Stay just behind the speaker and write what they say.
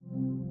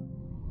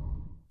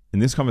In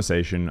this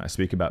conversation, I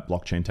speak about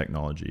blockchain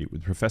technology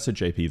with Professor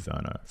JP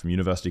Vergne from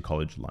University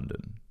College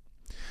London.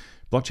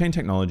 Blockchain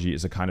technology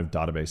is a kind of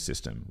database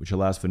system which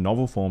allows for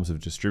novel forms of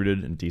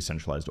distributed and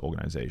decentralized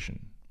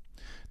organization.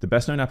 The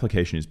best known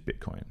application is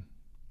Bitcoin.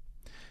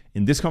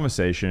 In this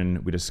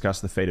conversation, we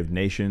discuss the fate of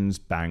nations,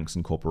 banks,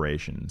 and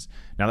corporations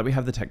now that we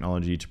have the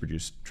technology to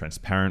produce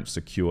transparent,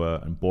 secure,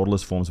 and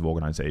borderless forms of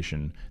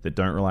organization that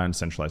don't rely on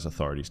centralized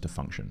authorities to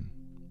function.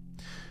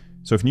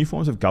 So if new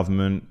forms of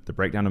government, the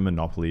breakdown of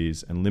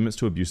monopolies, and limits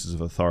to abuses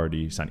of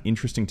authority sound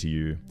interesting to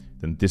you,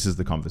 then this is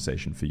the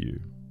conversation for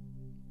you.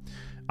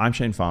 I'm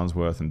Shane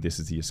Farnsworth, and this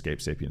is the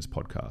Escape Sapiens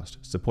podcast,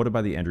 supported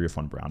by the Andrea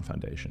von Braun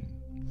Foundation.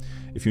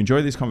 If you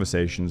enjoy these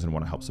conversations and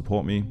want to help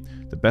support me,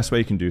 the best way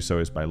you can do so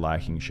is by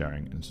liking,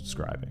 sharing, and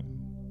subscribing.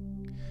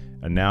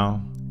 And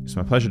now, it's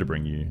my pleasure to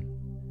bring you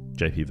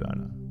JP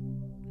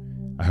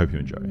Vergne. I hope you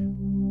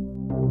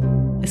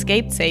enjoy.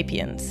 Escape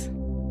Sapiens.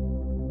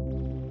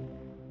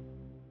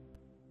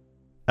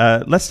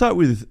 Let's start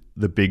with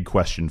the big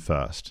question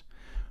first.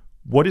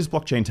 What is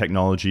blockchain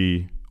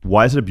technology?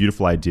 Why is it a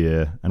beautiful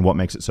idea? And what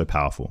makes it so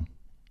powerful?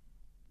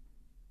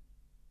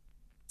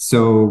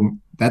 So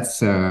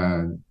that's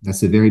a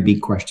very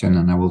big question,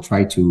 and I will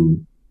try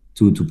to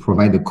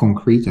provide a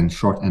concrete and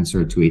short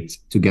answer to it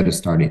to get us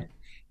started.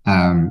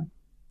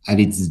 At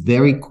its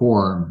very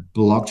core,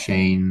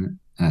 blockchain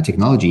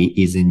technology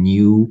is a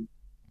new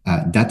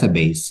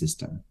database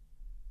system.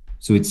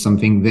 So it's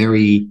something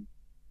very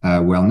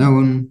well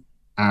known,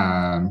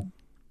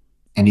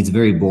 and it's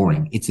very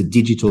boring. It's a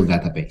digital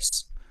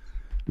database.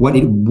 What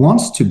it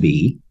wants to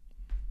be,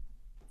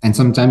 and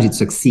sometimes it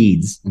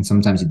succeeds and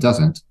sometimes it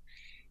doesn't,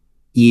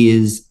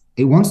 is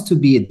it wants to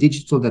be a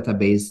digital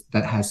database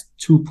that has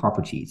two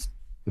properties.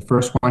 The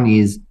first one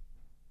is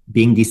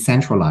being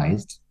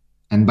decentralized.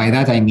 And by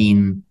that, I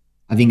mean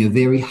having a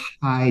very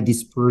high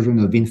dispersion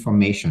of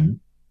information,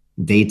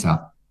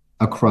 data,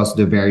 across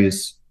the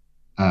various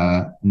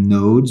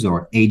nodes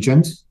or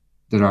agents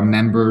that are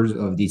members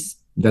of this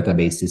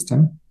database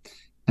system.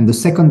 And the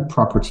second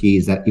property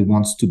is that it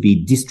wants to be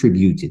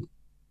distributed.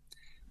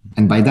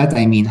 And by that,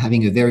 I mean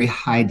having a very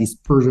high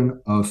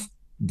dispersion of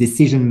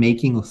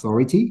decision-making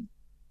authority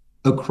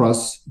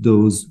across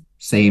those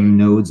same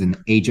nodes and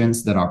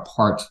agents that are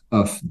part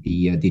of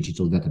the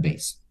digital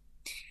database.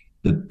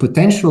 The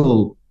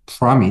potential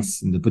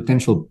promise and the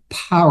potential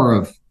power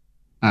of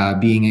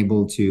being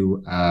able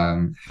to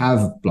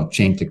have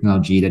blockchain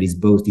technology that is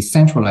both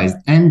decentralized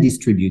and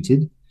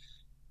distributed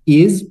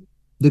is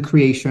the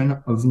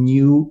creation of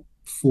new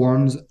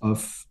forms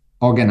of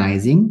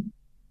organizing,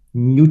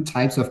 new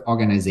types of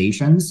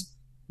organizations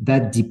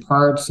that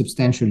depart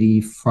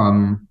substantially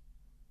from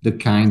the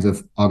kinds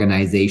of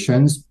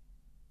organizations,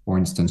 for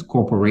instance,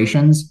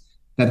 corporations,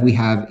 that we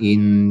have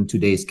in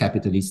today's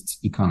capitalist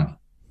economy.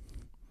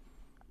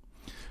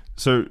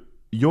 So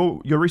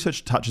your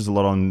research touches a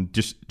lot on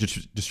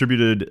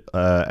distributed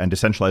and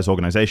decentralized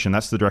organization.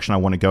 That's the direction I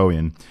want to go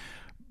in.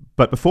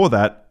 But before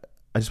that,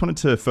 I just wanted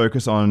to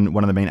focus on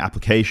one of the main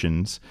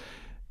applications.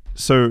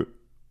 So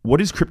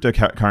what is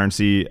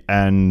cryptocurrency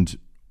and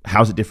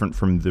how is it different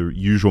from the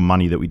usual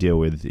money that we deal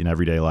with in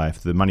everyday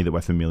life, the money that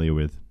we're familiar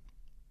with?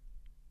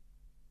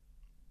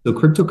 So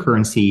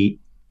cryptocurrency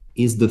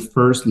is the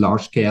first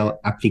large-scale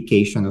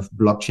application of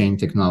blockchain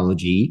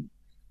technology.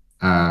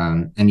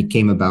 And it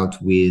came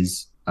about with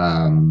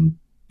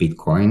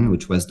Bitcoin,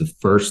 which was the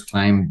first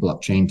time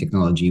blockchain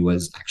technology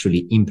was actually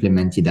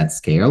implemented at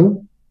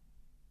scale.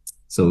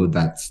 So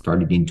that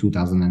started in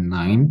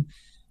 2009.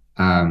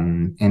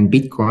 And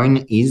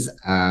Bitcoin is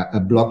a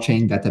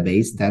blockchain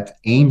database that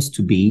aims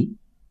to be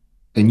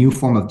a new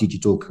form of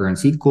digital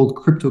currency called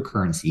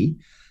cryptocurrency.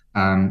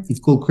 It's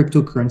called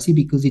cryptocurrency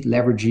because it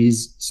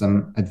leverages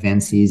some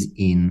advances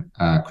in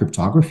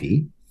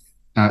cryptography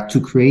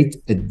to create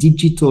a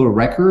digital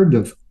record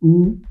of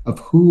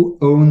who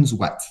owns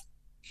what,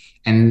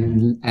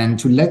 and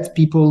to let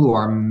people who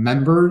are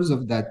members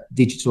of that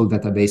digital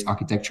database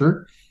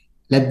architecture,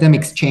 let them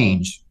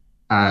exchange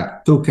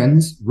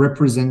tokens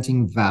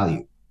representing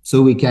value.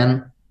 So we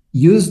can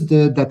use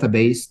the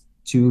database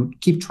to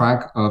keep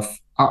track of,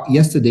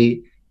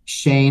 yesterday,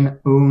 Shane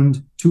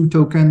owned 2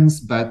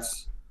 tokens, but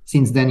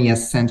since then he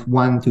has sent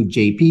 1 to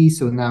JP.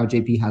 So now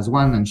JP has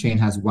 1 and Shane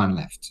has 1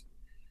 left.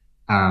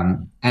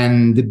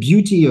 And the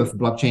beauty of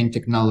blockchain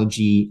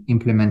technology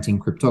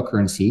implementing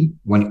cryptocurrency,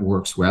 when it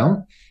works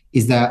well,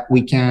 is that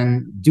we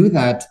can do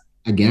that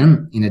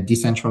again in a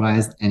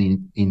decentralized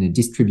and in a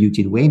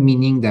distributed way,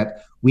 meaning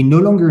that we no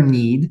longer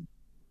need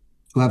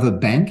to have a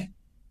bank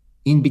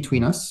in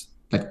between us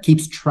that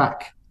keeps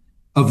track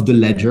of the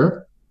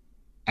ledger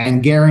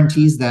and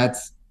guarantees that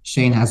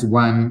Shane has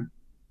 1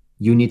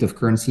 unit of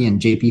currency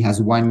and JP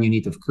has 1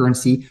 unit of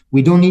currency.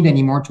 We don't need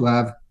anymore to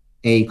have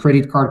a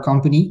credit card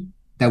company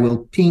that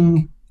will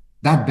ping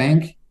that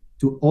bank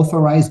to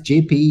authorize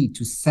JP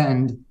to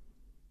send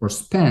or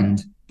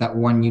spend that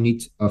 1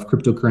 unit of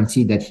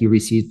cryptocurrency that he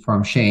received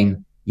from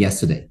Shane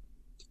yesterday.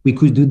 We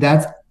could do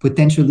that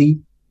potentially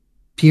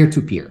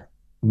peer-to-peer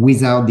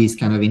without these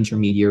kind of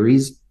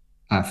intermediaries,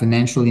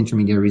 financial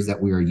intermediaries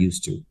that we are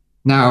used to.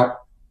 Now,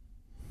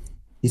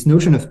 this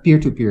notion of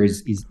peer-to-peer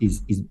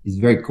is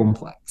very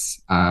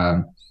complex.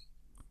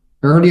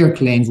 Earlier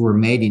claims were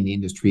made in the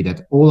industry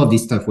that all of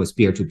this stuff was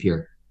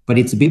peer-to-peer, but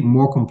it's a bit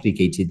more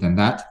complicated than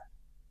that.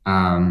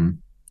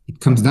 It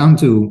comes down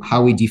to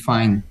how we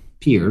define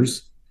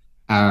peers.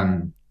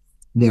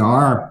 There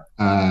are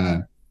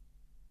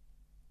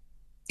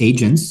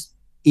agents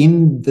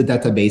in the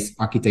database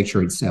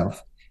architecture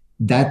itself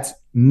that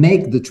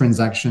make the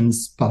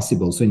transactions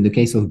possible. So in the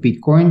case of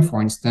Bitcoin,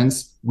 for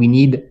instance, we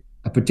need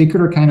a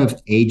particular kind of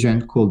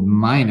agent called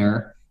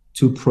miner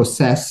to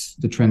process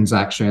the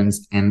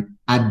transactions and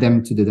add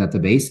them to the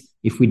database.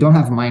 If we don't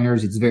have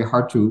miners, it's very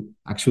hard to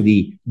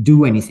actually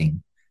do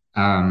anything.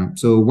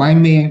 So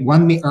one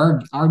may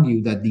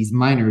argue that these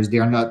miners, they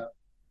are not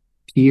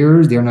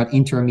peers, they're not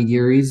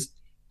intermediaries.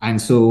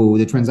 And so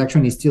the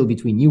transaction is still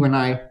between you and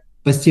I,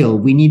 but still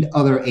we need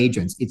other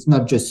agents. It's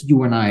not just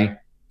you and I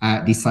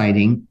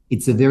deciding.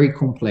 It's a very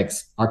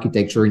complex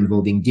architecture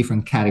involving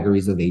different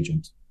categories of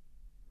agents.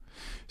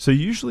 So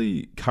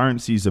usually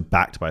currencies are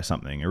backed by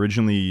something.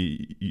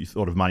 Originally, you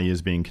thought of money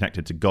as being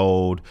connected to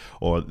gold,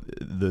 or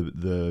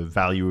the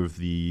value of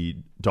the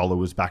dollar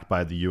was backed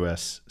by the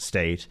US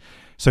state.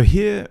 So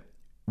here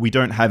we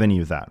don't have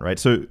any of that, right?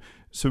 So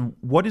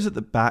what is it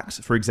that backs,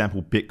 for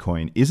example,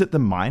 Bitcoin? Is it the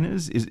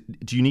miners?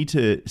 Do you need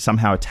to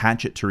somehow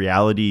attach it to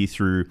reality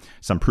through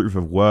some proof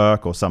of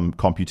work or some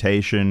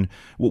computation?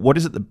 What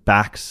is it that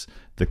backs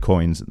the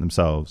coins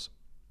themselves?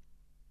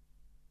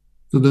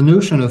 So the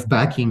notion of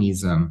backing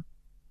is a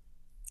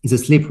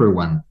slippery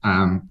one.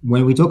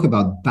 When we talk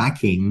about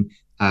backing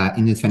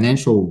in the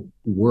financial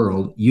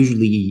world,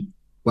 usually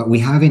what we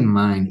have in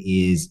mind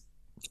is,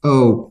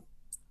 oh,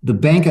 the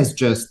bank has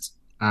just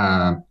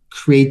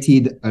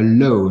created a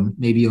loan,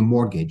 maybe a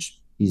mortgage.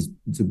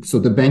 So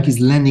the bank is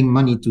lending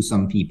money to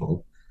some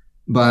people,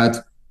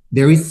 but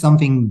there is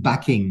something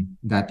backing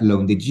that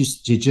loan. They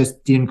just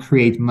didn't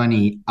create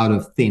money out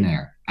of thin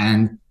air.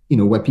 And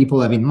what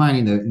people have in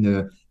mind in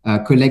the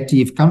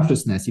collective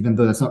consciousness, even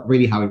though that's not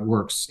really how it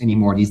works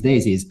anymore these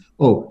days, is,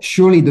 oh,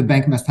 surely the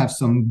bank must have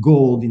some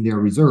gold in their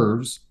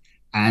reserves.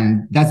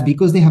 And that's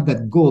because they have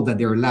that gold that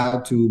they're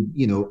allowed to,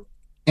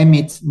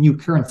 emit new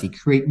currency,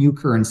 create new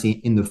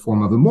currency in the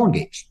form of a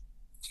mortgage.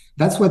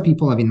 That's what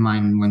people have in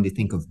mind when they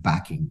think of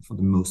backing, for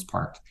the most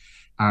part.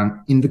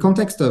 In the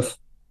context of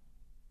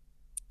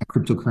a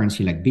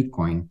cryptocurrency like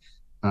Bitcoin,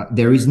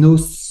 there is no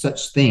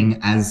such thing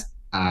as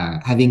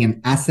having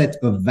an asset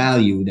of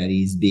value that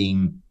is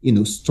being,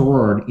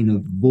 stored in a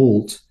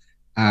vault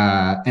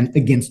and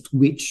against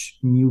which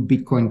new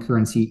Bitcoin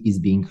currency is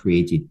being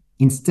created.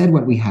 Instead,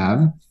 what we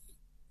have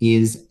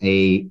is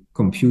a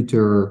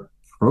computer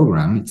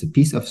program. It's a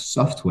piece of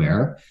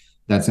software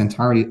that's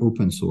entirely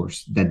open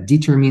source that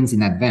determines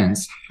in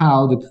advance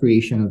how the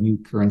creation of new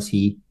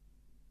currency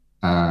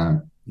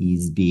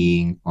is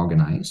being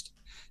organized.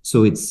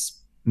 So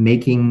it's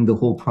making the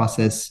whole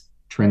process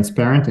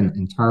transparent and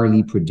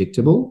entirely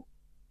predictable,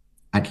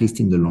 at least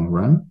in the long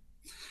run.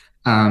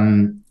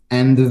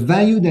 And the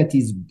value that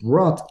is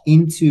brought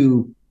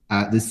into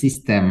the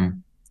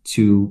system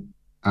to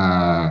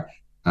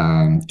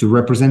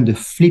represent the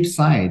flip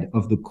side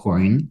of the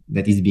coin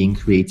that is being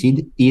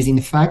created is,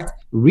 in fact,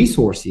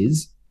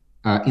 resources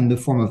in the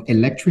form of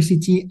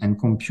electricity and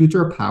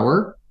computer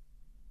power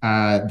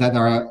that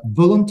are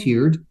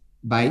volunteered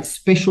by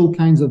special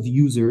kinds of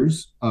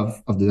users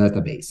of the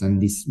database.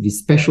 And these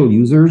special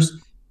users,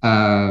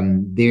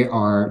 they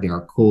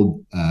are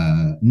called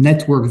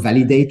network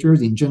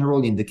validators. In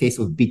general, in the case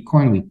of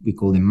Bitcoin, we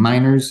call them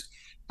miners.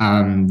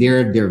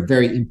 They're a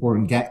very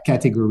important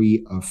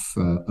category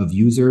of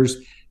users,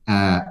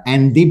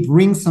 and they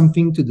bring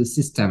something to the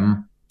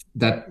system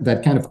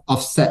that kind of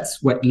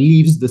offsets what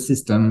leaves the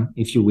system,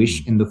 if you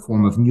wish, in the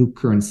form of new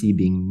currency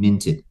being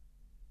minted.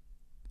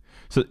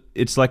 So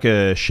it's like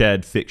a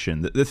shared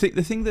fiction. The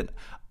thing that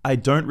I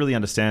don't really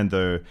understand,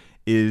 though,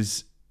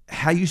 is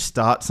how you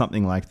start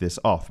something like this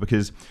off.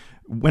 Because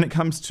when it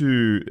comes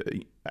to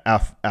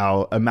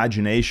our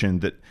imagination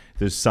that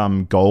there's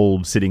some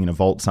gold sitting in a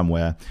vault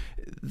somewhere,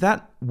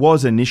 that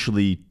was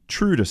initially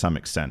true to some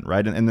extent,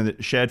 right? And then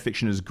the shared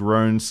fiction has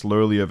grown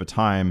slowly over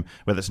time,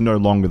 where that's no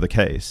longer the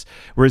case.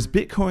 Whereas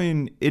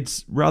Bitcoin,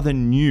 it's rather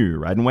new,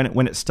 right? And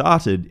when it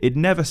started, it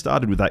never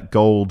started with that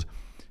gold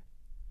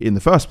in the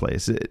first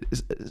place. Do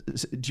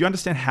you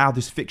understand how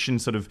this fiction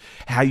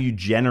how you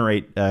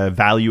generate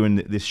value in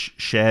this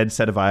shared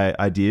set of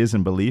ideas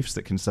and beliefs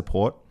that can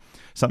support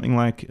something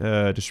like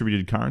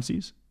distributed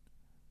currencies?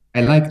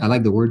 I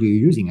like the word you're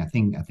using. I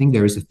think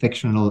there is a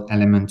fictional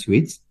element to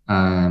it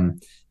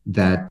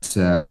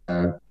that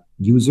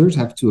users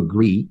have to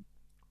agree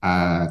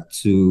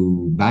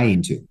to buy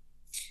into.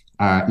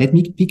 Let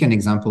me pick an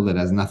example that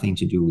has nothing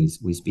to do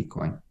with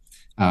Bitcoin.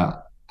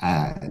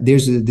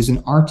 There's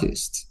an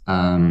artist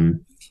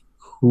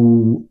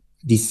who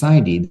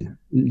decided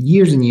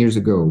years and years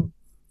ago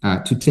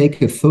to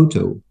take a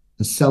photo,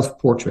 a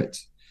self-portrait,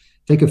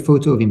 take a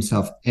photo of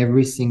himself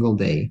every single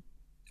day.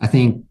 I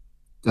think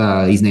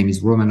his name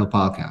is Roman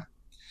Opalka.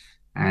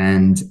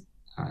 And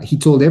he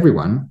told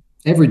everyone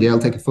every day I'll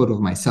take a photo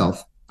of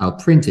myself, I'll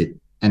print it,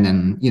 and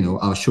then,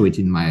 I'll show it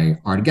in my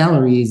art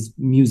galleries,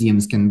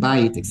 museums can buy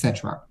it,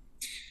 etc.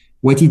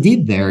 What he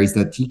did there is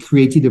that he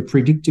created a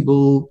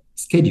predictable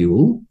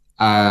schedule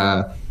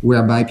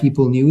whereby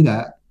people knew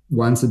that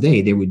once a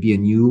day there would be a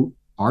new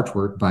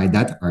artwork by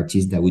that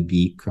artist that would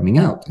be coming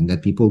out and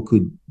that people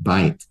could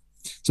buy it.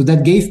 So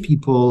that gave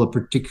people a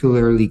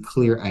particularly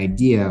clear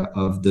idea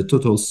of the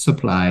total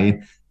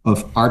supply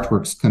of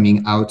artworks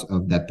coming out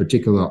of that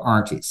particular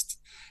artist.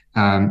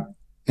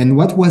 And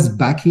what was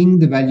backing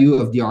the value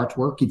of the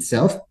artwork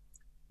itself?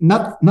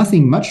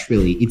 Nothing much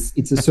really.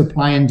 It's a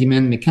supply and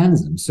demand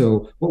mechanism.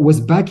 So what was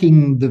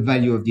backing the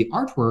value of the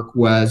artwork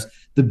was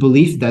the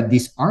belief that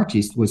this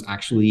artist was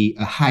actually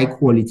a high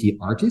quality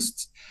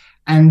artist,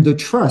 and the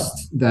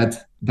trust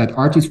that that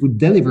artist would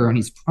deliver on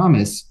his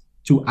promise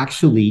to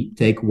actually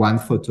take one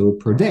photo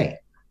per day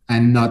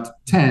and not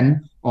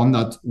 10 or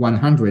not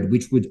 100,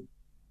 which would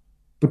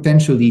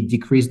potentially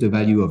decrease the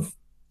value of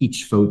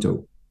each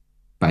photo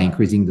by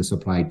increasing the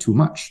supply too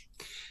much.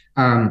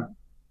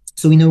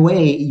 So in a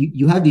way,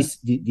 you have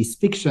this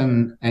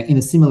fiction in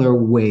a similar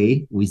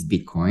way with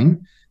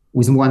Bitcoin,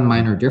 with one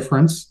minor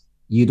difference.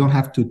 You don't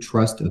have to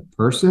trust a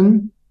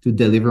person to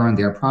deliver on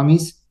their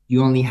promise.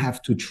 You only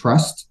have to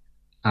trust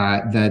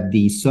that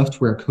the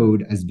software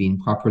code has been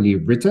properly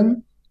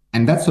written,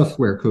 and that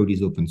software code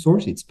is open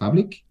source, it's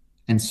public.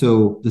 And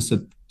so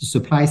the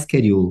supply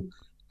schedule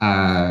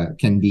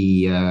can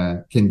be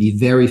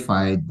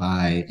verified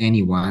by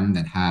anyone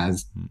that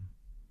has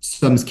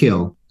some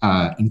skill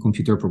in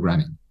computer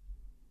programming.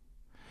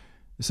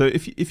 So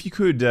if you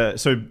could,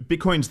 so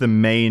Bitcoin's the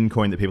main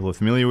coin that people are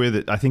familiar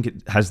with. I think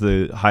it has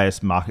the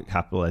highest market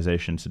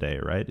capitalization today,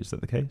 right? Is that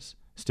the case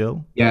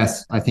still?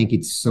 Yes, I think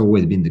it's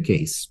always been the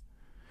case.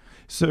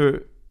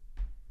 So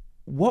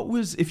what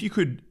was, if you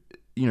could,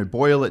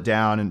 boil it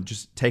down and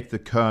just take the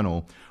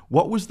kernel,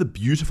 what was the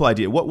beautiful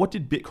idea? What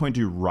did Bitcoin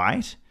do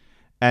right,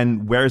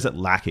 and where is it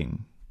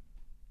lacking?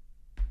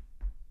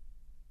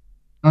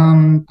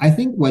 I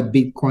think what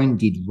Bitcoin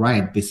did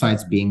right,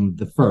 besides being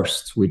the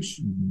first,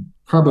 which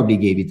probably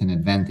gave it an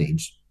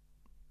advantage,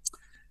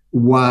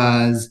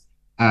 was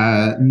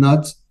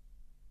not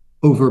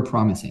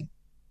over-promising.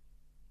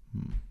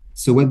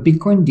 So what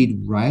Bitcoin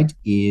did right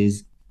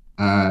is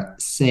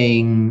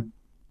saying,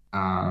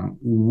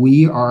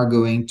 we are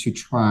going to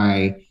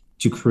try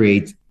to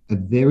create a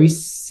very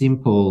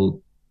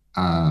simple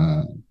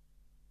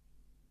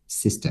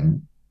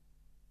system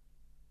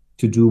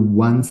to do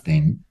one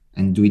thing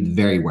and do it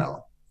very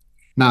well.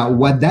 Now,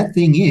 what that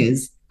thing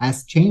is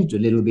has changed a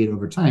little bit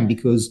over time,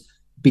 because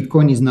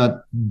Bitcoin is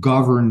not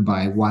governed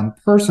by one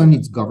person.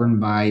 It's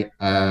governed by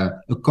a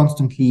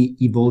constantly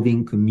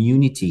evolving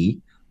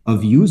community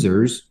of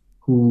users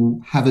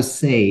who have a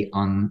say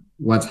on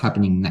what's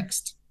happening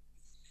next.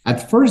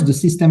 At first, the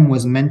system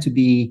was meant to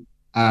be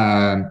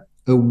a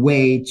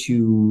way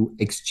to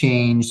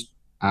exchange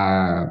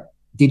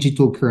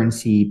digital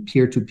currency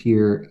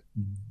peer-to-peer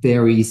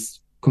very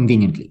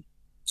conveniently.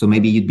 So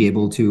maybe you'd be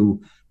able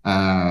to,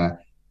 buy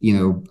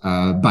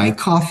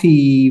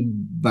coffee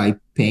by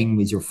paying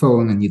with your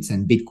phone, and you'd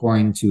send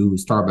Bitcoin to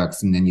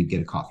Starbucks, and then you'd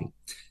get a coffee.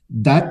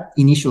 That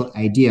initial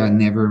idea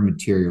never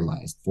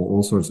materialized for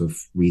all sorts of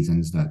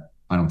reasons that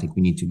I don't think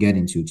we need to get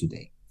into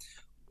today.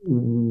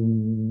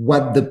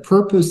 What the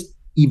purpose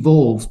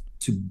evolved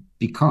to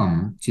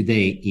become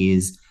today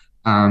is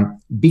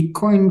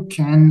Bitcoin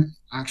can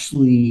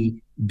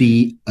actually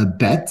be a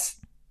bet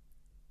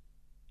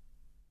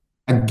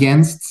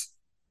against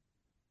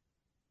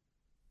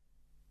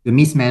the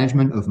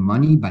mismanagement of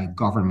money by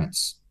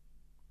governments.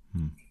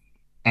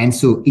 And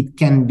so it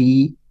can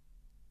be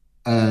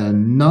a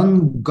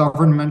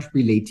non-government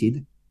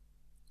related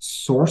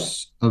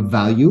source of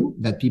value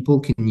that people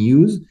can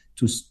use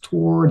to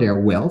store their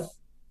wealth,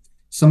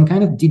 some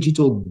kind of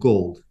digital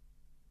gold.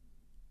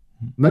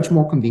 Much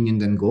more convenient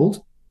than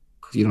gold,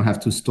 because you don't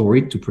have to store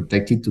it, to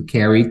protect it, to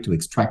carry it, to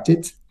extract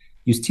it.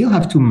 You still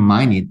have to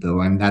mine it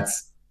though, and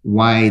that's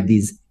why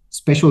these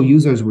special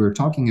users we were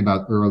talking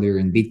about earlier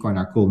in Bitcoin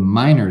are called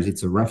miners.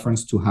 It's a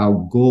reference to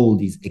how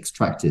gold is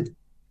extracted.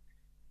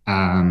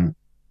 And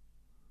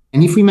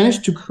if we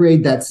manage to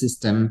create that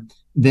system,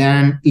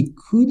 then it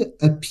could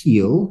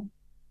appeal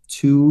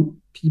to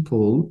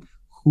people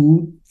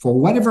who, for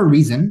whatever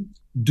reason,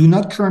 do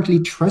not currently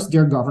trust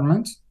their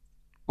government,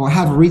 or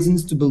have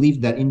reasons to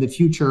believe that in the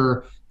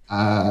future,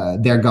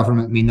 their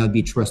government may not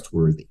be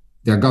trustworthy,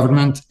 their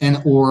government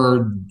and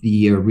or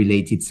the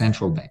related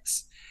central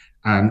banks.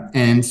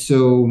 And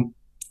so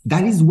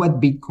that is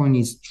what Bitcoin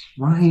is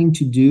trying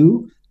to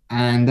do.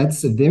 And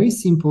that's a very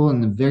simple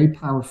and a very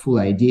powerful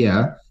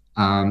idea.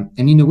 And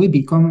in a way,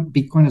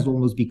 Bitcoin has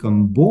almost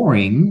become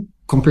boring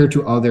compared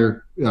to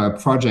other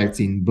projects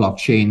in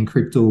blockchain,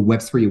 crypto,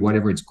 Web3,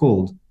 whatever it's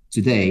called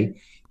today,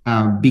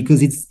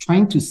 because it's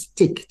trying to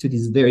stick to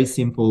this very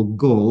simple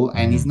goal,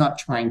 and it's not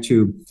trying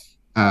to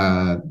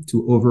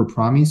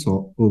overpromise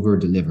or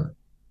overdeliver.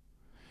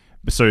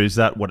 So is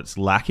that what it's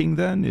lacking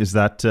then? Is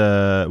that,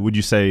 would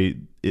you say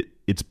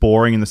it's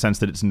boring in the sense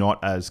that it's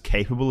not as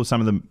capable as some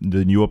of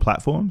the newer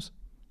platforms?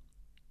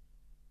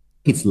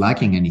 it's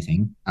lacking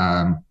anything.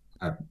 A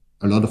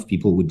lot of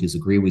people would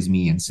disagree with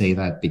me and say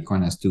that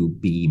Bitcoin has to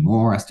be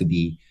more, has to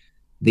be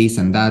this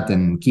and that,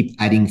 and keep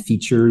adding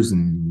features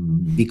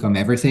and become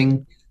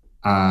everything.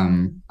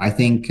 I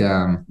think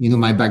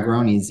my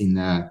background is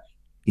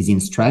in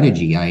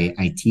strategy.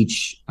 I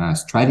teach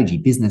strategy,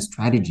 business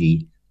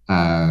strategy,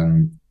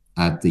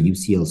 at the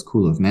UCL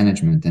School of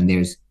Management, and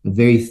there's a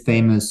very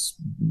famous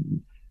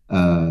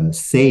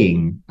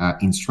saying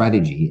in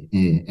strategy,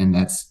 and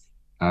that's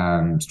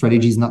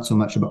strategy is not so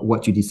much about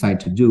what you decide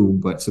to do,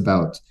 but it's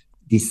about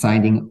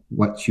deciding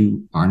what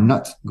you are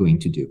not going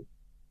to do.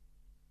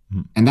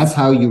 And that's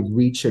how you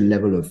reach a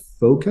level of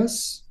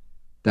focus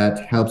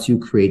that helps you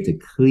create a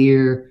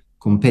clear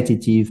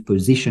competitive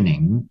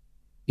positioning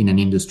in an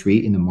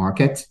industry, in a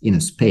market, in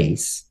a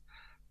space.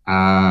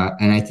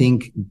 And I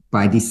think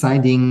by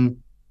deciding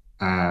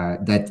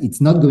that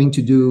it's not going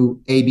to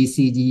do A, B,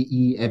 C, D,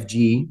 E, F,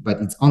 G,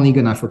 but it's only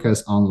going to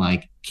focus on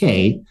like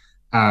K,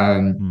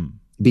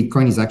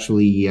 Bitcoin is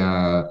actually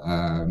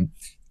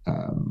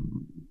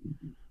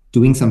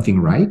doing something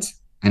right.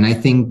 And I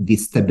think the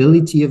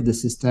stability of the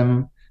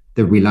system,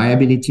 the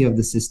reliability of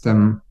the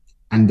system,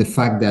 and the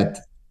fact that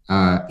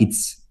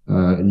its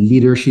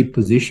leadership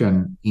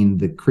position in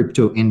the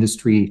crypto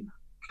industry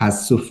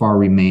has so far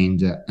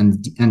remained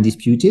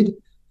undisputed.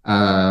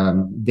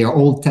 They're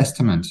all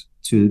testament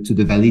to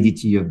the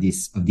validity of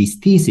this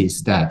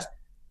thesis that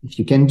if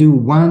you can do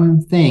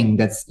one thing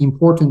that's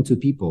important to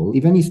people,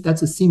 even if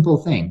that's a simple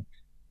thing,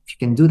 if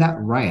you can do that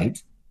right,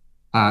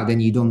 then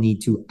you don't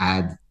need to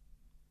add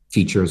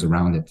features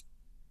around it.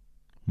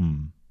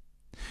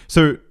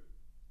 So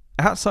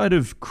outside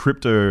of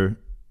crypto,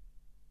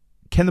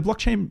 can the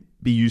blockchain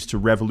be used to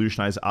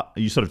revolutionize,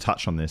 you sort of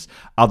touched on this,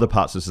 other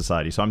parts of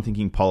society? So I'm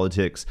thinking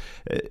politics.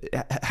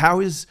 How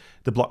is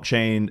the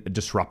blockchain a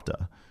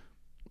disruptor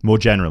more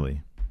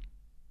generally?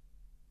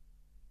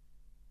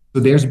 So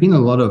there's been a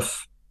lot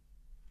of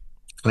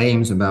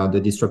claims about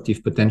the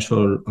disruptive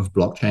potential of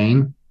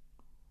blockchain.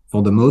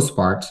 For the most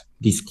part,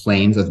 these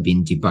claims have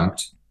been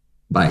debunked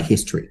by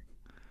history,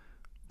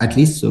 at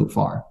least so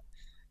far.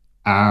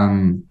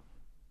 Blockchain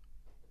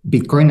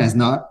has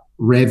not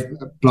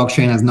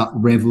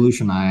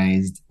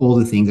revolutionized all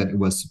the things that it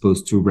was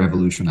supposed to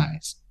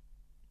revolutionize.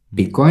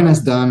 Bitcoin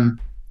has done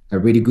a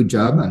really good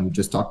job, and we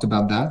just talked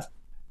about that.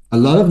 A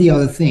lot of the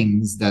other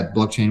things that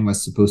blockchain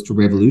was supposed to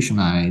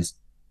revolutionize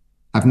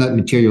have not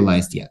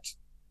materialized yet.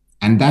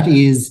 And that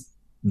is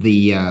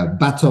the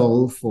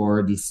battle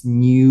for this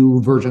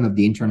new version of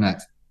the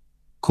internet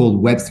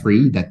called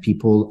Web3 that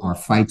people are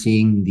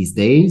fighting these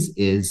days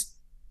is,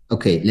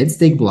 okay, let's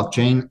take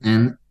blockchain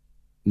and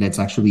let's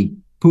actually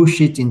push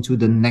it into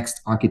the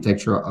next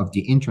architecture of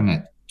the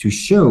internet to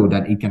show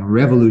that it can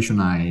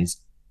revolutionize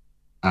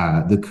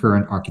the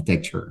current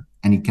architecture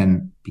and it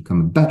can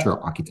become a better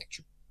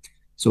architecture.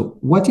 So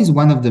what is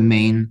one of the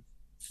main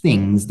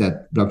things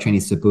that blockchain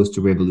is supposed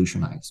to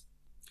revolutionize?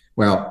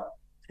 Well,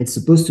 it's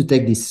supposed to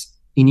take this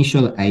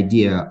initial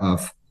idea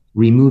of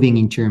removing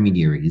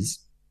intermediaries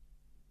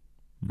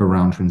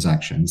around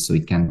transactions so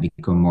it can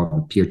become more of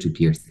a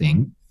peer-to-peer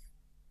thing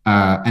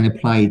and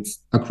apply it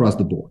across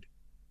the board.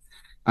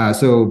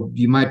 So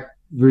you might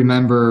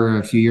remember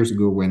a few years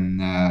ago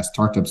when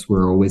startups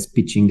were always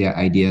pitching their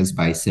ideas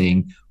by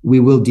saying, we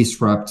will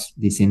disrupt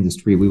this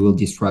industry, we will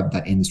disrupt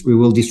that industry, we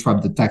will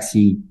disrupt the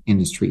taxi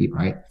industry,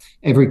 right?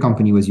 Every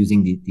company was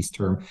using this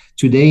term.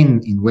 Today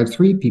in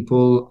Web3,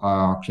 people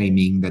are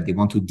claiming that they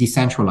want to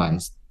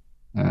decentralize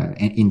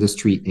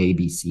industry A,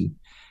 B, C.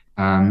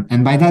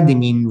 And by that, they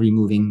mean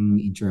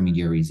removing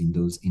intermediaries in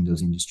those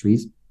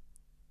industries.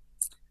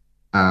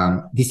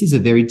 This is a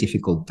very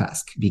difficult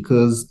task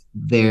because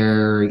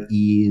there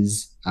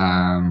is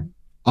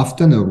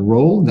often a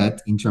role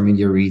that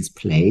intermediaries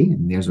play,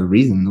 and there's a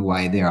reason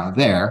why they are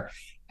there,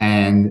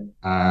 and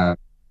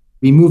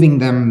removing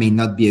them may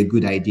not be a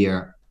good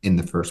idea in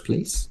the first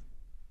place.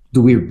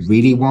 Do we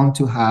really want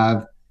to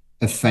have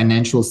a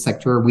financial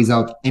sector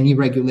without any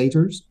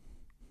regulators?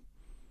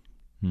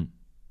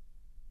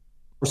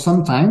 Or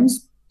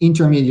sometimes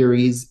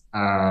intermediaries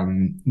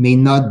may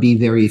not be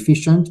very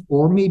efficient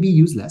or may be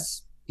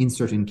useless in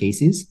certain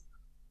cases,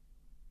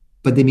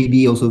 but they may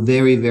be also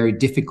very, very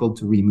difficult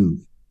to remove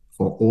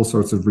for all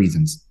sorts of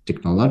reasons,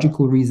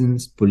 technological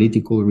reasons,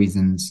 political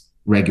reasons,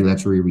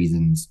 regulatory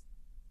reasons,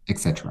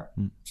 etc.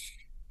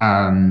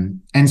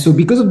 And so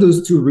because of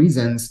those two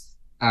reasons,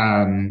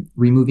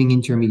 removing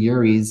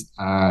intermediaries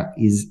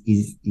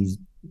is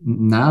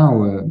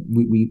now,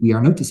 we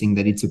are noticing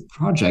that it's a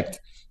project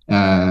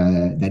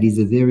that is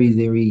a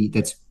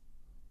that's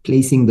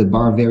placing the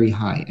bar very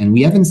high. And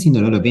we haven't seen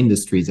a lot of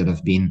industries that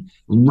have been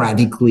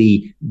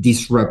radically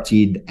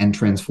disrupted and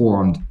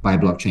transformed by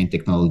blockchain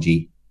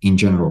technology in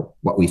general.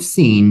 What we've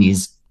seen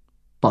is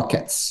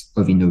pockets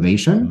of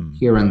innovation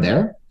here and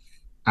there.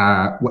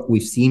 What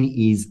we've seen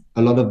is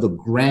a lot of the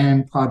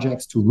grand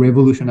projects to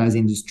revolutionize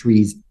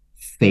industries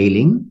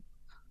failing.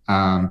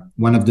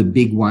 One of the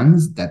big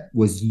ones that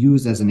was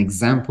used as an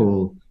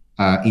example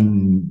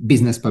in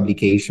business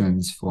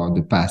publications for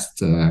the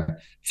past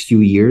few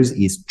years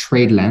is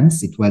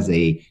TradeLens. It was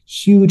a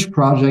huge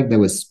project that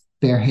was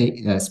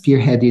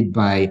spearheaded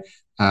by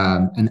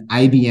an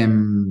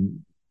IBM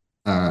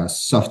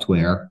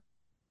software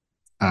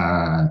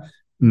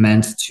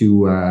meant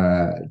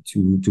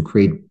to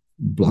create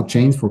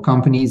blockchains for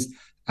companies.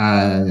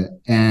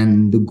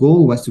 And the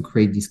goal was to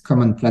create this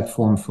common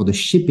platform for the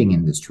shipping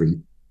industry.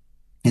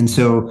 And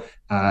so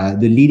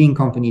the leading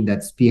company that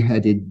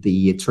spearheaded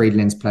the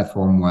TradeLens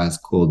platform was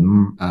called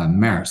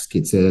Maersk.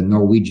 It's a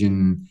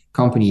Norwegian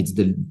company. It's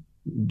the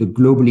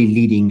globally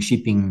leading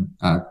shipping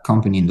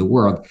company in the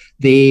world.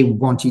 They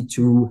wanted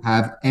to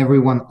have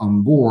everyone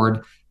on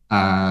board,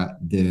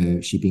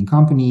 the shipping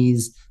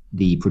companies,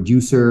 the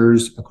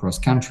producers across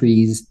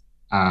countries,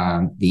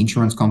 the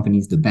insurance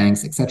companies, the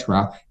banks,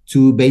 etc.,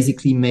 to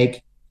basically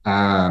make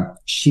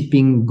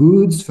shipping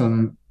goods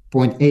from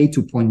point A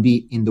to point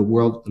B in the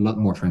world a lot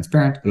more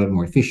transparent, a lot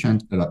more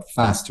efficient, a lot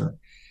faster.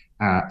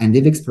 And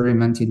they've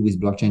experimented with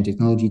blockchain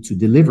technology to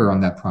deliver on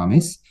that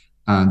promise.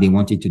 They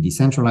wanted to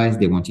decentralize,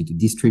 they wanted to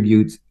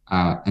distribute,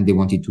 and they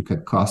wanted to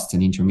cut costs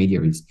and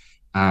intermediaries.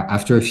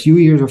 After a few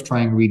years of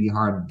trying really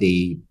hard,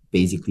 they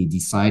basically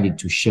decided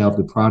to shelve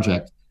the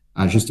project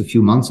just a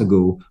few months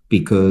ago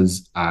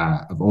because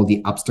of all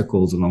the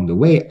obstacles along the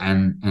way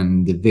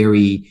and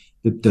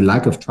the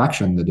lack of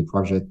traction that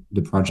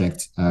the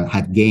project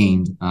had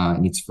gained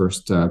in its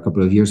first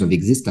couple of years of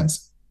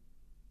existence.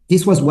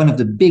 This was one of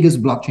the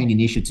biggest blockchain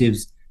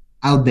initiatives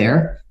out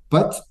there,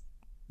 but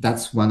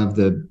that's one of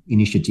the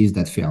initiatives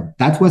that failed.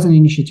 That was an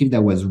initiative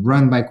that was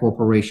run by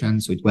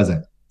corporations, so it was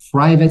a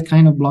private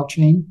kind of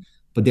blockchain,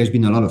 but there's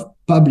been a lot of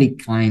public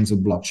kinds of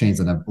blockchains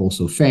that have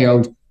also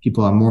failed.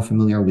 People are more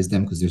familiar with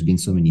them because there's been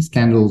so many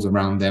scandals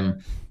around them,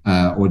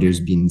 or there's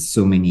been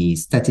so many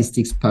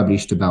statistics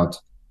published about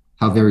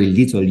how very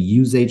little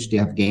usage they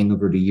have gained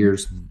over the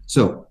years.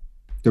 So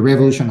the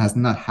revolution has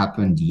not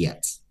happened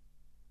yet.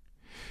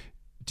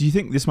 Do you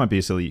think, this might be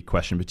a silly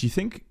question, but do you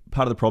think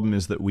part of the problem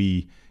is that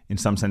we, in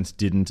some sense,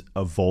 didn't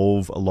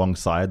evolve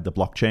alongside the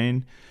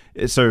blockchain?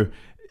 So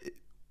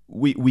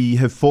we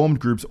have formed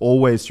groups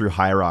always through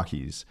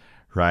hierarchies,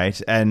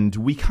 right? And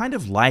we kind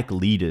of like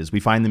leaders.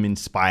 We find them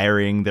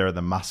inspiring. There are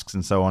the Musks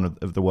and so on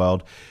of the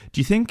world. Do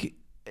you think,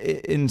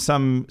 in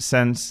some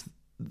sense,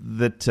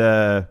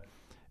 that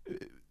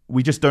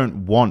we just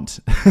don't want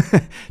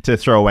to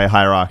throw away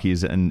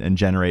hierarchies and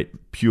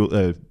generate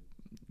pure,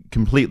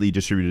 completely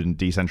distributed and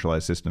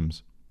decentralized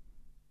systems?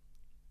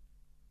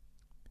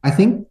 I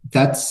think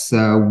that's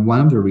one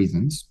of the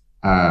reasons,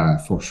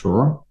 for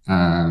sure.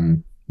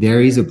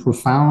 There is a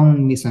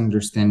profound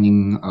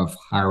misunderstanding of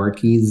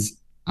hierarchies,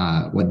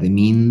 what they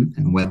mean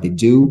and what they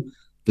do.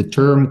 The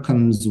term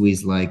comes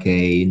with like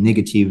a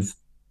negative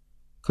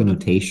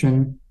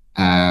connotation.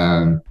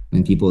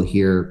 When people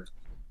hear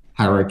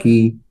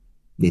hierarchy,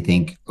 they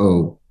think,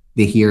 oh,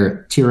 they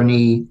hear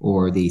tyranny,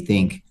 or they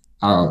think,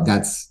 oh,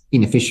 that's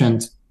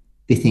inefficient.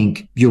 They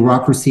think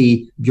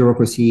bureaucracy,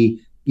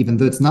 even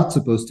though it's not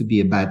supposed to be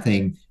a bad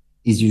thing,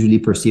 is usually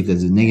perceived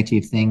as a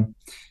negative thing.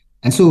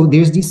 And so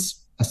there's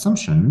this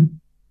assumption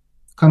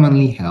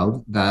commonly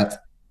held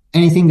that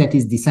anything that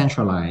is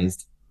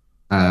decentralized,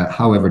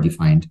 however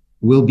defined,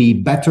 will be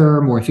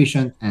better, more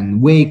efficient,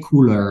 and way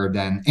cooler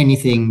than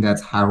anything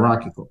that's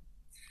hierarchical.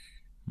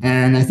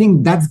 And I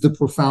think that's the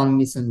profound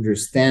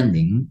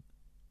misunderstanding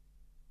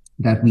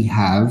that we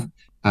have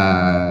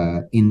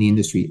in the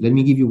industry. Let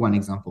me give you one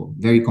example,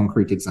 very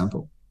concrete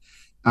example.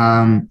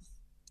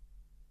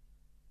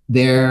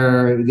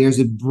 There's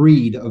a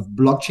breed of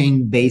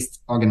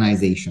blockchain-based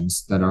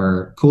organizations that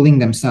are calling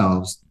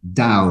themselves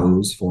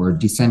DAOs, for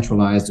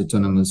decentralized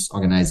autonomous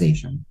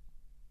organization.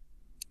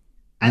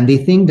 And they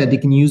think that they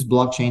can use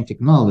blockchain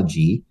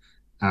technology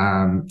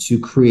to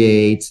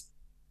create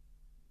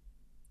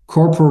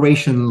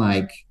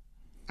corporation-like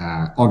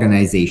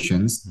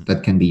organizations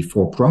that can be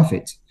for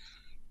profit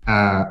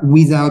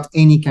without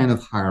any kind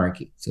of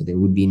hierarchy. So there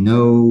would be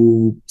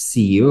no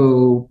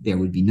CEO, there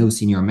would be no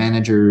senior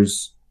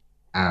managers.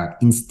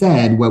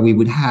 Instead, what we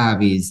would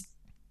have is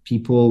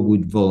people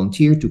would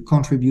volunteer to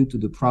contribute to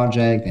the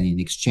project, and in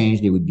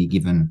exchange, they would be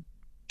given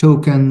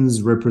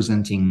tokens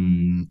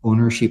representing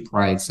ownership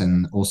rights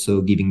and also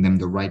giving them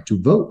the right to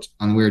vote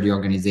on where the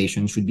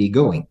organization should be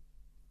going.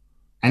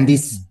 And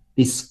this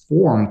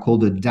form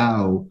called a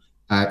DAO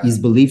is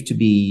believed to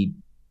be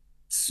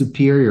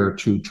superior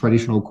to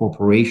traditional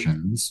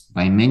corporations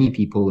by many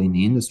people in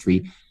the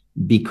industry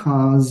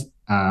because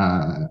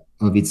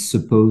of its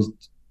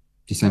supposed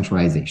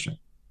decentralization.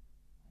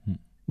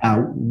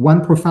 Now,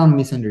 one profound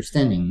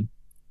misunderstanding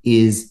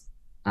is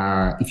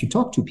if you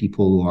talk to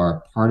people who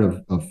are part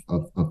of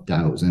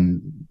DAOs,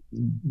 and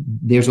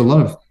there's a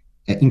lot of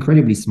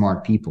incredibly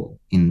smart people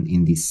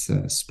in this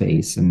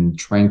space and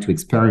trying to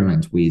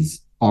experiment with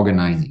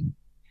organizing.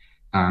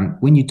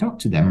 When you talk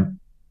to them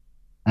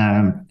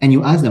and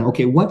you ask them,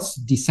 okay, what's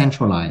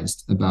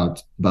decentralized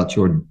about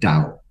your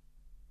DAO?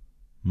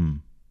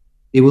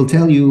 They will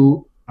tell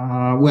you,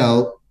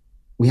 well,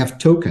 we have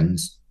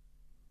tokens.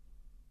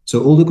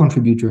 So all the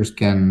contributors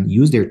can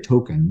use their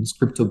tokens,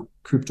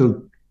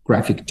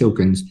 cryptographic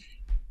tokens,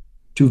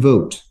 to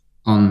vote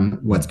on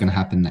what's going to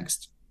happen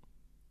next.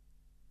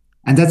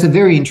 And that's a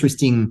very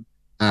interesting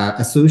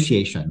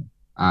association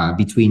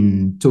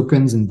between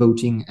tokens and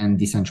voting and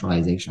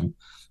decentralization.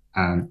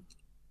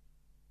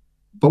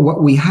 But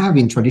what we have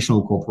in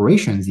traditional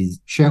corporations is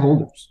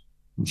shareholders.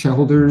 And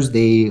shareholders,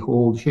 they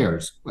hold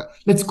shares.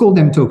 Let's call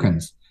them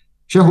tokens.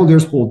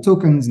 Shareholders hold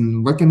tokens,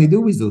 and what can they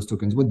do with those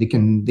tokens? What they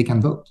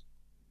can vote.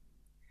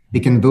 They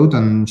can vote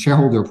on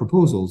shareholder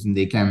proposals, and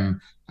they can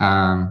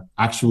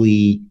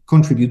actually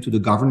contribute to the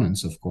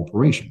governance of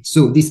corporations.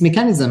 So this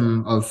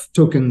mechanism of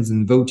tokens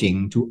and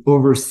voting to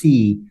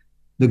oversee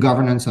the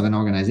governance of an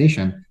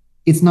organization,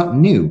 it's not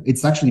new.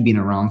 It's actually been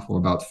around for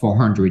about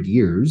 400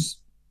 years.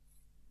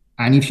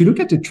 And if you look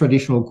at the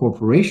traditional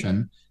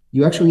corporation,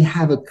 you actually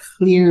have a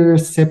clear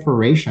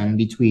separation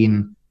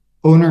between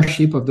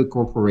ownership of the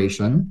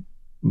corporation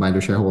by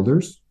the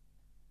shareholders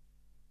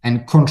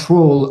and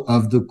control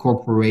of the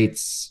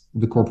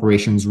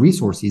corporation's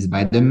resources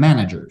by the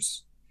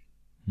managers,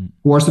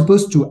 who are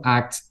supposed to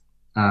act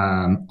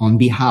on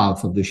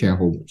behalf of the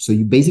shareholders. So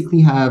you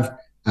basically have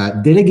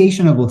a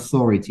delegation of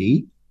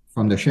authority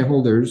from the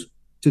shareholders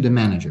to the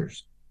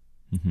managers.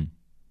 Mm-hmm.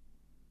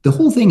 The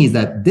whole thing is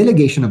that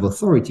delegation of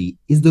authority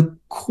is the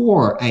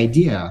core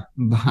idea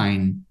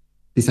behind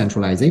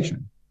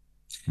decentralization.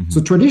 Mm-hmm.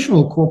 So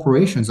traditional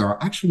corporations are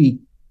actually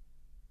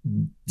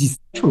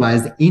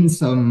decentralized in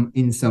some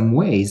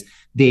ways.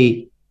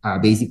 They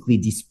basically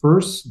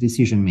disperse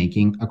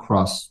decision-making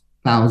across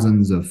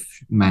thousands of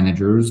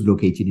managers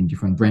located in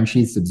different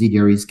branches,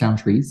 subsidiaries,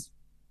 countries.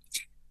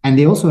 And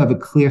they also have a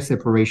clear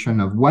separation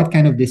of what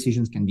kind of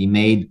decisions can be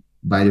made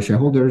by the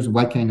shareholders,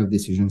 what kind of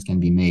decisions can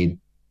be made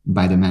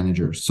by the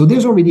managers. So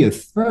there's already a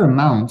fair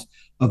amount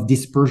of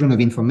dispersion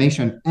of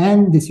information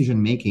and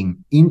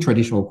decision-making in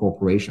traditional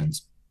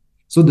corporations.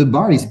 So the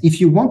bar is, if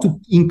you want to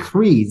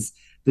increase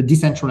the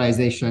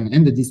decentralization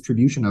and the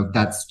distribution of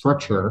that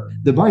structure,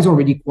 the bar is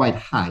already quite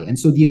high. And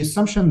so the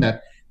assumption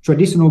that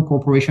traditional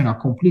corporations are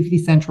completely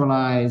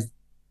centralized,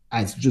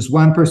 as just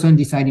one person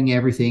deciding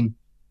everything,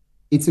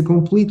 it's a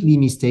completely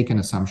mistaken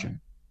assumption.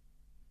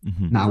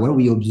 Mm-hmm. Now, what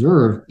we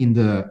observe in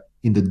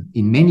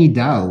many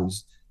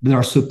DAOs that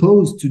are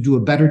supposed to do a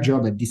better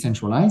job at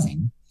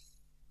decentralizing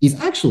is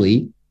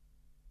actually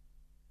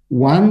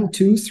 1,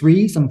 2,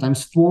 3,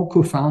 sometimes 4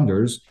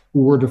 co-founders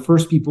who were the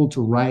first people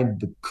to write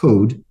the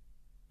code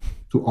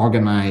to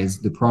organize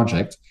the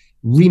project,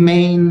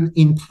 remain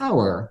in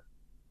power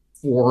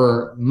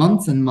for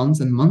months and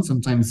months and months,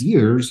 sometimes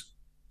years,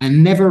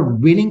 and never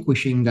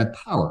relinquishing that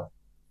power.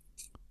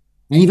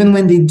 And even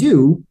when they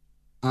do,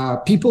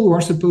 people who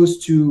are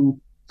supposed to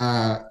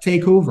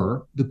take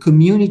over the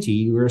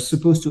community, who are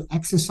supposed to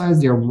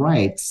exercise their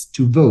rights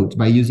to vote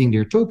by using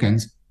their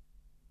tokens,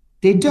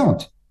 they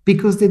don't,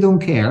 because they don't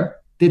care,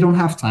 they don't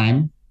have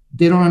time,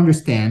 they don't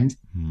understand.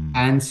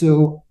 And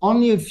so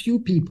only a few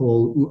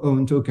people who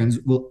own tokens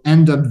will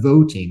end up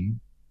voting.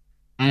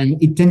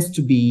 And it tends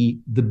to be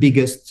the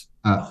biggest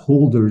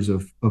holders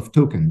of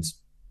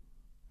tokens.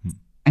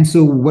 And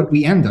so what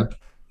we end up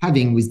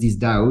having with these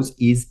DAOs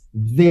is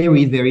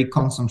very, very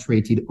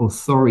concentrated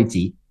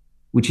authority,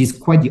 which is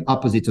quite the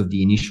opposite of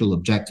the initial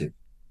objective.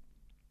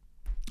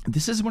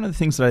 This is one of the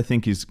things that I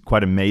think is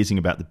quite amazing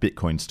about the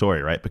Bitcoin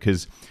story, right?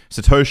 Because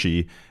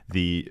Satoshi,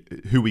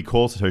 who we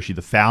call Satoshi,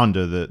 the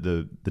founder,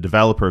 the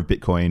developer of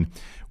Bitcoin,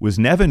 was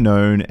never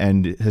known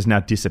and has now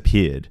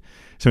disappeared.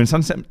 So in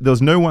some sense, there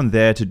was no one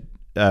there to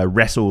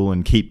wrestle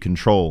and keep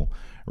control,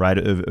 right,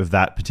 of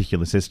that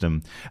particular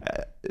system.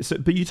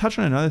 But you touch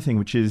on another thing,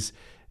 which is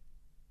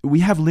we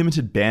have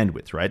limited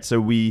bandwidth, right?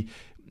 So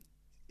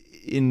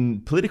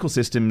in political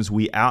systems,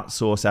 we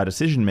outsource our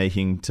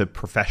decision-making to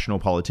professional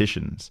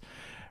politicians,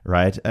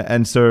 right?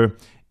 And so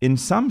in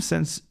some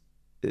sense,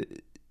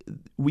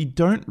 we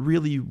don't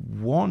really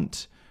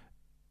want,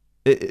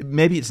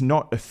 maybe it's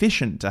not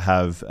efficient to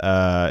have,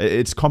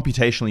 it's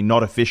computationally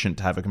not efficient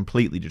to have a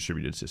completely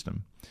distributed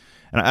system.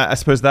 And I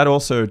suppose that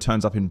also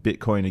turns up in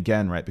Bitcoin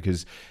again, right?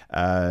 Because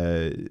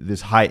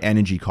there's high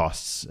energy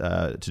costs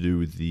to do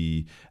with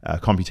the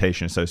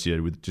computation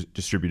associated with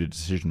distributed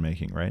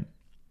decision-making, right?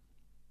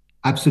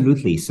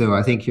 Absolutely. So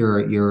I think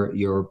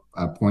you're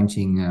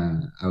pointing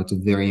out a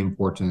very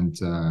important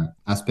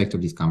aspect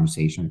of this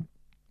conversation.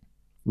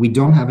 We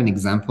don't have an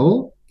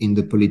example in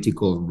the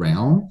political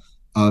realm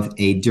of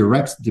a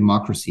direct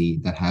democracy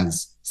that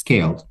has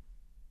scaled.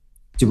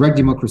 Direct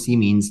democracy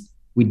means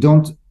we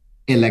don't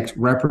elect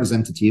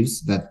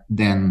representatives that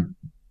then,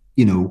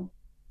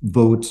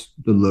 vote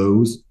the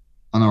laws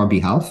on our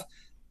behalf.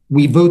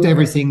 We vote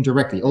everything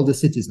directly, all the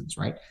citizens,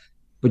 right?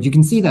 But you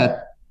can see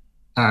that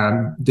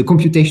the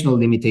computational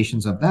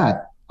limitations of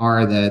that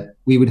are that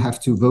we would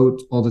have to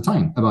vote all the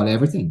time about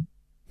everything,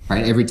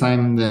 right? Every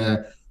time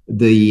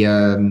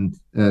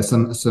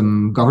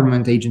some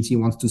government agency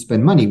wants to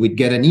spend money, we'd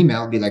get an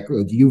email, be like,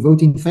 oh, do you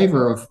vote in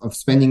favor of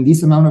spending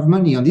this amount of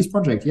money on this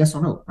project? Yes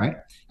or no, right?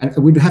 And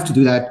we'd have to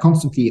do that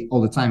constantly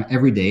all the time,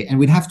 every day. And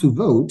we'd have to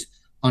vote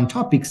on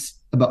topics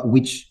about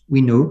which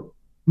we know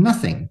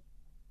Nothing,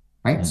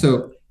 right?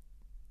 So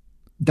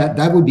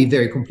that would be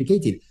very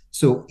complicated.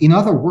 So in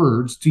other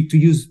words, to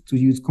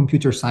use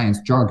computer science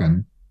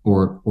jargon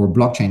or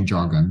blockchain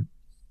jargon,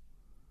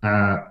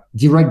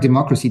 direct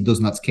democracy does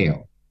not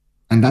scale.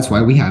 And that's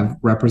why we have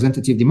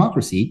representative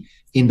democracy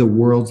in the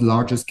world's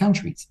largest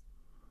countries.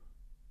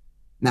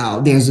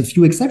 Now, there's a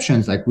few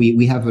exceptions, like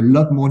we have a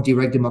lot more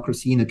direct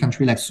democracy in a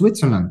country like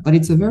Switzerland, but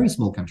it's a very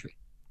small country.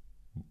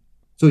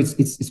 So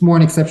it's more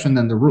an exception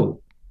than the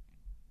rule.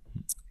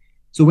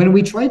 So when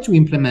we try to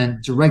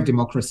implement direct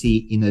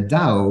democracy in a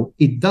DAO,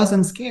 it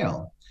doesn't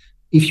scale.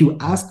 If you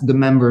ask the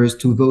members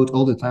to vote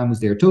all the time with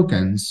their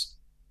tokens,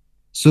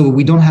 so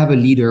we don't have a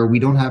leader, we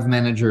don't have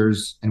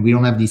managers, and we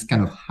don't have this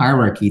kind of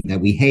hierarchy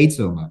that we hate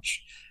so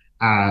much.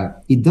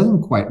 It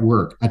doesn't quite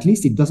work. At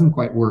least it doesn't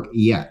quite work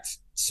yet.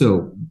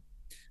 So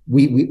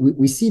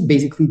we see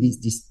basically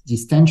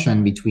this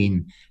tension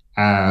between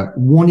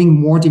wanting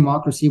more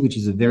democracy, which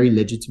is a very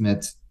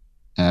legitimate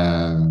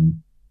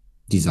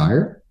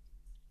desire,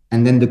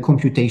 and then the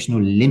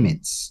computational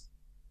limits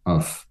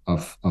of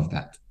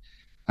that.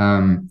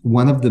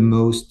 One of the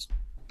most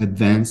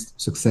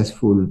advanced,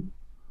 successful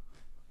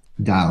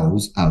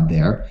DAOs out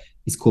there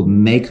is called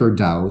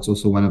MakerDAO. It's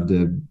also one of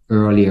the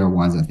earlier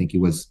ones. I think it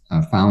was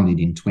founded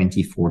in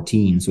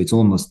 2014, so it's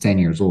almost 10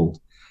 years old.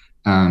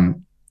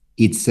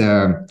 It's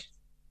a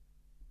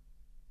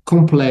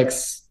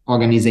complex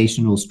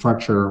organizational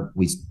structure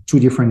with two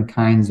different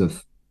kinds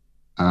of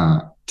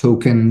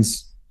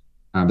tokens.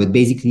 But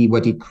basically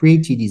what it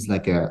created is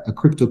like a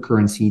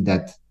cryptocurrency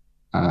that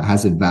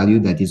has a value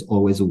that is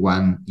always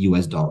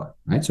 $1,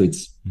 right? So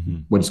it's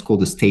what is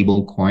called a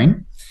stable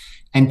coin.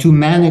 And to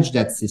manage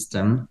that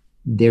system,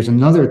 there's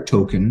another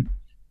token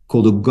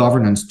called a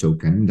governance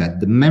token that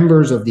the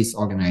members of this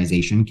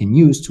organization can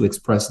use to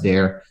express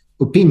their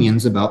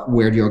opinions about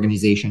where the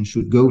organization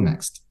should go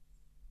next.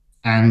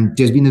 And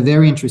there's been a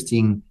very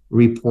interesting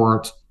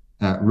report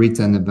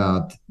written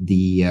about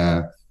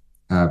the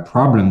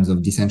problems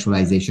of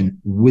decentralization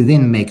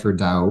within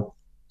MakerDAO,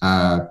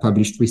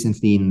 published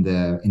recently in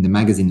the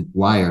magazine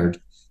Wired,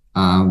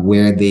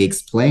 where they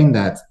explain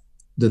that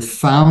the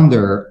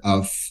founder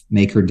of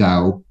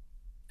MakerDAO,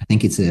 I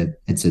think it's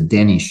a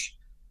Danish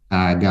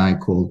guy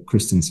called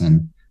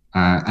Christensen,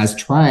 has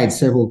tried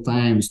several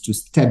times to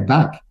step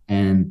back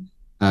and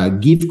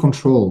give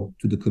control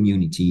to the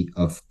community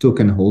of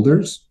token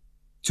holders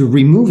to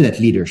remove that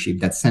leadership,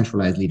 that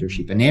centralized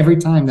leadership. And every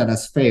time that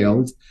has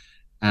failed,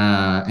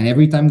 and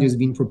every time there's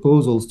been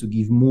proposals to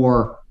give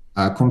more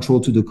control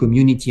to the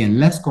community and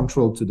less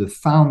control to the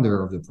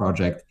founder of the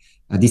project,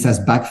 this has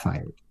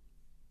backfired.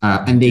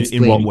 And they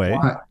explain in what way?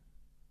 Why.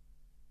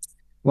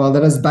 Well,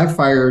 that has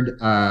backfired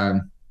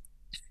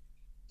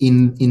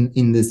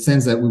in the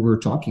sense that we were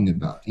talking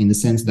about, in the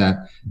sense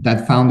that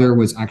that founder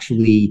was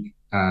actually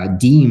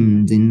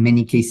deemed in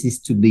many cases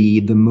to be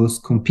the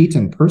most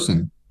competent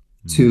person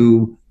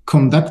to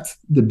conduct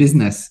the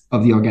business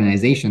of the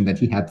organization that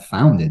he had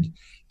founded.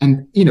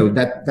 And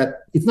that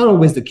it's not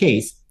always the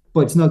case,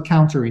 but it's not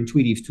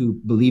counterintuitive to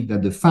believe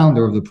that the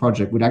founder of the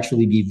project would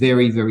actually be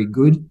very, very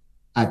good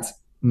at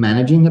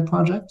managing the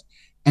project.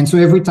 And so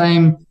every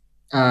time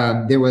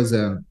there was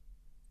an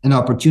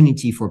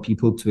opportunity for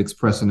people to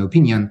express an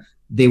opinion,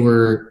 they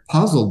were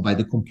puzzled by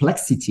the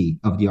complexity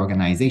of the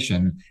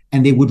organization,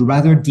 and they would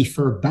rather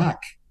defer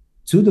back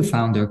to the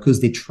founder because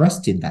they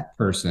trusted that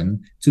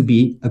person to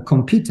be a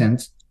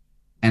competent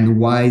and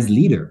wise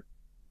leader.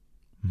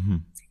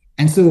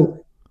 And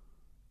so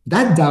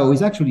that DAO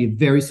is actually a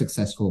very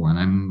successful one.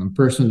 I'm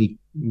personally,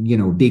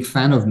 big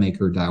fan of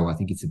MakerDAO. I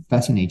think it's a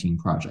fascinating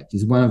project.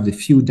 It's one of the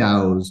few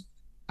DAOs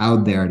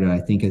out there that I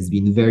think has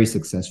been very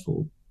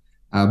successful.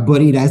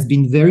 But it has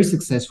been very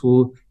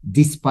successful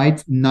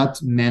despite not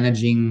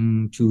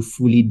managing to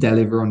fully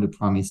deliver on the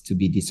promise to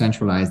be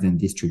decentralized and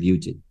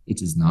distributed.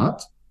 It is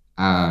not.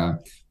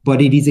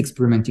 But it is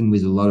experimenting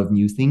with a lot of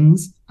new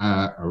things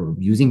or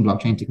using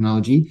blockchain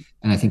technology.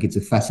 And I think it's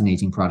a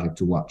fascinating project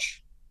to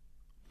watch.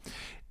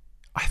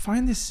 I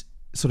find this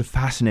sort of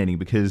fascinating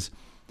because,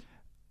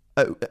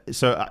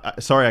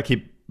 sorry, I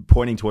keep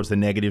pointing towards the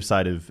negative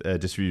side of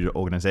distributed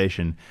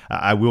organization.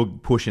 I will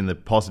push in the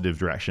positive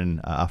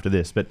direction after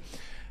this, but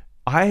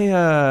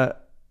I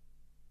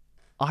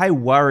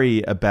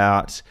worry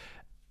about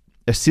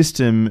a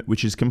system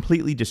which is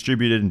completely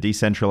distributed and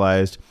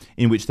decentralized,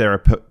 in which there are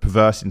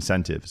perverse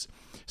incentives.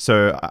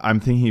 So I'm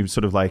thinking of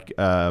sort of like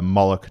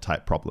Moloch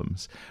type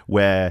problems,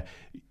 where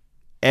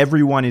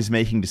everyone is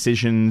making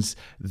decisions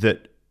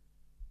that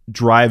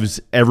drives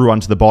everyone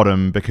to the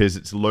bottom because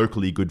it's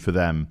locally good for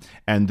them,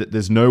 and that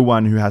there's no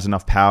one who has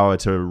enough power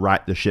to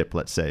right the ship,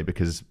 let's say,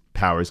 because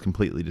power is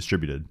completely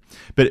distributed.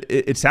 But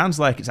it sounds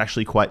like it's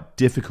actually quite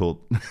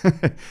difficult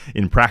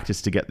in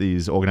practice to get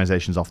these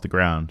organizations off the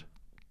ground.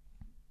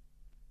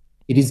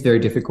 It is very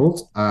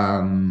difficult.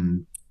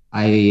 I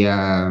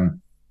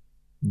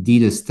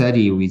did a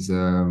study with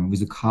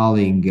a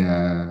colleague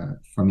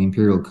from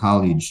Imperial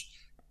College,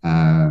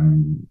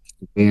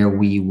 where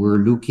we were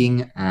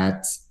looking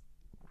at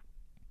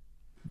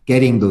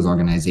getting those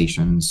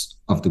organizations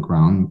off the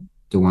ground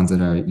the ones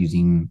that are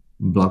using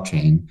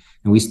blockchain,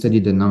 and we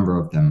studied a number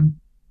of them.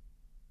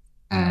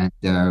 And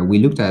we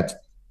looked at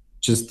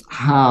just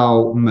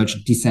how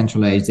much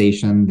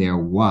decentralization there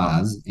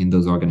was in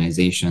those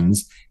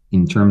organizations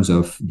in terms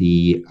of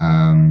the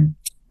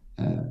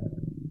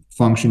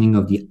functioning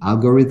of the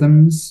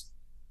algorithms,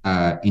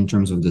 in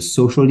terms of the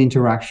social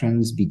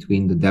interactions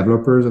between the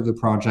developers of the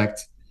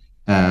project,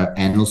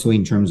 and also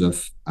in terms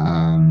of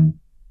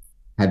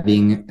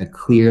having a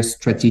clear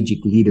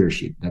strategic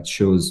leadership that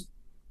shows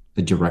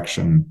the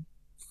direction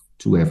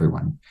to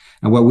everyone.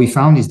 And what we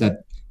found is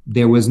that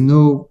there was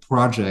no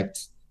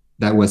project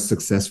that was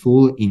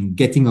successful in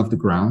getting off the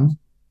ground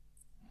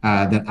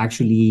that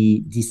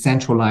actually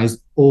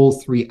decentralized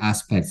all three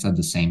aspects at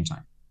the same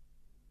time.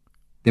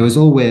 There was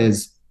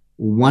always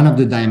one of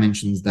the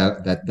dimensions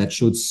that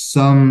showed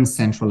some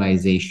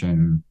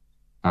centralization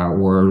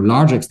or a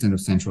large extent of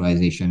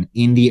centralization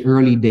in the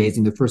early days,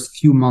 in the first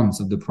few months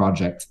of the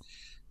project.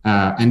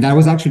 And that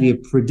was actually a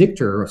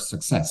predictor of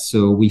success.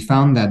 So we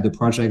found that the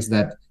projects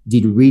that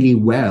did really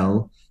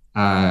well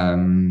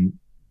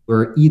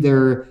were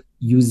either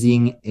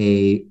using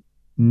a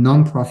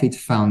nonprofit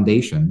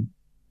foundation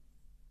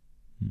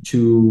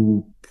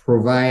to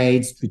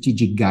provide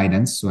strategic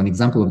guidance. So an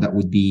example of that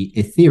would be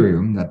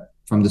Ethereum, that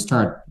from the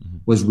start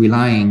has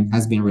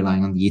been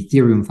relying on the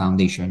Ethereum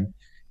Foundation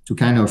to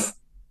kind of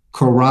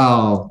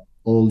corral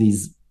all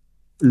these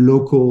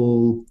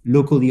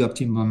locally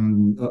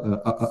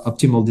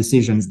optimal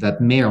decisions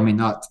that may or may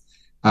not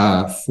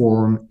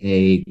form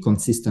a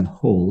consistent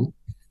whole.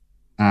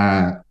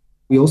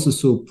 We also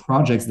saw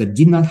projects that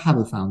did not have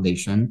a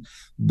foundation,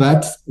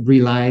 but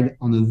relied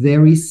on a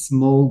very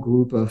small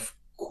group of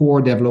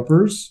core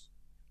developers,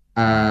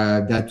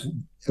 a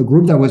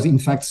group that was in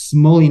fact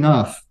small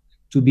enough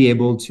to be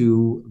able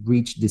to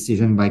reach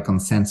decision by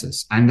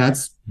consensus. And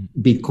that's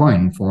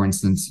Bitcoin, for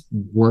instance,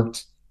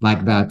 worked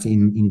like that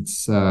in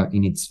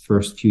its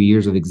first few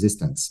years of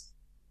existence.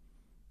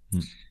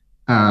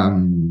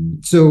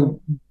 So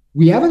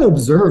we haven't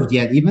observed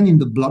yet, even in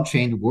the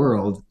blockchain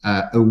world,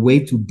 a way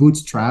to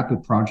bootstrap a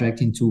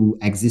project into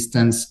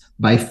existence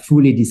by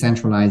fully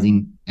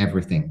decentralizing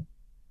everything.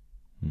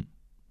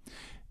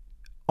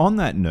 On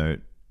that note,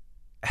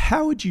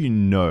 how would you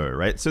know,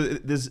 right? So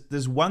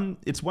it's one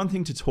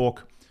thing to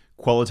talk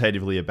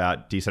qualitatively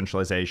about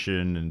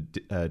decentralization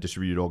and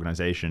distributed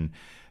organization,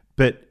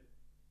 but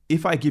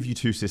if I give you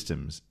two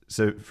systems,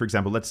 so for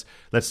example, let's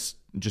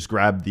just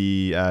grab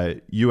the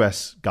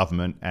US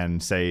government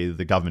and say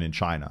the government in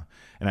China,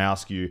 and I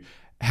ask you,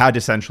 how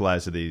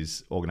decentralized are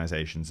these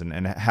organizations,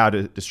 and how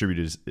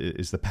distributed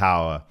is the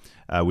power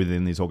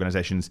within these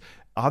organizations?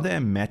 Are there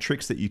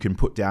metrics that you can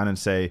put down and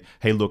say,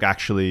 hey, look,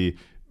 actually,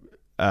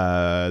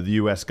 the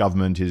US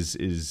government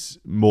is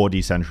more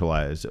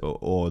decentralized,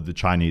 or the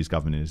Chinese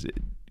government is?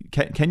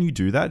 Can you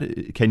do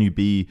that? Can you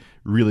be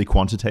really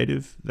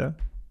quantitative there?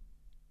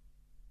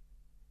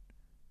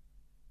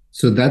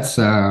 So that's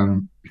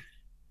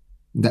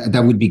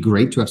that would be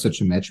great to have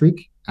such a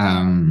metric.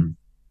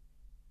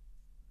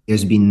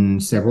 There's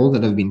been several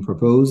that have been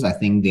proposed. I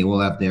think they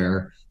all have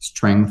their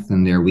strengths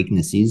and their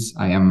weaknesses.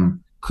 I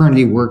am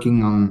currently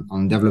working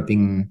on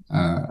developing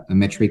a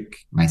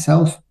metric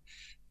myself.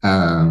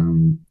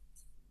 And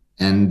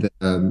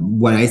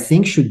what I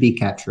think should be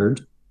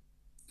captured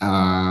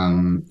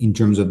in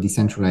terms of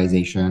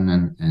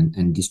decentralization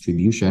and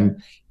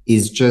distribution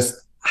is just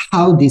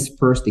how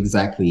dispersed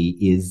exactly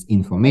is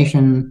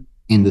information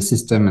in the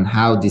system and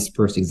how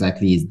dispersed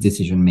exactly is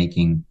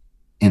decision-making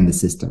in the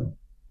system.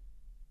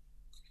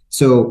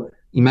 So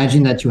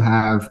imagine that you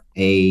have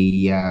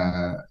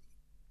an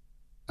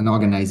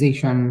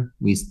organization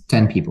with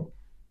 10 people.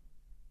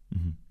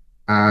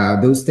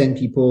 Those 10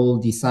 people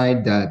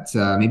decide that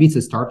maybe it's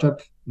a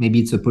startup, maybe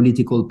it's a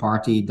political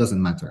party, it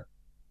doesn't matter.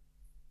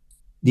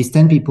 These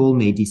 10 people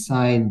may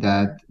decide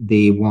that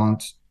they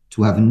want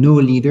to have no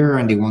leader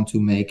and they want to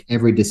make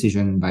every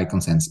decision by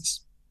consensus.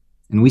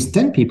 And with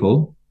 10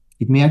 people,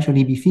 it may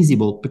actually be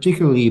feasible,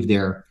 particularly if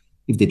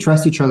they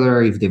trust each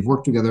other, if they've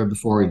worked together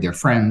before, if they're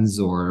friends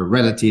or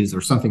relatives or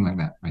something like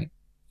that, right?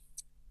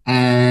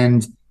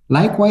 And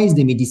likewise,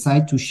 they may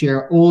decide to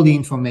share all the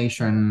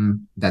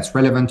information that's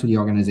relevant to the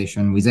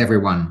organization with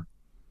everyone.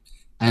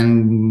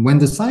 And when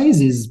the size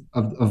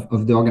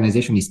of the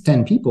organization is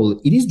 10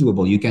 people, it is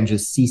doable. You can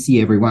just CC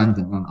everyone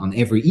on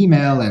every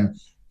email, and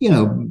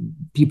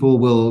people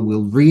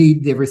will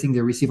read everything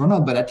they receive or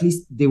not, but at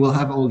least they will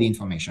have all the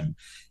information.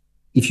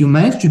 If you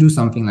manage to do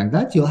something like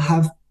that, you'll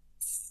have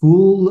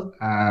full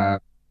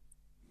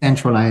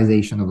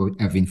centralization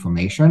of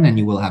information, and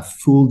you will have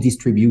full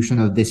distribution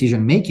of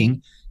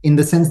decision-making, in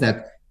the sense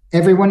that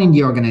everyone in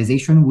the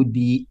organization would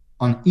be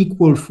on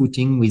equal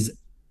footing with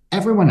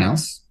everyone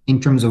else in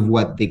terms of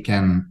what they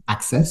can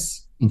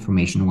access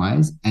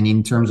information-wise and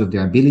in terms of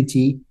their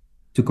ability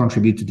to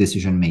contribute to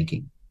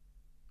decision-making.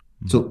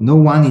 So no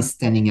one is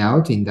standing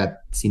out in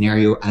that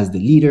scenario as the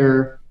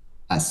leader,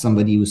 as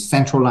somebody who's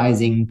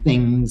centralizing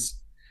things.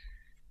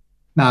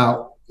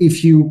 Now,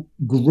 if you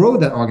grow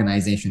that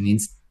organization,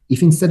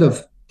 if instead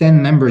of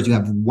 10 members, you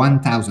have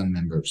 1,000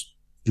 members,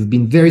 You've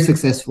been very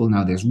successful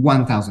now. There's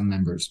 1,000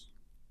 members.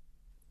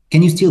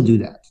 Can you still do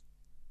that?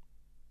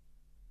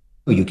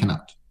 No, you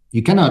cannot.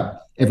 You cannot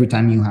every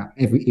time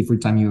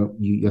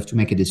you have to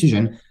make a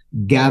decision,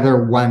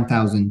 gather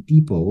 1,000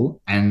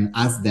 people and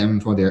ask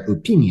them for their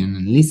opinion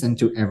and listen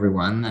to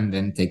everyone and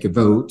then take a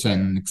vote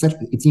and etc.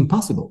 It's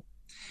impossible.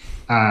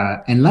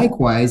 And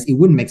likewise, it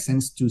wouldn't make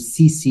sense to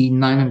CC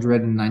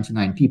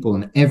 999 people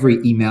in every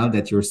email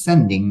that you're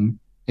sending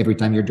every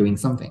time you're doing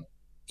something.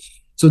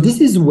 So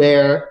this is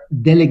where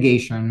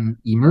delegation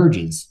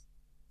emerges.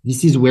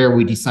 This is where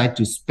we decide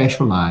to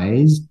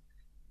specialize,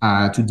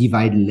 to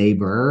divide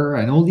labor,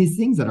 and all these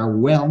things that are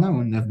well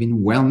known, have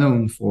been well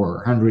known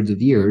for hundreds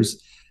of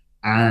years.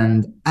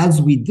 And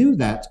as we do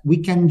that, we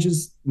can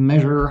just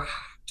measure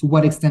to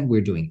what extent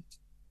we're doing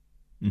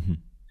it. Mm-hmm.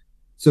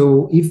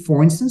 So if,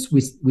 for instance,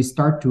 we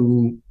start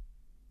to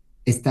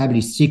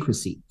establish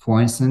secrecy,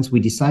 for instance, we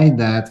decide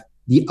that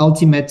the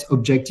ultimate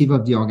objective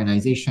of the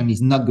organization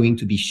is not going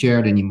to be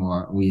shared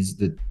anymore with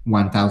the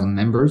 1,000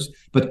 members,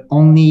 but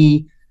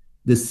only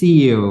the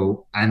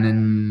CEO and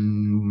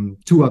then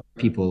 2 other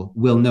people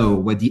will know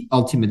what the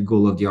ultimate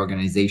goal of the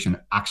organization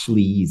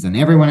actually is, and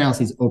everyone else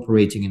is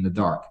operating in the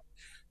dark.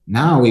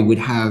 Now we would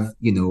have,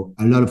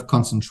 a lot of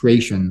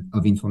concentration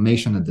of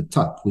information at the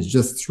top, with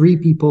just 3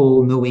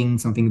 people knowing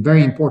something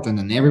very important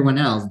and everyone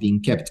else being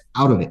kept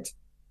out of it.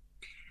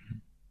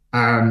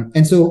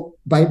 And so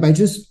by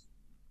just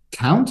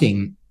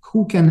counting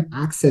who can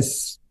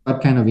access what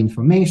kind of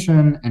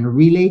information and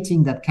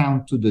relating that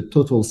count to the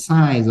total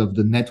size of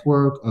the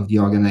network of the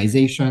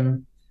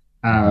organization,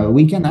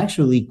 we can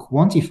actually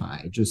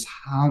quantify just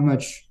how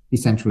much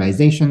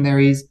decentralization there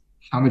is,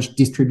 how much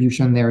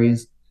distribution there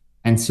is.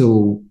 And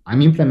so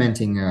I'm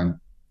implementing a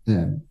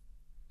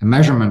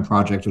measurement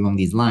project along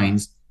these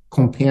lines,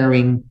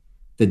 comparing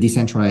the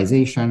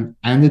decentralization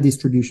and the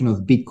distribution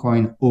of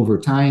Bitcoin over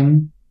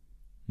time,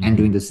 and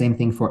doing the same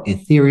thing for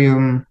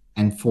Ethereum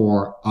and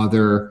for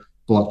other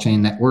blockchain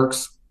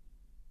networks.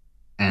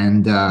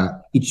 And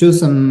it shows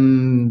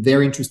some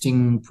very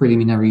interesting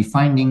preliminary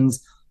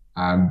findings.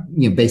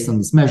 Based on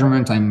this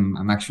measurement,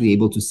 I'm actually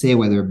able to say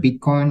whether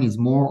Bitcoin is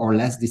more or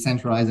less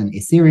decentralized than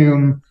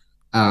Ethereum,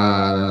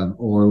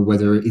 or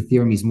whether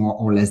Ethereum is more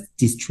or less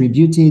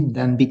distributed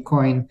than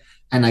Bitcoin.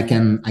 And I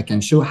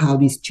can show how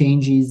this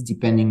changes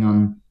depending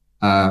on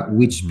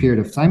which period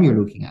of time you're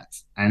looking at.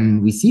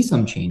 And we see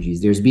some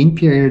changes. There's been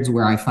periods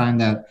where I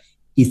find that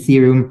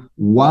Ethereum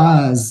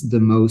was the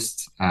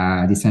most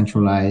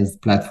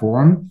decentralized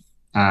platform,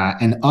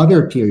 and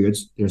other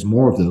periods, there's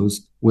more of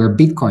those, where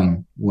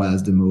Bitcoin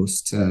was the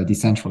most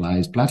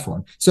decentralized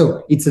platform.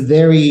 So it's a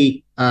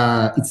very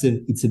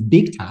it's a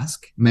big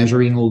task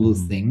measuring all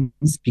those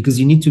things, because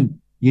you need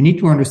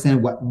to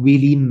understand what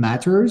really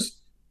matters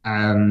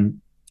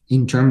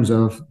in terms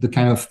of the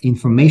kind of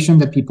information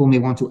that people may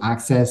want to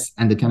access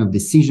and the kind of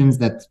decisions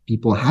that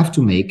people have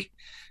to make.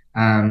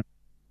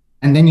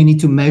 And then you need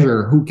to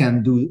measure who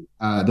can do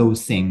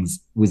those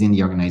things within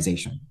the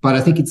organization. But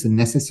I think it's a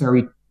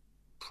necessary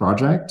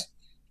project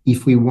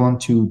if we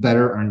want to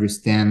better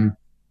understand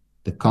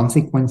the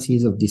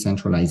consequences of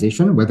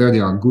decentralization, whether they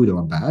are good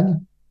or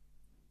bad.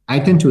 I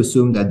tend to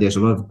assume that there's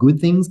a lot of good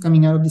things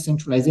coming out of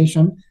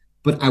decentralization,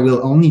 but I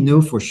will only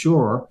know for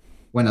sure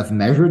when I've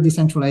measured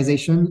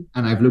decentralization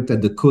and I've looked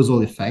at the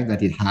causal effect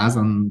that it has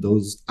on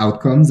those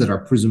outcomes that are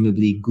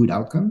presumably good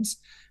outcomes.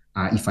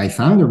 If I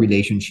found a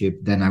relationship,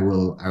 then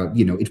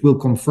it will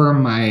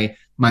confirm my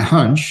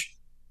hunch.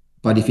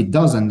 But if it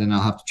doesn't, then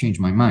I'll have to change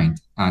my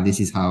mind. This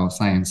is how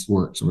science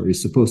works, or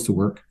is supposed to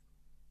work.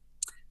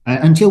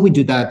 Until we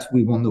do that,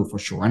 we won't know for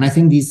sure. And I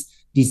think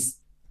this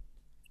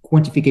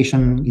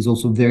quantification is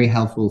also very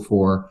helpful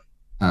for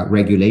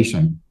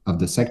regulation of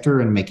the sector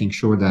and making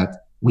sure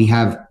that we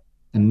have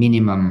a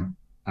minimum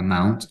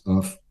amount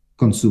of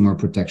consumer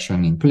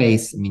protection in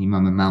place, a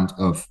minimum amount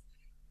of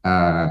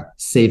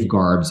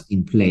safeguards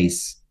in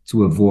place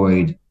to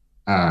avoid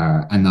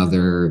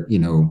another,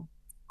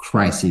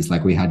 crisis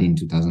like we had in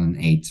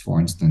 2008, for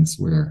instance,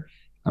 where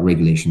a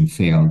regulation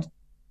failed.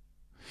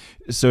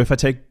 So if I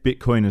take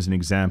Bitcoin as an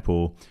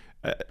example,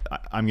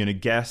 I'm going to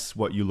guess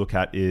what you look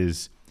at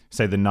is,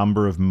 say, the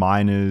number of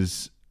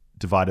miners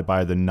divided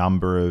by the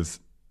number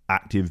of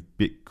active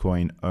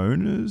Bitcoin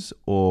owners,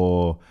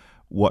 or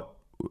what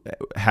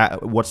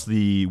is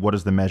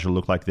the measure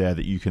look like there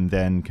that you can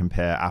then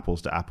compare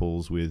apples to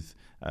apples with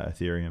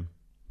Ethereum?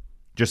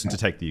 Just to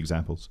take the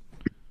examples.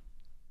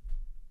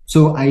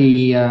 So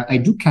I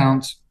do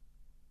count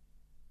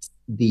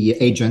the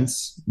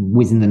agents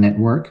within the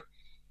network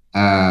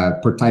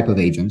per type of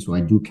agent. So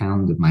I do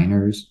count the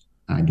miners,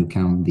 I do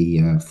count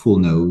the full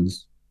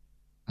nodes,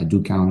 I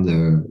do count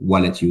the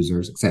wallet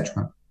users,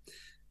 etc.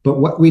 But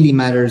what really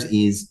matters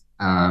is,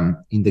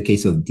 in the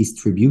case of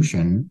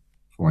distribution,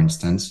 for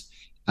instance,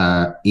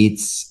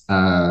 it's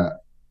the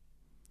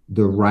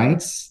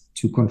rights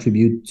to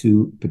contribute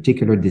to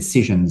particular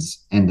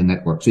decisions in the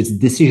network. So it's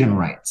decision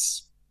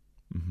rights.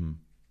 Mm-hmm.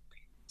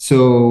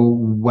 So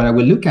what I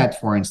will look at,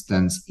 for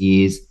instance,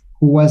 is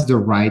who has the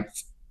right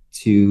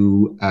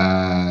to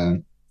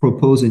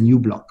propose a new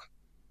block.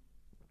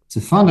 It's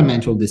a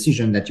fundamental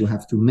decision that you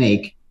have to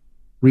make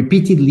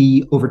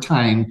repeatedly over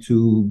time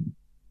to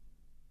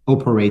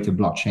operate a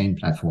blockchain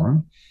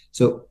platform.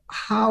 So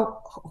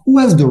who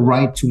has the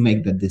right to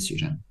make that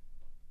decision?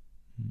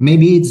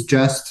 Maybe it's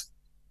just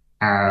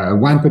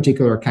one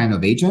particular kind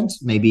of agent.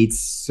 Maybe it's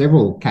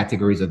several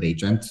categories of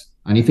agent.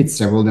 And if it's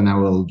several, then I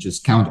will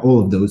just count all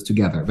of those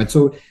together. But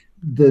so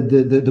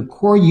the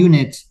core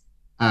unit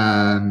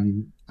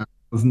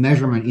of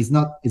measurement is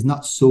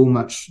not so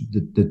much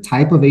the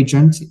type of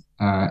agent.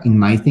 In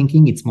my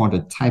thinking, it's more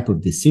the type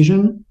of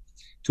decision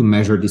to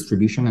measure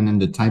distribution, and then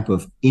the type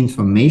of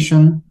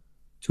information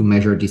to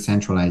measure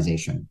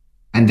decentralization,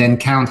 and then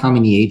count how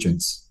many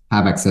agents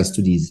have access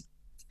to these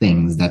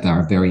things that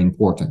are very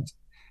important.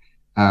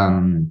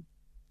 Sorry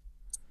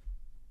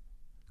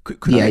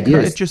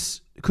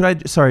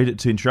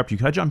to interrupt you.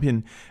 Could I jump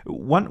in?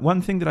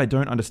 One thing that I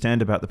don't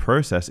understand about the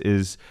process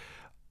is,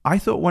 I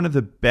thought one of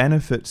the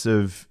benefits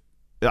of,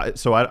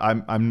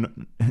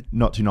 I'm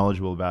not too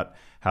knowledgeable about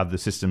how the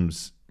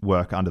systems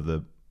work under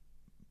the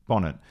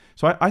bonnet.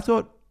 So I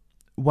thought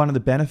one of the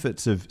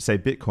benefits of, say,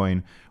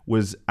 Bitcoin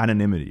was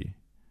anonymity,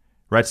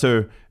 right?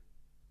 So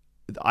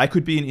I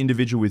could be an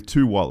individual with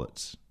two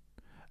wallets.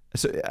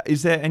 So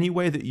is there any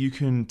way that you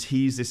can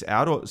tease this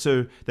out? Or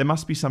so there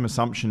must be some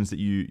assumptions that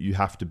you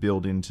have to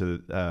build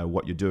into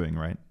what you're doing,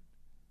 right?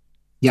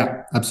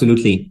 Yeah,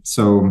 absolutely.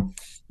 So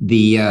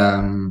the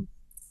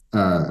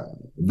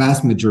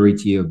vast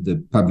majority of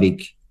the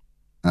public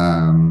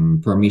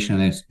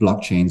permissionless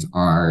blockchains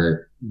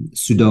are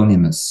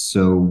pseudonymous.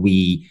 So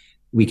we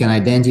can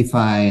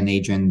identify an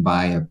agent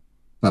by a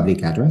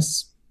public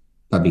address,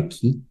 public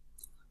key,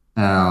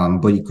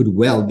 but it could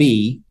well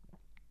be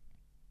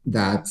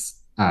that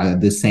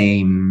the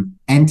same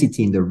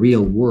entity in the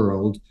real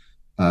world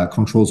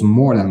controls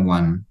more than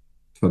one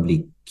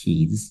public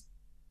keys,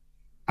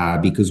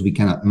 because we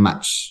cannot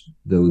match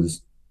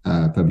those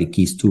public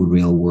keys to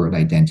real world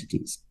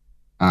identities.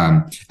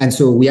 And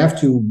so we have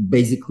to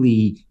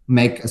basically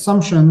make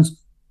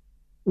assumptions,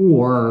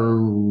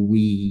 or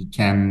we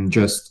can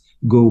just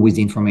go with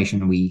the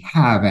information we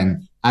have.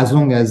 And as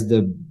long as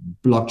the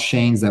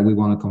blockchains that we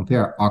want to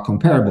compare are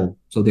comparable,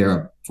 so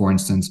they're, for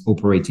instance,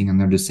 operating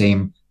under the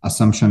same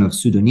assumption of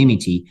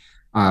pseudonymity,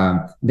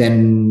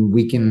 then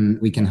we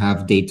can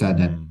have data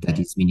that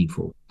is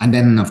meaningful. And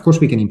then, of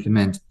course, we can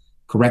implement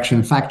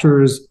correction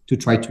factors to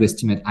try to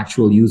estimate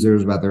actual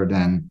users rather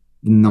than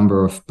the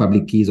number of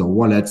public keys or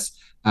wallets.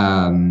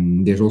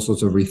 There's all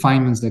sorts of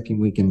refinements that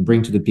we can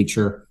bring to the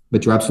picture.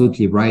 But you're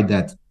absolutely right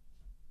that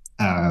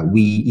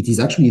it is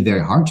actually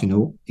very hard to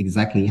know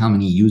exactly how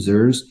many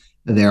users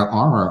there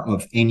are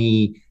of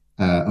any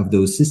of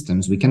those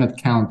systems. We cannot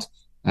count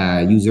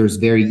users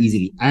very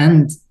easily.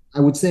 And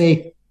I would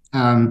say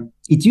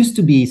it used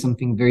to be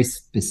something very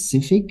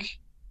specific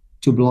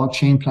to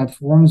blockchain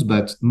platforms,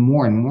 but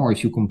more and more,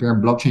 if you compare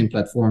blockchain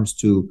platforms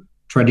to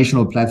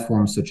traditional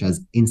platforms such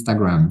as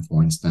Instagram,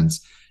 for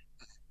instance,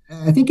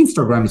 I think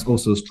Instagram is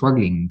also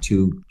struggling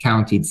to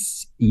count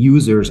its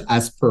users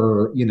as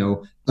per,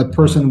 a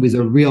person with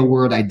a real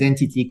world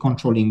identity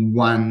controlling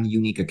one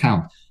unique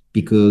account,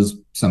 because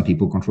some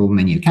people control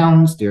many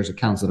accounts. There's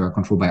accounts that are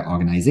controlled by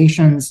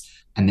organizations,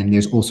 and then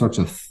there's all sorts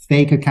of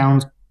fake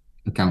accounts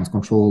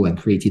controlled and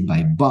created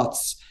by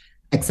bots,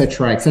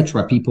 etc.,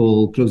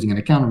 people closing an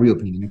account,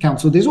 reopening an account.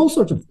 So there's all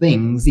sorts of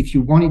things. If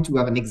you wanted to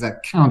have an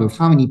exact count of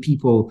how many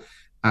people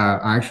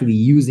are actually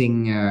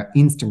using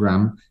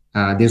Instagram,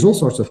 there's all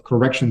sorts of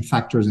correction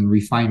factors and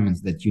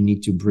refinements that you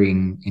need to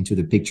bring into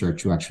the picture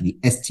to actually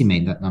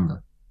estimate that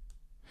number.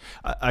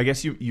 I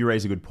guess you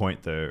raise a good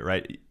point, though,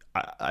 right?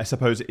 I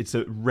suppose it's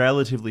a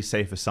relatively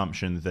safe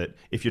assumption that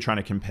if you're trying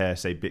to compare,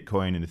 say,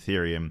 Bitcoin and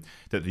Ethereum,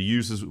 that the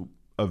users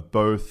of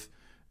both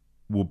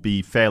will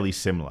be fairly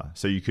similar.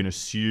 So you can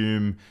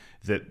assume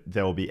that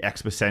there will be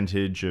X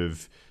percentage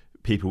of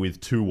people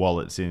with two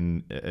wallets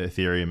in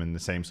Ethereum and the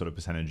same sort of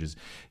percentages.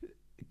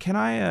 Can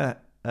I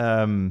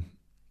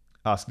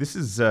ask, this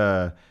is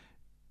going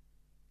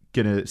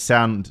to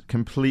sound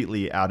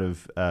completely out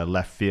of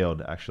left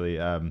field, actually,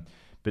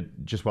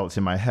 but just while it's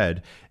in my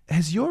head,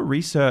 has your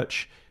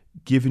research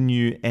given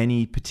you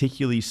any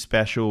particularly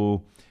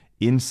special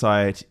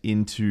insight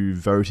into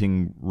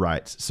voting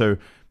rights? So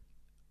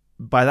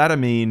by that I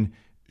mean,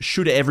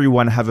 should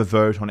everyone have a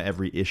vote on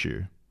every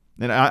issue?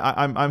 And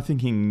I'm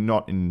thinking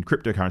not in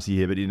cryptocurrency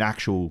here, but in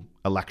actual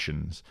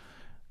elections.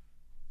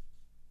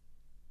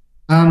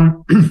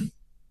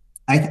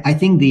 I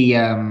think the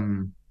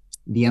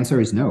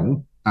answer is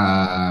no.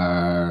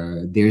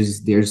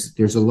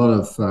 There's a lot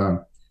of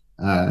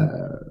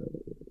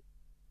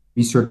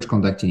research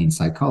conducted in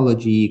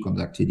psychology,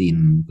 conducted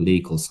in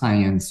political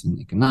science and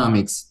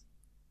economics,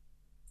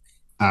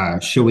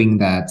 showing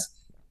that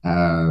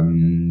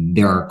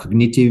there are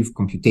cognitive,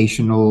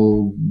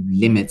 computational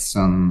limits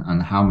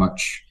on how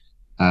much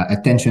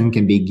attention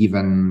can be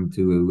given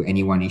to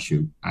any one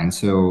issue. And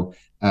so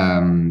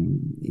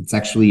it's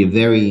actually a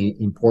very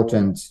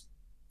important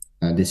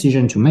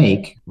decision to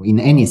make in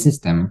any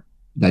system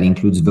that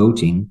includes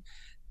voting.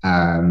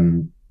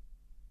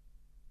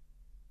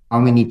 how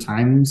many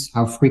times,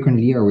 how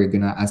frequently are we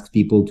going to ask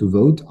people to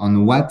vote?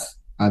 On what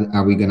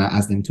are we going to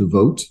ask them to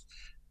vote?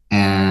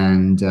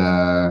 And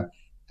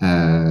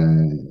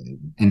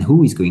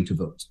who is going to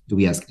vote? Do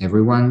we ask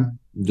everyone?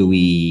 Do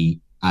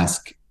we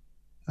ask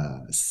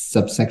a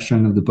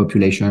subsection of the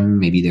population?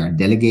 Maybe they are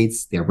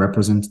delegates, they're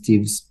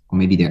representatives, or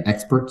maybe they're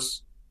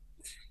experts.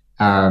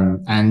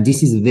 And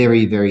this is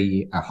very,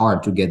 very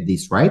hard to get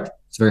this right.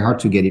 It's very hard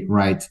to get it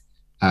right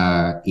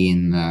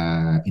in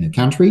a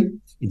country.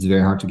 It's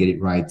very hard to get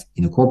it right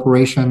in a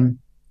corporation,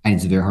 and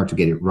it's very hard to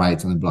get it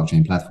right on a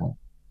blockchain platform.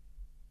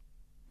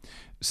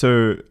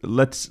 So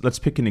let's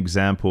pick an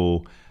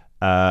example.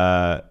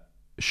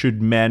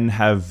 Should men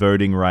have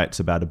voting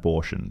rights about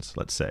abortions?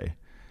 Let's say,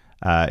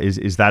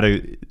 is that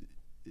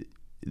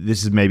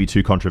this is maybe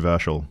too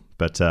controversial,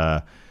 but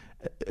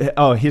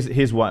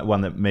here's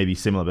one that may be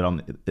similar,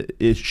 but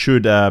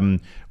should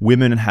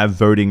women have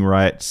voting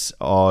rights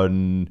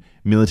on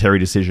military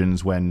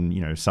decisions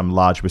when some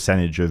large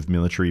percentage of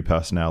military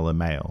personnel are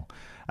male?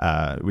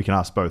 We can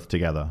ask both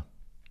together.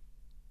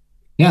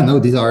 Yeah, no,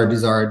 these are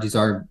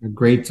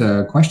great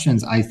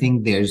questions. I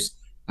think there's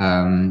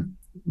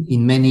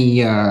in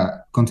many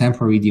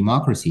contemporary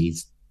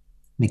democracies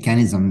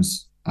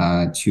mechanisms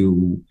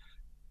to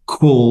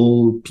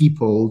call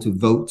people to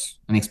vote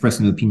and express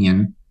an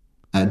opinion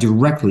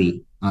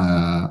directly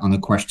on a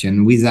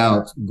question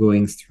without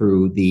going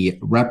through the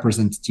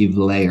representative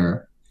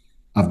layer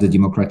of the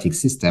democratic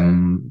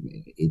system.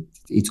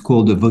 It's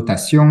called a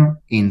votation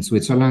in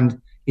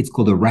Switzerland. It's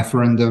called a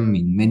referendum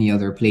in many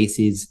other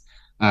places.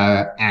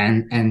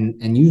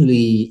 And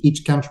usually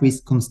each country's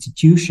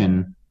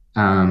constitution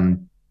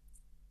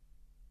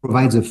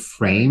provides a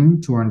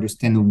frame to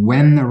understand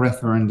when a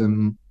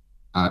referendum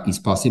is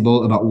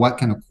possible, about what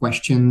kind of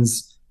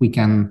questions we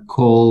can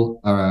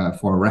call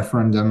for a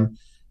referendum,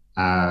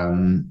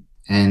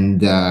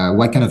 and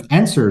what kind of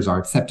answers are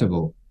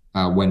acceptable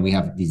when we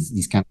have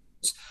these kind of.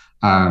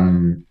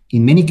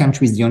 In many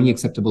countries, the only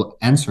acceptable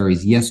answer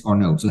is yes or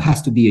no. So it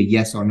has to be a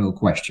yes or no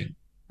question,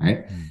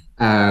 right?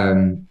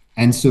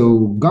 And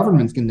so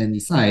governments can then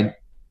decide,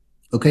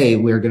 okay,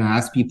 we're going to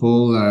ask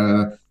people,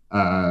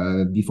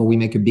 before we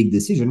make a big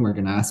decision, we're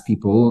going to ask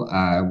people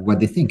what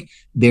they think.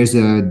 There's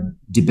a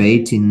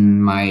debate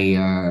in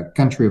my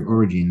country of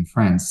origin,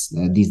 France,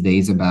 these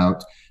days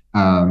about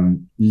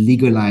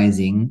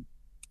legalizing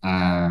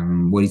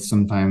what is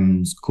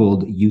sometimes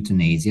called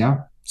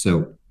euthanasia.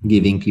 So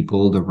giving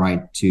people the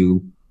right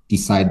to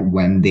decide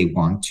when they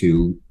want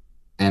to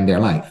end their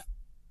life.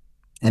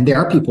 And there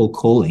are people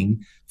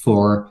calling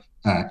for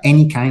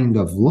any kind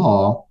of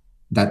law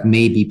that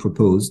may be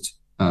proposed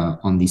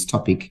on this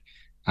topic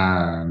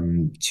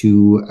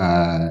to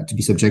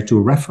be subject to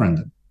a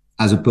referendum,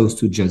 as opposed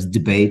to just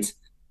debate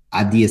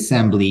at the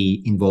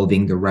assembly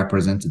involving the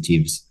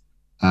representatives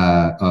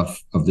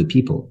of the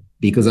people.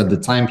 Because at the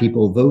time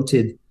people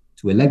voted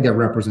to elect their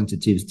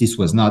representatives,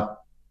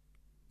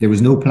 there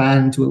was no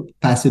plan to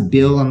pass a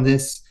bill on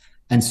this.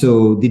 And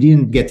so they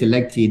didn't get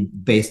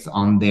elected based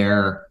on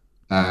their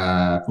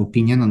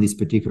opinion on this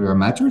particular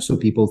matter. So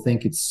some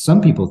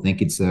people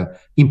think it's a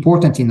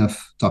important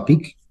enough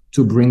topic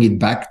to bring it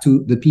back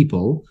to the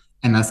people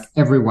and ask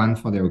everyone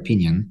for their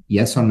opinion.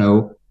 Yes or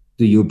no,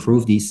 do you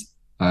approve this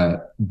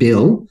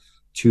bill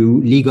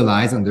to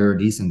legalize under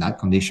this and that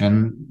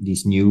condition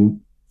this new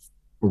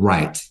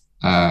right?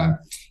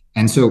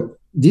 And so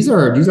these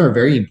are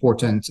very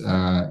important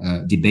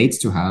debates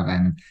to have.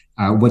 And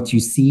what you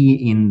see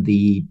in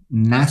the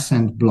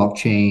nascent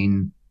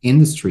blockchain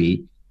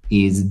industry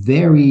is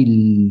very,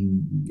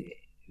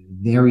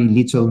 very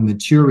little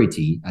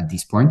maturity at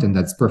this point, and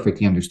that's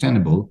perfectly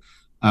understandable,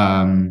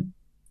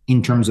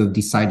 in terms of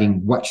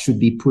deciding what should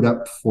be put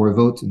up for a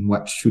vote and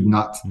what should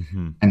not,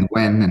 and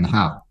when and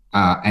how.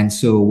 And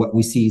so what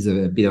we see is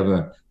a bit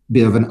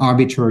of an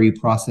arbitrary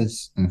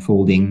process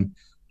unfolding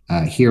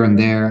here and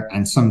there,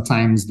 and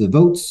sometimes the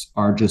votes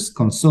are just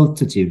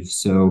consultative.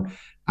 So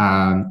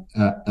a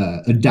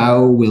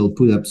DAO will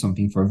put up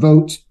something for a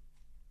vote,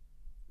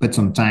 but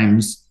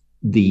sometimes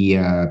the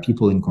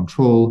people in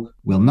control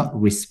will not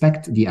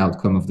respect the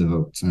outcome of the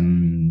vote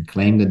and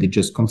claim that they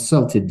just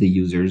consulted the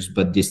users,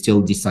 but they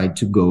still decide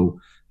to go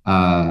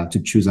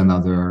to choose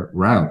another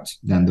route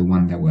than the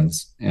one that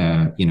was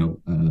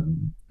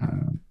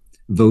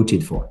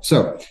voted for.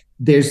 So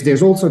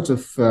there's all sorts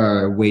of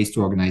ways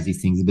to organize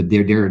these things, but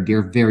they're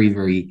very,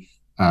 very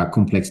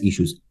complex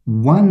issues.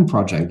 One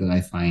project that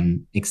I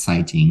find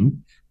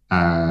exciting,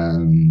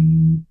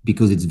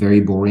 because it's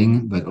very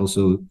boring, but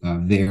also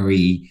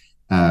very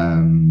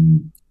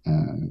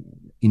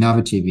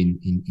innovative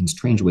in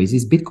strange ways,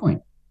 is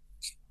Bitcoin.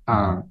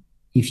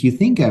 If you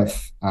think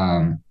of,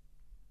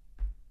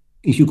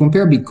 if you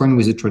compare Bitcoin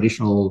with a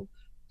traditional,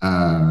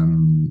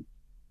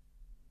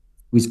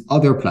 with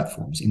other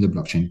platforms in the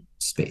blockchain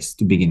space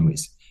to begin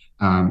with,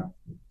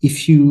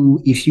 if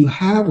you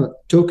have a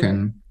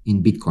token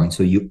in Bitcoin,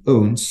 so you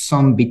own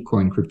some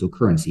Bitcoin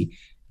cryptocurrency,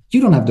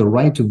 you don't have the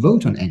right to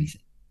vote on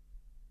anything.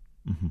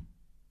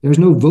 There's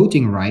no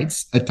voting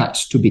rights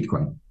attached to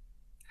Bitcoin.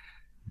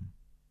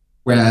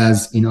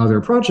 Whereas in other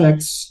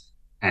projects,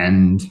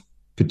 And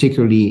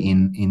particularly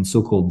in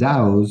so-called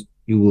DAOs,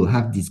 you will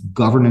have this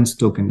governance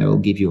token that will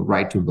give you a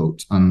right to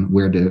vote on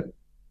where the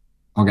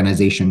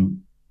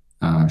organization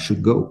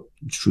should go,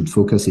 should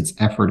focus its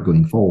effort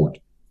going forward.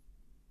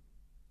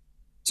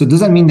 So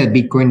does that mean that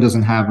Bitcoin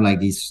doesn't have like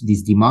this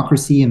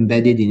democracy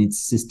embedded in its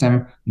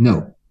system?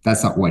 No,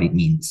 that's not what it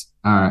means.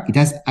 It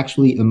has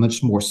actually a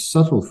much more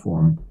subtle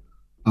form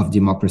of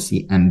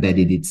democracy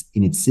embedded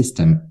in its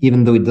system,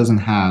 even though it doesn't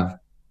have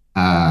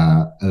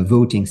a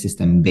voting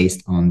system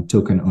based on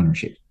token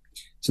ownership.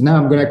 So now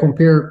I'm going to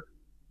compare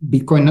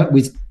Bitcoin not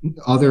with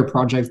other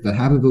projects that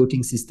have a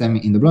voting system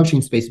in the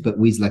blockchain space, but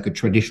with like a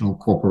traditional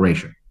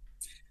corporation.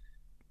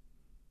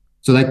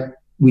 So like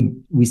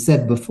we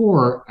said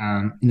before,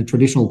 in a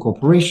traditional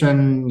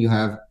corporation, you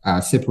have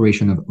a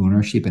separation of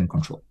ownership and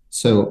control.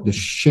 So the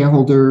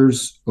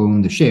shareholders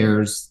own the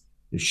shares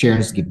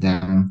give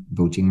them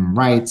voting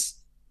rights,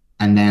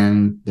 and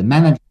then the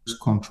managers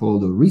control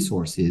the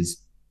resources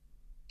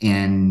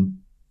and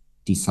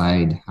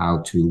decide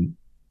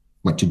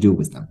what to do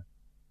with them.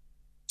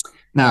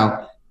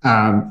 Now,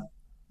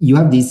 you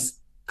have this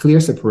clear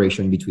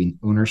separation between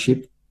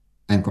ownership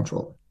and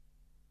control.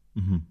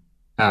 Mm-hmm.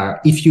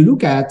 If you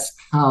look at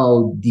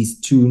how these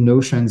two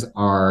notions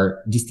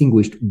are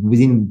distinguished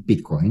within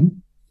Bitcoin,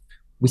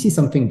 we see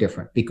something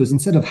different, because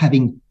instead of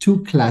having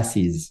two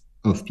classes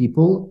of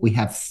people, we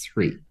have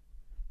three.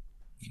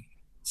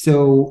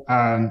 So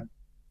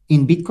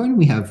in Bitcoin,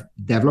 we have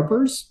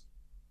developers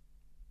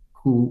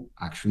who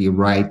actually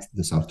write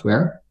the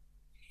software.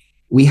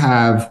 We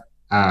have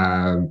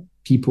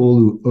people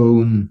who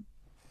own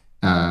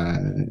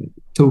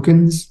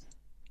tokens,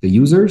 the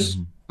users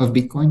of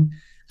Bitcoin.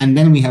 And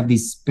then we have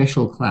this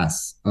special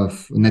class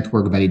of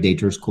network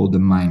validators called the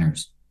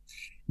miners.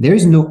 There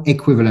is no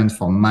equivalent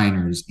for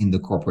miners in the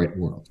corporate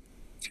world.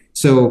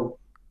 So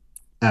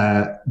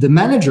the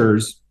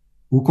managers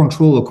who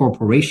control a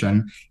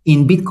corporation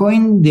in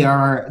Bitcoin,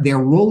 their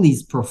role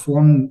is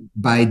performed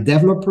by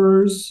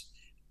developers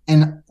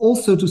and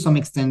also to some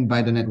extent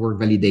by the network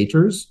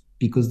validators,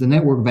 because the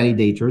network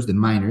validators, the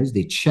miners,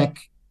 they check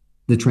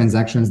the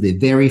transactions, they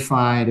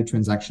verify the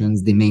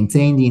transactions, they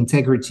maintain the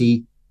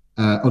integrity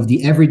of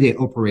the everyday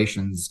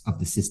operations of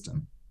the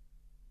system.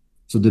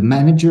 So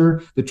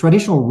the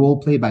traditional role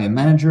played by a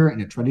manager in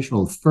a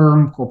traditional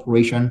firm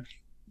corporation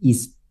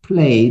is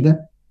played,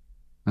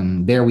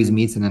 and bear with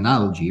me, it's an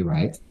analogy,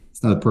 right?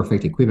 It's not a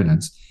perfect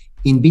equivalence,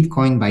 in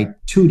Bitcoin by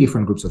two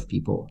different groups of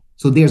people.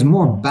 So there's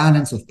more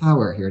balance of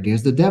power here.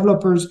 There's the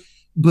developers,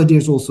 but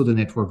there's also the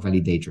network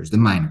validators, the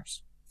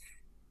miners.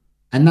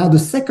 And now the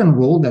second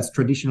role that's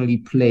traditionally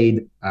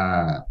played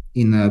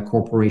in a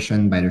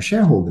corporation by the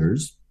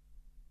shareholders,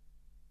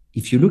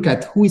 if you look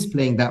at who is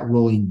playing that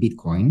role in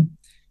Bitcoin,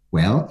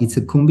 well, it's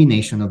a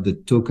combination of the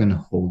token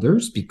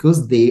holders,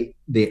 because they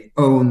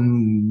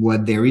own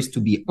what there is to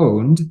be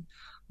owned.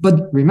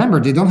 But remember,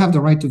 they don't have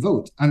the right to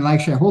vote,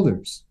 unlike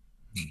shareholders.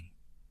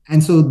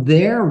 And so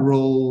their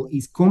role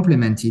is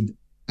complemented,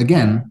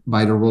 again,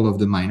 by the role of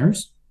the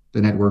miners,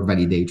 the network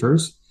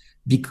validators,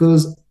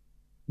 because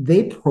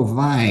they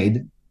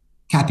provide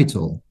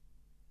capital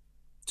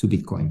to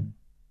Bitcoin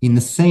in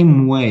the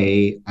same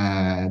way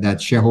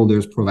that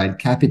shareholders provide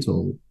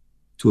capital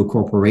to a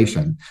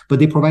corporation, but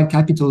they provide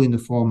capital in the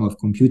form of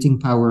computing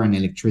power and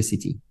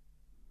electricity,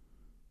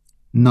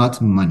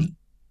 not money.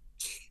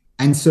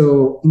 And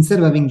so instead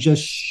of having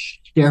just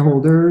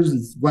shareholders,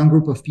 it's one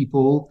group of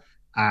people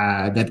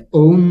that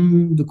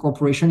own the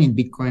corporation. In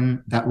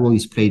Bitcoin, that role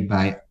is played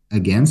by,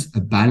 again, a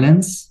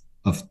balance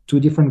of two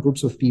different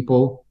groups of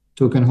people,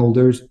 token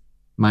holders,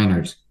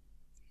 miners.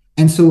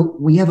 And so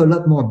we have a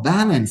lot more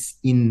balance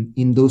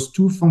in those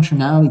two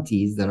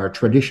functionalities that are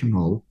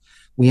traditional.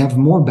 We have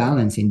more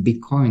balance in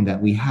Bitcoin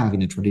than we have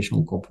in a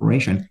traditional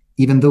corporation,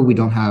 even though we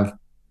don't have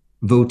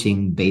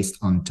voting based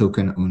on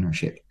token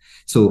ownership.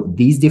 So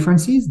these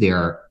differences, they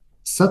are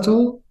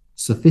subtle,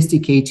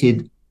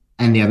 sophisticated,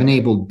 and they have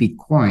enabled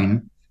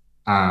Bitcoin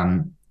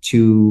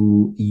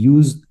to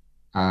use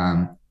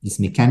this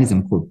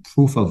mechanism called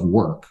proof of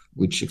work,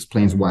 which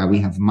explains why we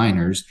have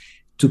miners,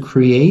 to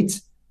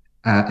create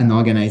an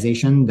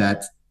organization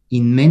that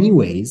in many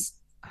ways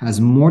has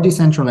more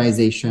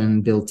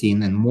decentralization built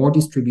in and more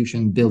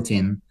distribution built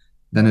in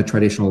than a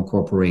traditional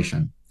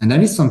corporation. And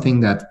that is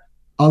something that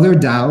other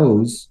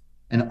DAOs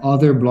and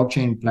other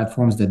blockchain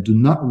platforms that do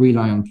not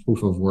rely on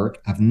proof of work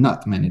have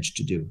not managed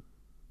to do.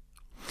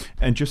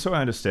 And just so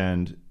I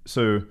understand,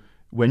 so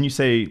when you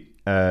say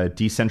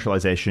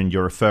decentralization,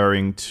 you're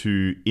referring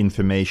to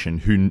information,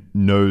 who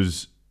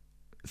knows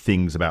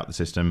things about the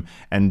system,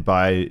 and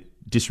by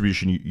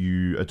distribution,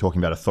 you are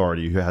talking about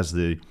authority, who has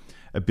the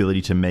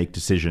ability to make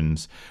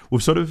decisions.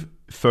 We've sort of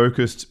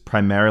focused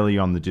primarily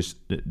on the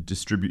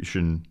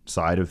distribution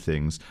side of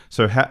things.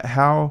 So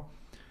how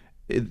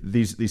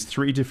these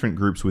three different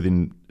groups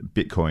within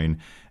Bitcoin,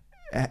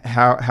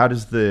 how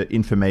does the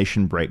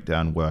information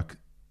breakdown work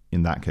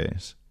in that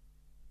case?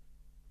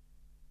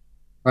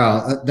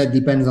 Well, that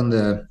depends on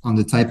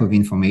the type of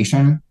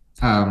information.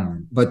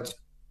 But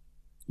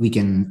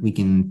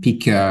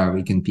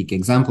pick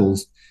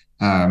examples.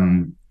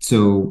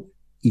 So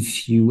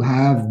if you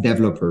have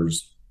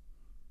developers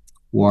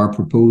who are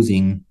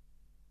proposing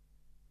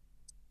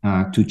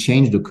to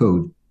change the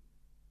code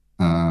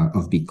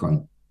of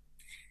Bitcoin,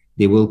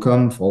 they will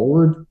come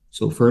forward.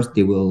 So first,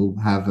 they will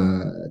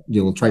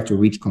try to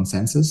reach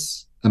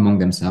consensus among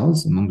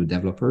themselves, among the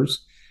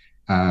developers.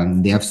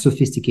 They have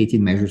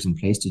sophisticated measures in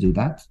place to do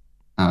that.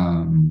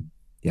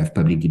 They have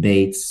public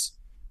debates,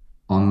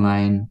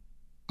 online,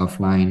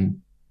 offline.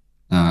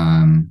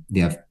 They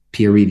have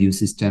peer review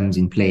systems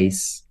in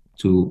place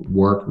to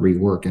work,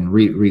 rework, and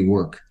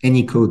rework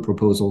any code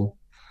proposal.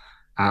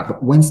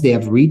 But once they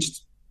have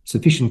reached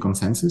sufficient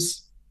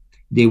consensus,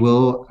 they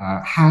will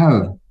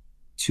have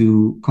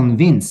to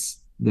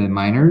convince the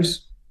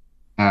miners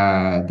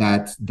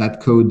that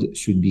code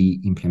should be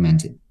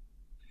implemented.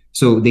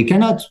 So they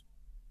cannot,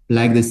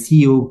 like the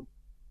CEO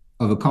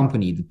of a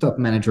company, the top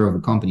manager of a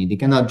company, they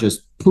cannot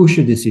just push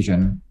a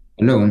decision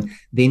alone.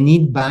 They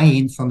need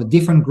buy-in from a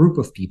different group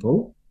of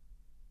people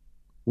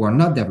who are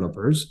not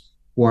developers,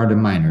 who are the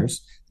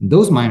miners.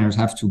 Those miners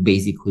have to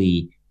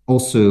basically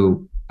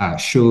also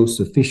show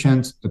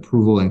sufficient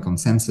approval and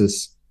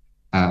consensus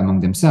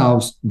among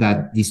themselves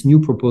that this new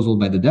proposal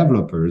by the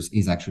developers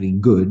is actually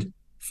good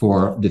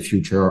for the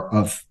future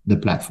of the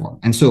platform.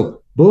 And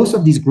so both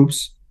of these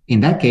groups,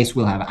 in that case,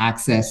 will have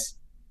access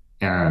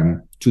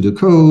to the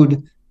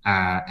code,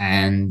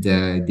 and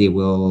they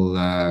will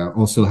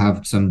also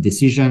have some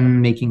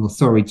decision-making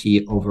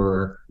authority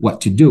over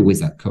what to do with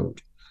that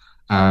code.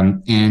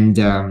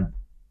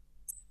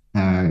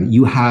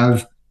 You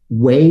have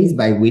ways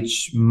by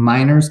which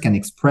miners can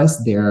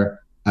express their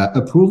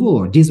approval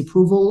or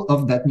disapproval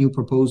of that new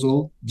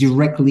proposal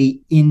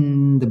directly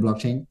in the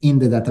blockchain, in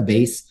the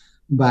database,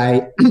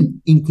 by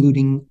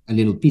including a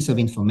little piece of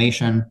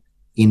information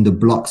in the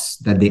blocks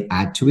that they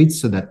add to it,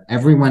 so that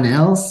everyone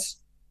else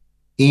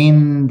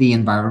in the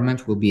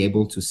environment will be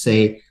able to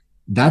say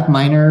that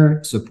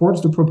miner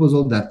supports the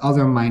proposal, that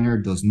other miner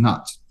does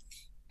not.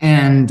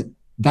 And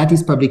that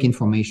is public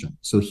information.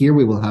 So here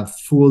we will have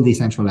full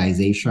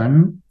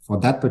decentralization for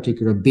that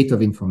particular bit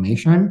of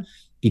information,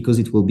 because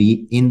it will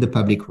be in the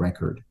public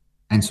record.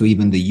 And so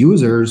even the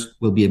users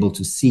will be able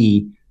to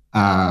see,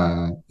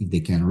 if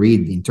they can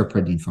read,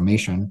 interpret the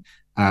information,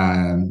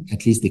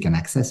 at least they can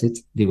access it.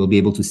 They will be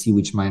able to see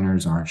which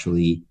miners are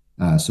actually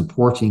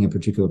supporting a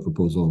particular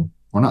proposal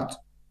or not.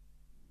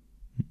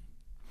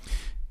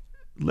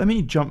 Let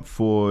me jump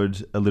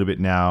forward a little bit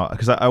now,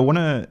 because I want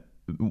to,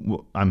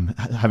 I'm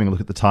having a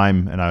look at the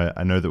time, and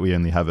I know that we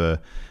only have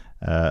a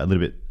little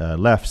bit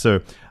left.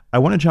 So I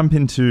want to jump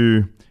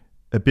into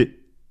a bit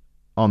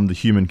on the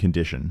human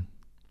condition.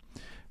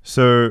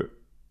 So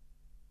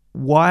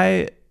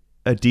why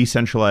are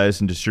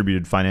decentralized and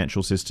distributed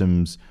financial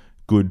systems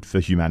good for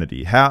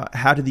humanity?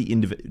 How do the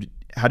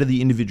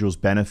individuals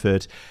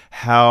benefit?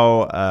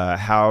 How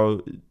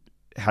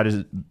does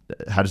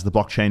the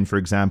blockchain, for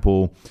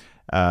example,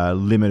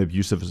 limit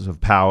abuse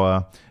of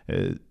power?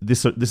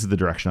 This is the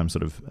direction I'm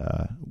sort of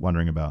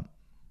wondering about.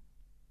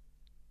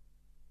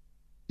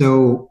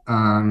 So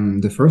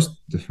the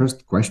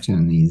first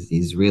question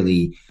is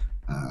really,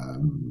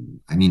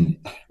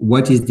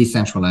 what is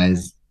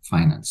decentralized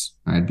finance,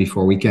 right?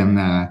 Before we can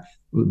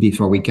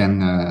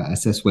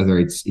assess whether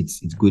it's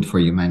good for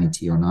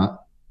humanity or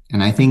not.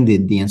 And I think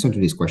the answer to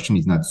this question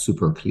is not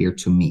super clear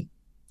to me.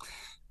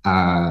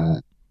 I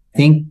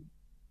think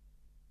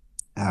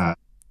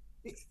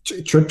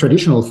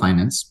traditional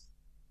finance,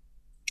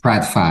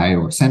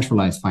 TradFi or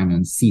centralized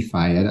finance,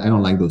 CFI, I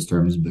don't like those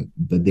terms, but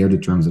they're the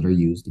terms that are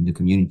used in the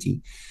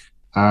community.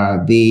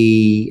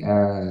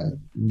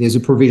 There's a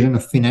provision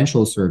of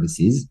financial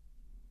services.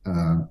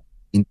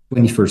 In the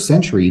 21st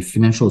century,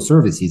 financial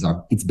services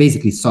it's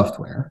basically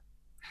software.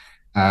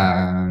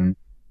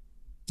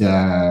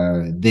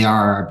 They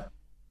are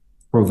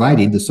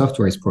provided, the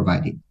software is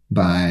provided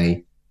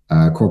by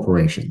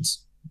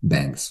corporations,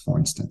 banks, for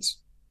instance.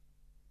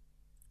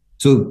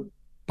 So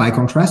by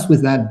contrast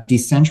with that,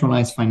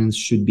 decentralized finance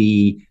should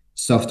be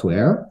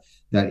software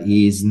that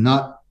is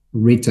not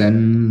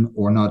written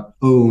or not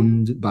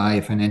owned by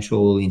a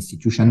financial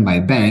institution, by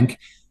a bank,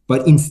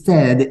 but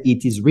instead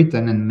it is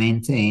written and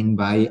maintained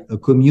by a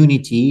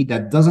community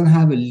that doesn't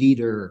have a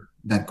leader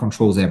that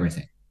controls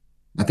everything.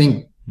 I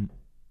think,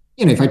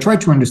 if I try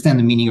to understand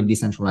the meaning of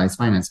decentralized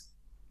finance,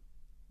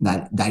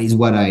 that is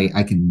what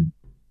I can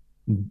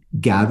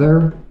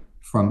gather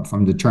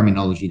from the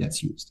terminology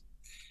that's used.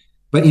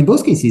 But in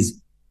both cases,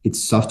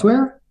 it's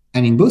software,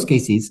 and in both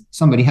cases,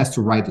 somebody has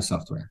to write the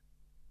software.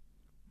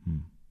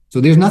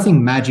 So there's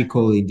nothing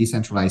magical in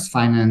decentralized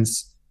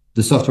finance.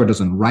 The software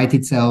doesn't write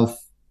itself.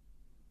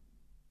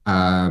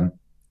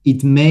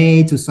 It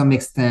may, to some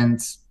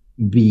extent,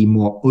 be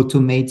more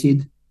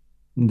automated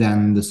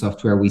than the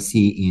software we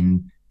see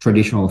in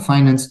traditional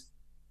finance,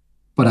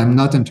 but I'm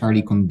not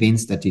entirely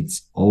convinced that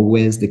it's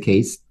always the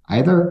case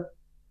either.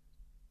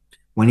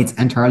 When it's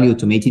entirely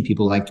automated,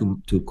 people like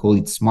to call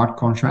it smart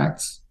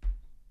contracts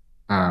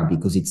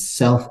because it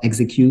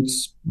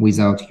self-executes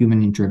without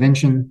human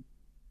intervention.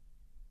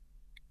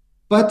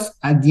 But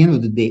at the end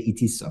of the day,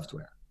 it is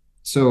software.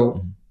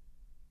 So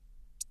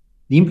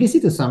the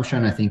implicit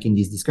assumption, I think, in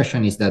this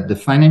discussion is that the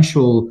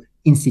financial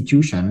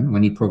institution,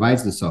 when it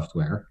provides the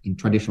software in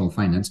traditional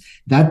finance,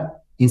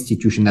 that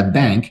institution, that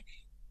bank,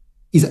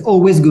 is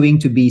always going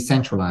to be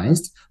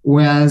centralized.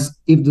 Whereas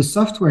if the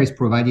software is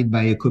provided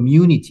by a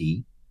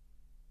community,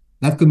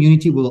 that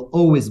community will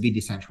always be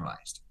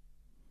decentralized.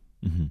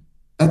 Mm-hmm.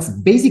 That's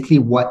basically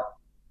what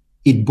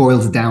it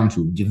boils down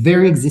to. The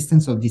very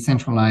existence of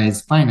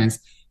decentralized finance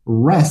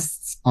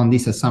rests on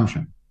this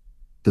assumption.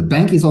 The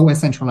bank is always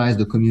centralized,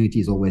 the community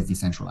is always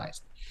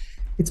decentralized.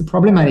 It's a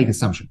problematic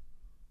assumption.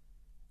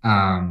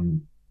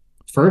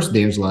 First,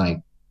 there's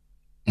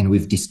and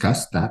we've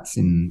discussed that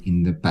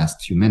in the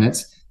past few minutes,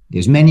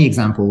 there's many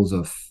examples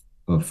of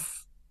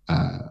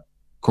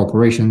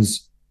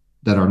corporations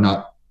that are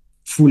not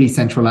fully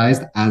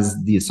centralized,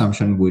 as the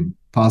assumption would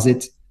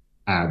posit,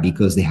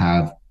 because they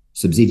have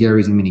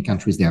subsidiaries in many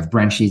countries, they have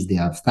branches, they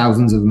have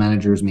thousands of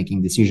managers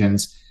making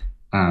decisions.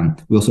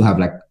 We also have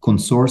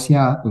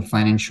consortia of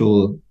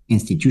financial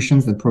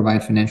institutions that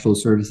provide financial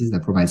services,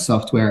 that provide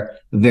software.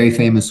 A very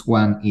famous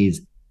one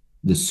is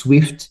the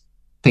SWIFT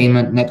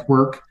payment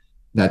network,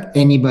 that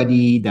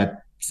anybody that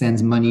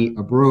sends money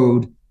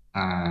abroad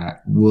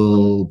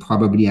will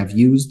probably have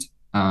used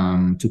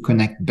to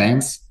connect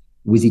banks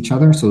with each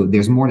other. So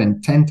there's more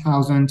than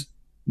 10,000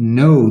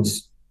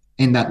 nodes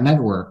in that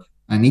network,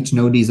 and each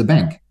node is a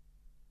bank.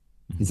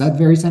 Is that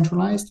very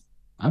centralized?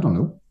 I don't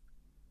know.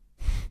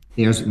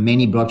 There's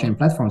many blockchain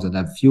platforms that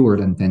have fewer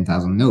than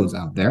 10,000 nodes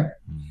out there.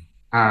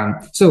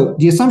 So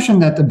the assumption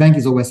that the bank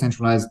is always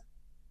centralized,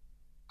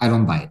 I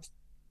don't buy it.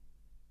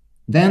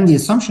 Then the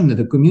assumption that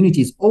the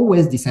community is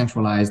always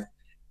decentralized,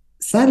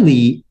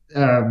 sadly,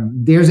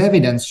 there's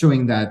evidence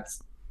showing that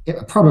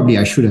probably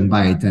I shouldn't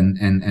buy it,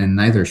 and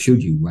neither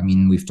should you. I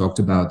mean, we've talked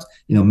about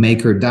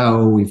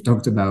MakerDAO. We've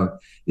talked about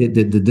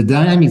the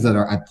dynamics that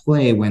are at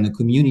play when a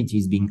community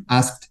is being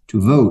asked to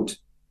vote.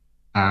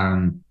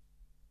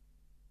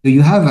 Do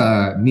you have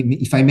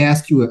if I may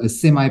ask you a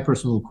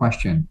semi-personal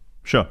question?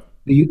 Sure.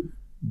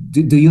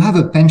 Do you have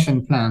a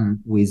pension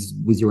plan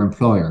with your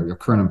employer, your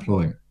current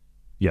employer?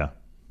 Yeah,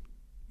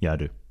 I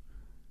do.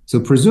 So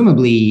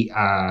presumably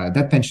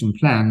that pension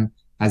plan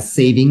has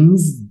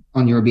savings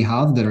on your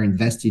behalf that are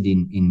invested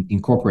in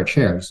corporate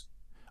shares.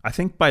 I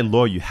think by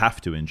law you have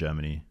to in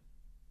Germany.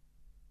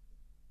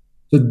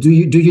 So do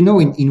you know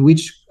in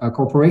which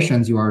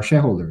corporations you are a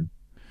shareholder?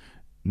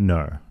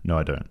 No,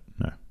 I don't.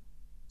 No.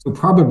 So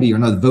probably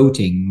you're not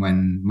voting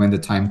when the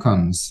time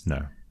comes.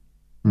 No.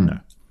 No.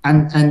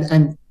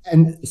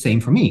 And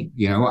same for me.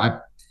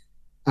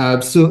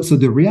 So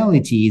the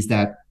reality is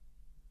that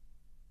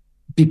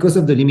because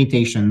of the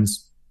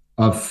limitations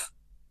of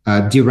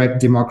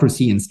direct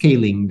democracy and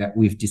scaling that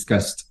we've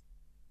discussed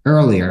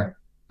earlier,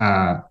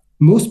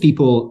 most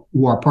people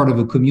who are part of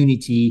a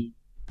community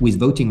with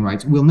voting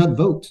rights will not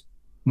vote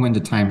when the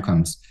time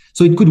comes.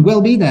 So it could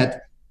well be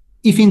that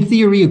if in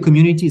theory a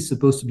community is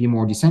supposed to be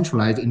more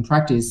decentralized, in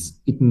practice,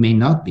 it may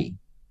not be.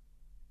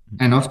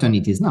 And often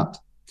it is not.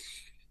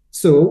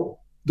 So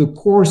the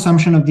core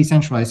assumption of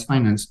decentralized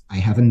finance, I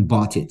haven't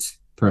bought it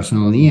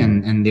personally.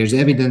 And there's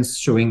evidence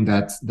showing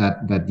that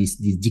this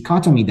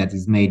dichotomy that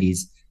is made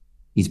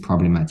is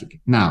problematic.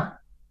 Now,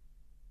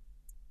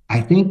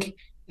 I think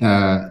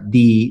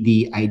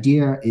the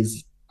idea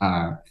is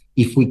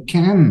if we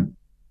can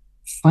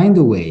find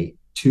a way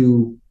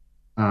to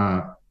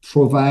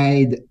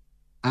provide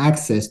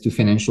access to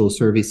financial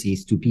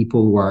services to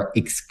people who are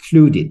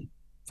excluded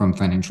from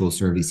financial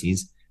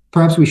services,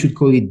 perhaps we should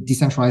call it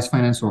decentralized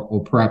finance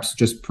or perhaps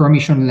just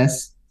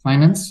permissionless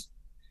finance,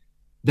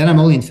 then I'm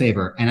all in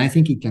favor. And I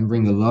think it can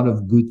bring a lot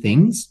of good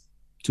things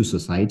to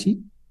society,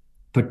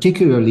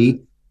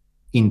 particularly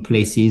in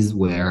places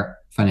where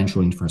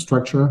financial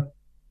infrastructure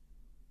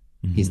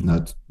is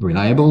not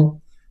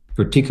reliable,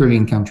 particularly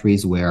in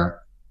countries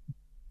where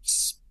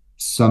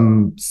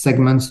some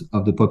segments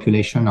of the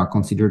population are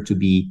considered to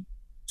be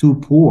too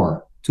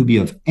poor to be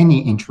of any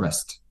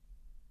interest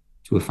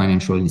to a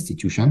financial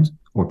institution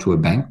or to a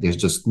bank. There's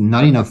just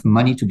not enough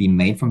money to be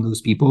made from those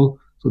people,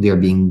 so they are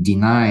being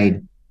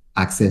denied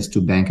access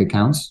to bank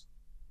accounts.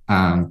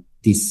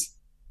 This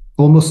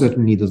almost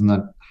certainly does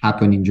not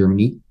happen in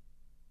Germany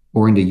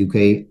or in the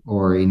UK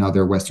or in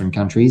other Western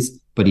countries,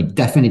 but it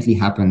definitely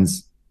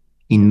happens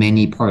in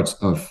many parts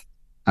of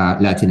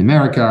Latin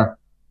America,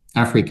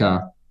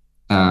 Africa,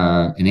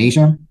 and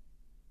Asia.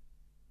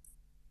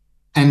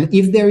 And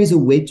if there is a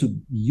way to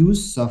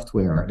use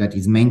software that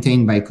is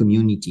maintained by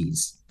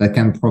communities that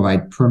can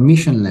provide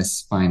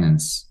permissionless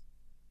finance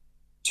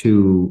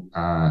to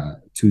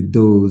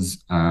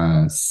those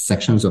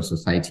sections of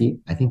society,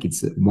 I think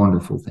it's a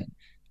wonderful thing.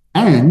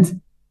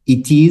 And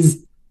it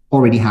is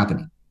already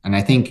happening. And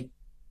I think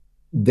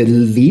the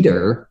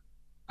leader,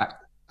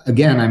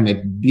 again, I'm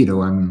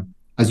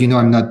as you know,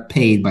 I'm not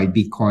paid by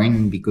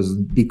Bitcoin because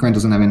Bitcoin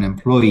doesn't have any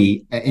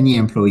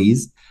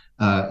employees.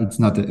 It's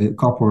not a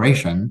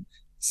corporation.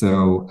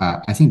 So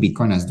I think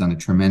Bitcoin has done a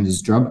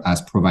tremendous job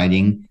as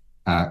providing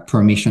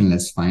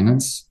permissionless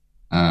finance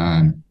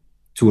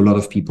to a lot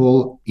of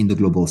people in the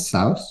global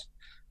south.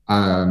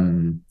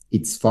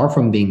 It's far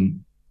from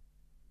being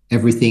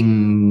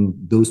everything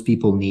those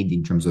people need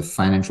in terms of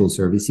financial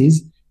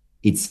services.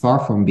 It's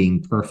far from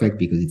being perfect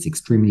because it's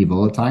extremely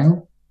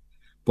volatile,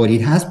 but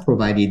it has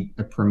provided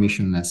a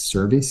permissionless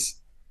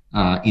service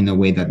in a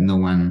way that no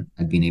one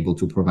had been able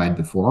to provide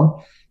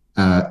before.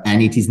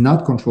 And it is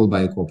not controlled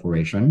by a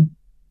corporation.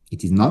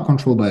 It is not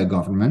controlled by a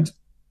government.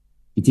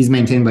 It is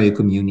maintained by a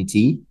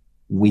community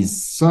with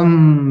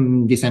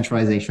some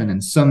decentralization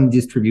and some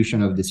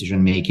distribution of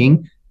decision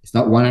making. It's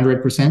not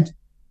 100%,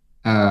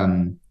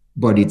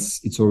 but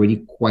it's already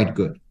quite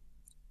good.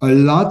 A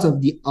lot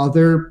of the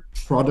other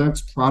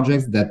projects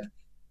that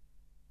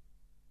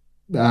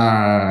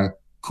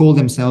call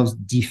themselves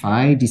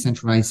DeFi,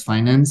 decentralized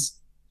finance,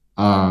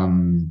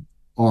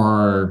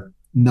 are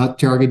not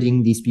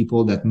targeting these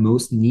people that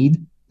most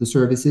need the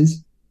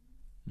services,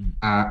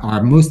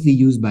 are mostly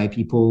used by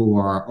people who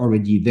are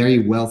already very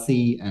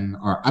wealthy and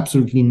are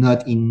absolutely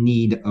not in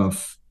need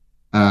of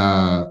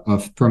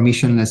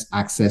permissionless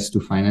access to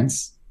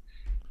finance,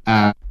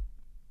 and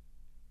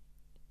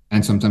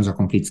sometimes are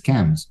complete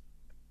scams.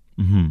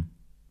 Mm-hmm.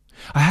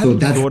 So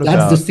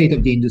that's the state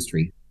of the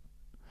industry.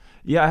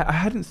 Yeah, I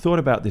hadn't thought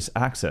about this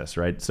access,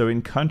 right? So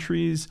in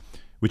countries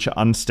which are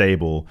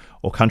unstable,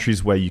 or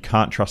countries where you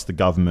can't trust the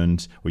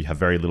government, or you have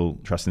very little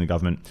trust in the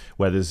government,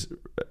 where there's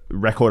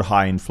record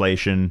high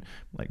inflation,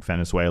 like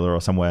Venezuela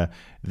or somewhere,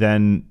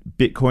 then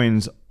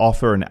Bitcoins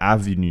offer an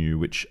avenue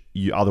which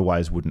you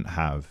otherwise wouldn't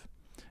have,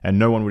 and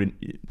no one would,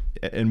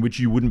 and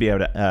which you wouldn't be able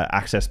to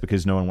access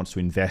because no one wants to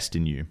invest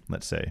in you,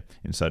 let's say,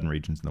 in certain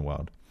regions in the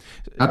world.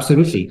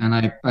 Absolutely,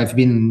 and I've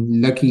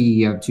been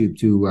lucky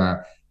to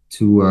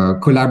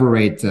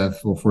collaborate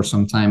for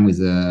some time with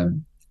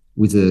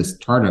a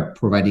startup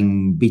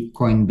providing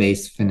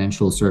Bitcoin-based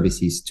financial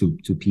services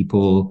to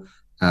people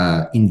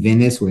in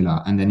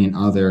Venezuela and then in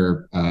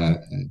other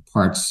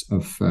parts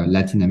of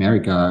Latin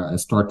America. A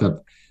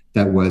startup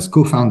that was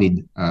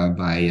co-founded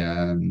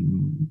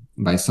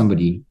by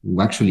somebody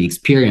who actually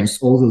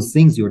experienced all those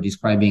things you're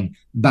describing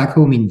back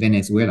home in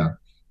Venezuela,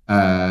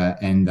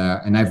 and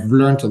I've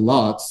learned a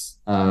lot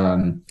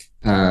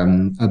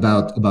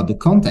about the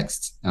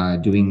context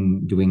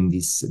doing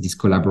this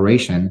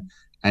collaboration.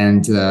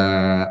 And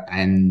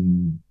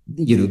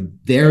you know,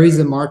 there is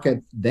a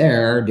market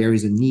there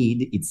is a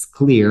need, it's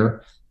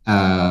clear,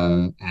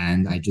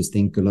 and I just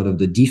think a lot of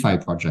the DeFi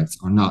projects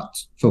are not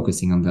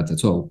focusing on that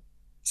at all,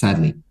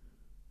 sadly.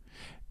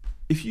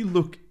 If you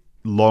look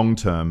long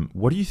term,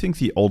 what do you think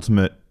the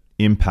ultimate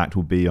impact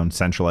will be on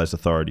centralized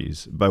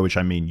authorities, by which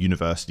I mean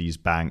universities,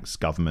 banks,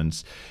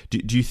 governments?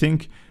 Do you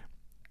think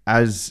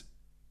as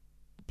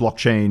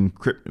blockchain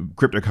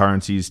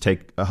cryptocurrencies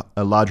take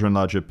a larger and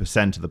larger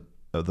percent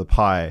of the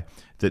pie,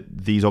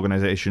 that these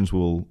organizations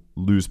will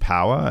lose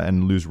power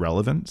and lose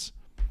relevance?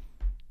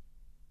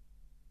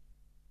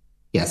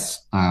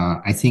 Yes,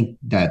 I think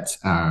that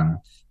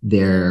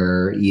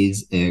there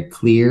is a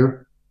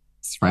clear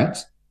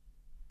threat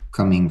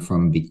coming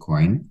from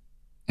Bitcoin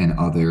and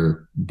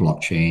other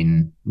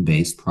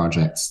blockchain-based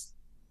projects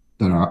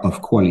that are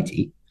of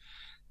quality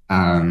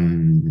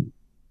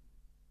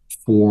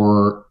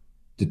for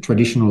the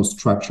traditional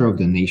structure of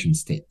the nation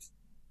state.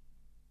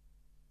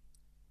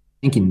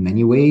 I think in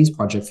many ways,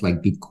 projects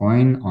like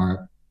Bitcoin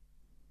are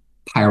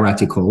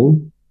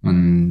piratical.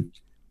 And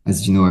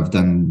as you know, I've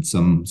done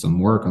some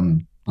work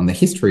on the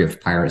history of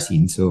piracy.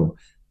 And so,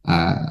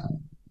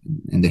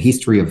 and the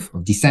history of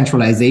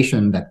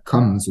decentralization that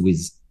comes with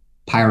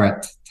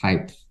pirate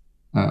type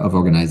of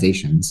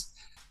organizations.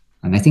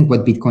 And I think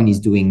what Bitcoin is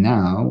doing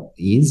now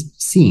is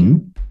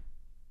seen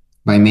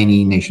by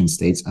many nation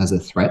states as a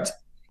threat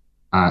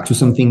to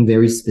something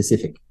very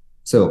specific.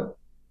 So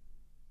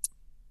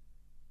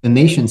the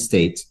nation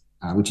state,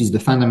 which is the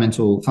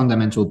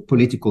fundamental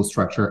political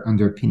structure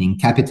underpinning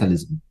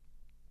capitalism,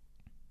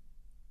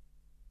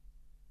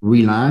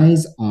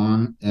 relies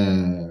on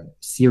a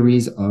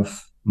series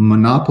of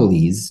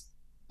monopolies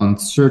on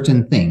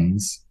certain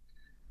things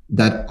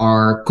that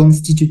are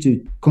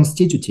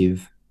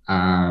constitutive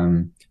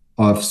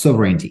of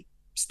sovereignty,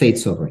 state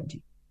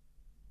sovereignty.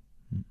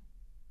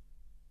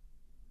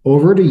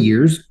 Over the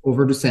years,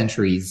 over the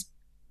centuries,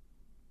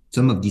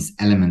 some of these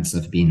elements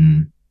have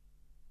been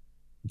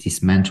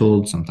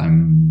dismantled,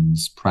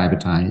 sometimes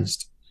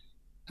privatized.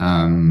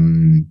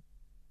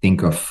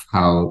 Think of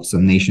how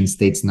some nation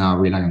states now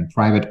rely on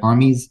private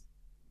armies.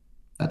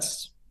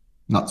 That's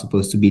not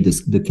supposed to be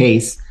the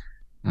case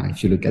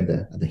if you look at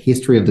the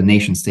history of the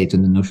nation state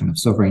and the notion of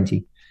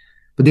sovereignty.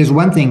 But there's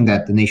one thing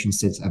that the nation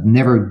states have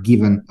never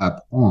given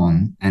up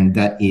on, and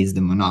that is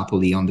the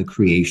monopoly on the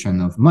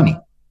creation of money,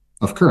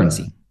 of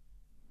currency.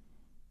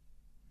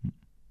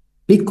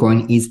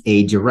 Bitcoin is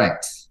a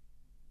direct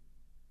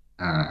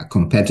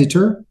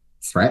competitor,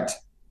 threat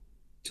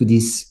to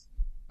this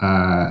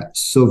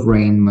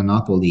sovereign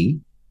monopoly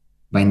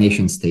by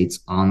nation states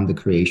on the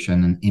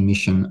creation and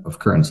emission of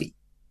currency.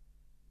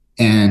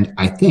 And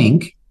I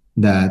think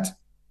that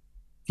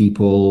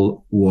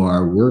people who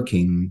are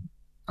working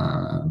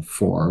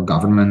for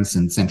governments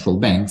and central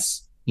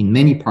banks in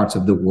many parts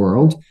of the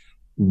world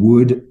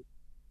would,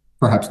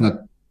 perhaps not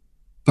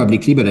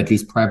publicly, but at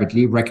least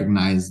privately,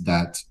 recognize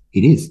that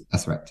it is a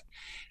threat.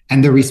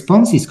 And the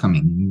response is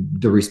coming.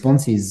 The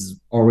response is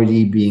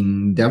already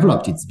being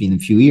developed. It's been a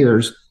few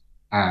years.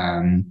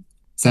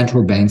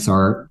 Central banks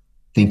are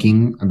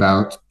thinking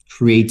about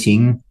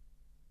creating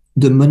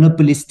the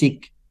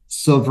monopolistic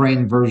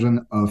sovereign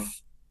version of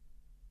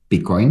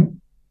Bitcoin,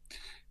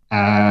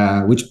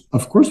 which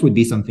of course would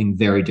be something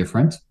very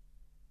different.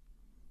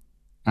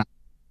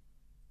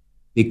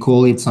 They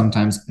call it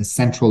sometimes a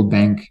central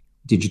bank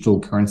digital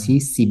currency,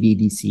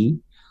 CBDC.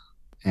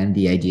 And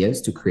the idea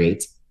is to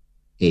create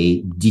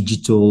a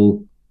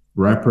digital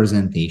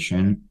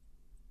representation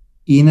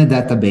in a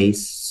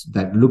database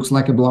that looks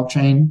like a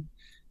blockchain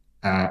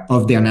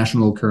of their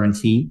national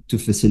currency to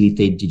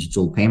facilitate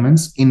digital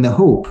payments, in the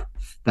hope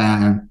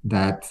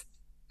that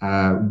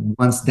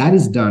once that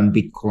is done,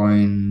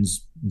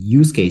 Bitcoin's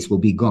use case will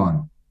be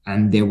gone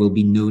and there will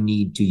be no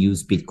need to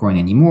use Bitcoin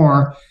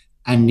anymore.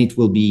 And it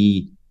will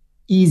be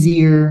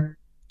easier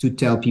to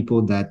tell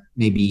people that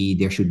maybe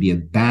there should be a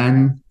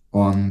ban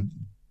on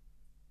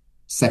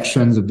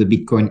sections of the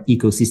Bitcoin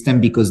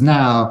ecosystem, because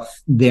now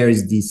there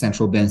is the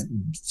central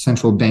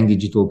bank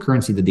digital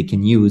currency that they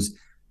can use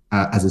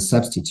as a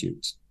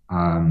substitute.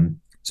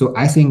 So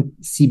I think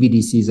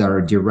CBDCs are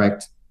a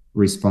direct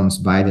response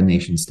by the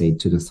nation state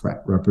to the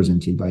threat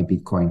represented by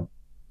Bitcoin.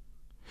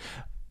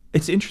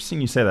 It's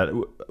interesting you say that.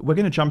 We're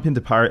going to jump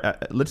into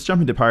let's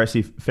jump into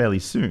piracy fairly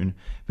soon.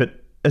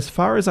 But as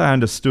far as I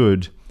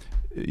understood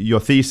your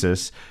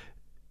thesis,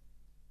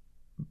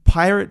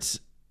 pirates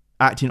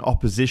act in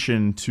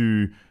opposition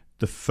to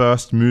the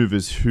first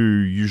movers who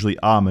usually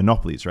are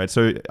monopolies, right?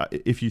 So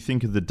if you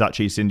think of the Dutch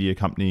East India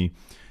Company,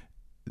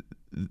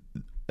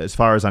 as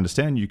far as I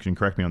understand, you can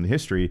correct me on the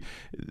history,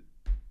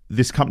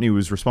 this company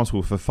was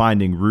responsible for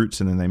finding routes,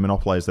 and then they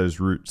monopolized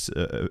those routes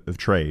of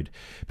trade.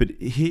 But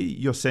here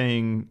you're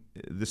saying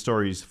the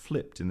story is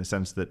flipped in the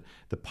sense that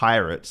the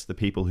pirates, the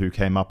people who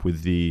came up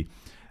with the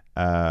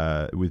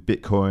with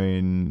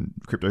Bitcoin,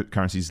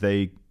 cryptocurrencies,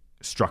 they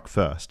struck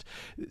first.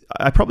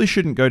 I probably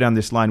shouldn't go down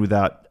this line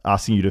without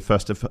asking you to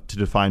first to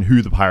define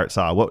who the pirates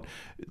are.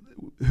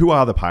 Who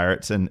are the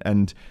pirates,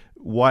 and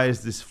why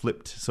is this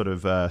flipped sort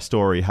of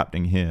story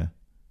happening here?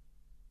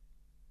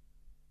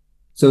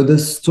 So the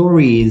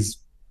story is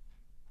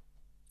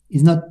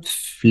not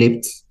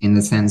flipped in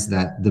the sense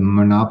that the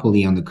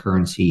monopoly on the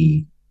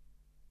currency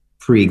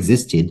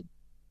pre-existed.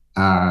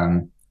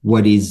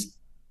 What is,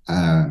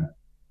 I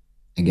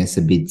guess,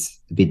 a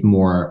bit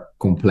more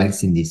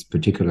complex in this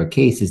particular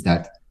case is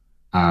that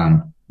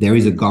there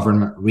is a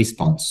government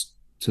response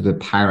to the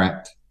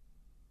pirate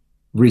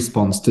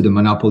response to the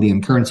monopoly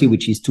on currency,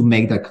 which is to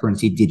make that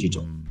currency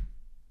digital.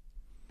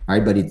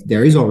 Right? But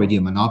there is already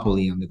a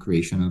monopoly on the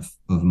creation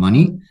of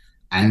money.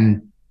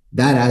 And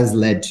that has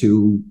led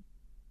to,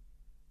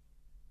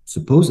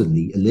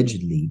 supposedly,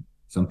 allegedly,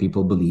 some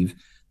people believe,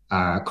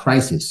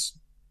 crisis.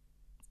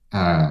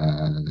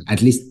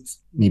 At least,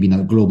 maybe not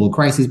a global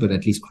crisis, but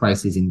at least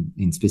crisis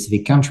in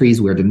specific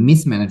countries where the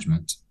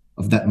mismanagement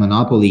of that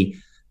monopoly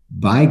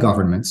by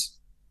governments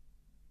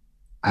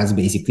has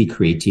basically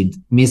created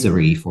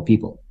misery for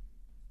people.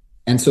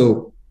 And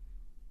so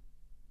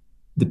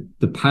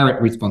the pirate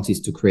response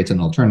is to create an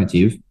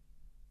alternative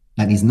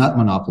that is not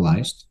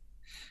monopolized,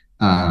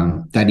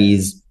 that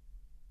is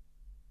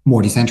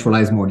more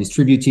decentralized, more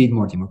distributed,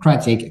 more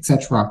democratic,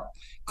 etc.,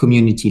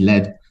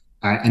 community-led,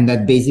 and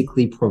that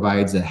basically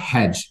provides a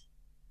hedge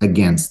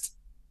against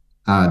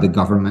the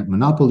government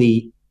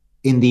monopoly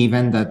in the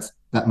event that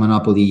that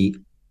monopoly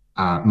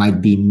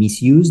might be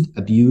misused,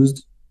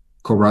 abused,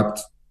 corrupt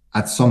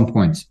at some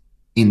point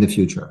in the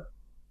future.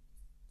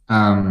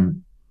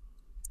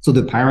 So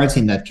the pirates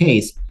in that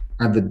case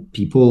are the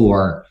people who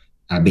are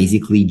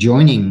basically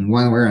joining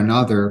one way or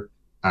another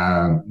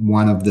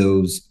one of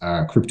those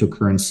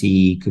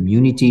cryptocurrency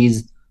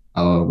communities,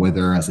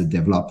 whether as a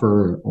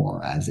developer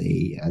or as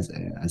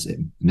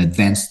an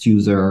advanced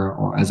user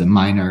or as a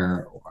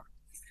miner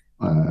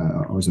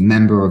or as a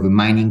member of a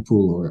mining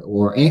pool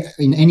or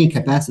in any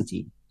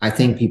capacity. I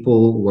think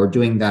people who are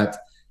doing that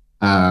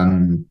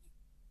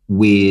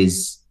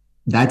with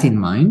that in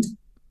mind,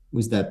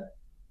 with that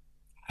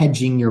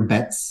hedging your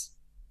bets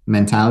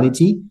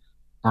mentality,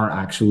 are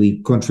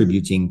actually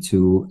contributing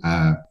to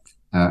a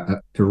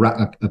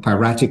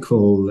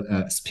piratical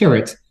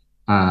spirit,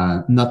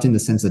 not in the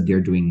sense that they're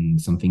doing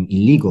something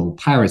illegal.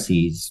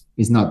 Piracy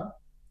is not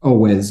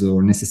always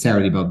or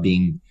necessarily about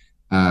being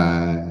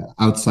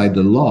outside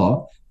the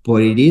law,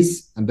 but it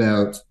is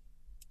about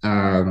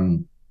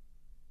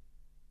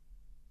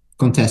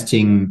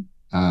contesting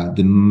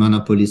the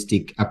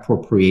monopolistic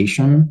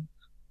appropriation,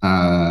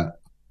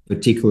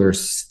 particular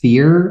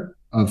sphere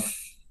of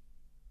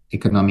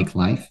economic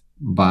life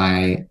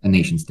by a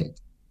nation state.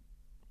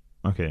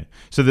 Okay,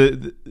 so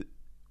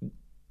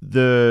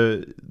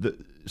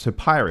so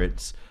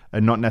pirates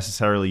are not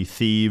necessarily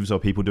thieves or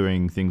people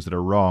doing things that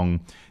are wrong.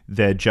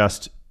 They're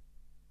just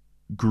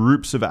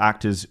groups of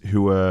actors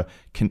who are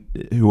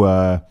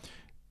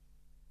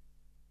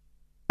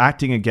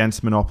acting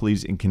against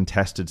monopolies in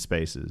contested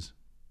spaces.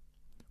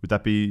 Would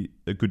that be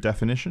a good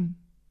definition?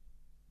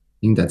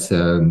 I think that's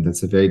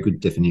a very good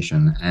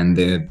definition. And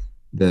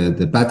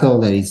the battle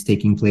that is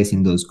taking place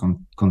in those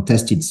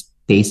contested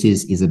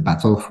spaces is a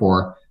battle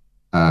for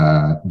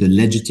the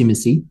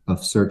legitimacy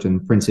of certain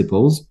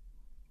principles.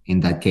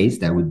 In that case,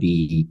 that would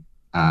be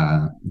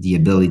the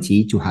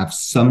ability to have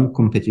some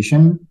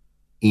competition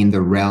in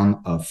the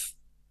realm of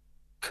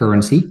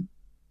currency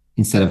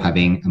instead of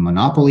having a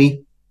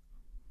monopoly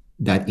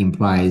that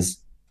implies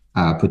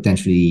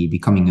potentially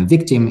becoming a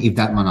victim if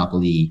that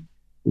monopoly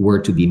were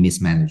to be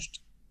mismanaged.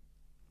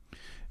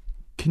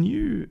 Can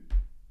you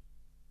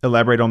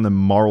elaborate on the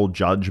moral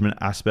judgment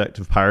aspect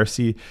of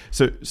piracy?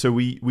 So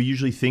we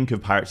usually think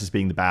of pirates as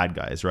being the bad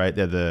guys, right?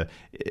 They're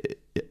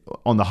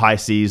on the high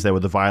seas, they were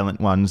the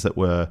violent ones that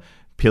were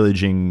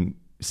pillaging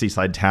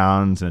seaside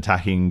towns and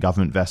attacking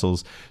government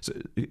vessels. So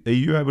are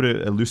you able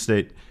to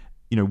elucidate,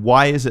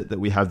 why is it that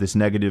we have this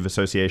negative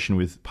association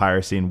with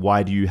piracy, and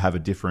why do you have a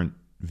different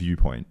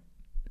viewpoint?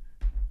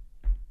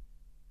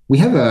 We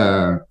have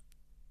a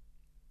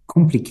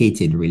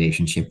complicated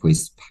relationship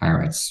with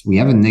pirates. We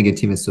have a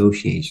negative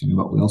association,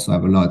 but we also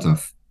have a lot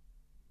of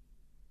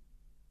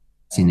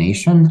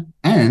fascination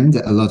and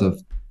a lot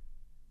of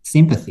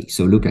sympathy.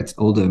 So look at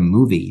all the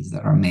movies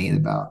that are made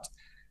about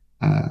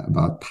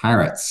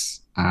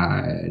pirates.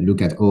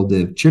 Look at all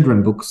the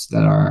children books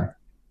that are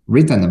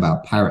written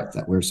about pirates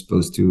that we're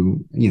supposed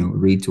to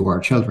read to our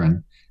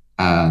children.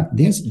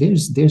 There's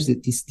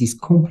this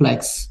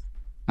complex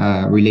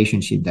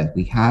relationship that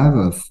we have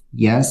of,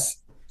 yes,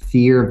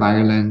 fear,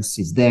 violence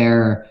is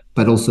there,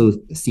 but also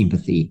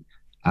sympathy.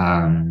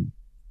 And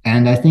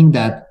I think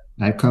that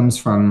comes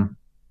from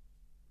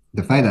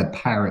the fact that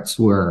pirates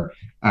were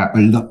a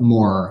lot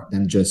more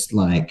than just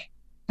like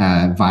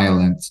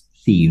violent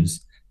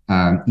thieves.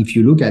 If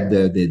you look at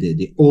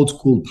the old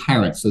school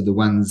pirates, so the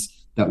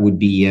ones that would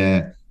be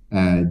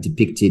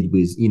depicted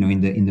with,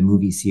 in the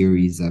movie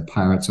series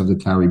Pirates of the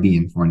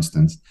Caribbean, for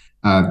instance,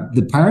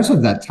 the pirates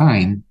of that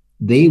time,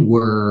 they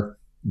were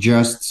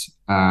just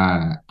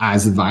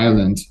as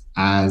violent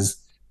as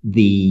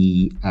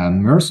the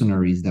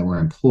mercenaries that were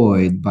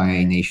employed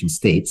by nation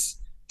states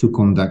to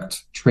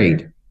conduct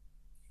trade.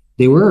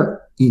 They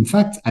were, in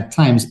fact, at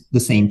times the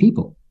same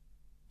people,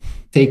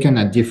 taken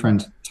at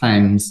different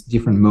times,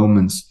 different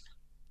moments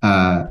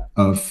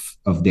of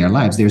their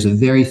lives. There's a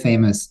very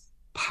famous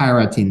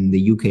pirate in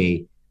the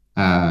UK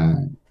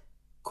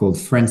called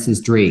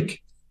Francis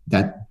Drake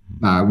that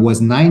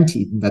was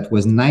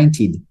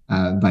knighted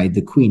by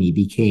the Queen. He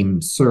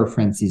became Sir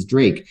Francis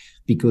Drake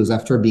because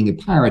after being a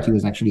pirate, he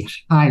was actually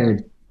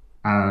hired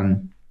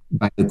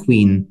by the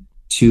Queen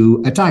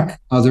to attack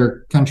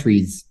other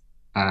countries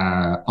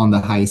on the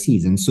high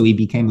seas. And so he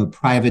became a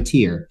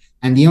privateer.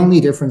 And the only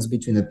difference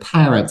between a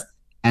pirate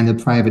and a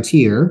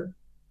privateer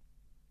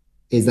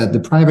is that the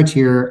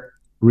privateer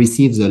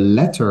receives a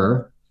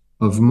letter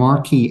of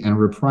marque and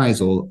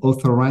reprisal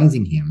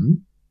authorizing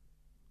him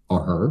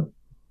or her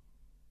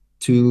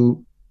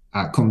to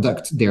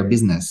conduct their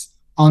business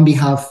on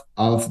behalf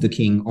of the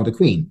king or the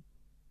queen.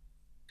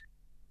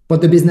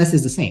 But the business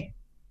is the same.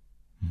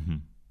 Mm-hmm.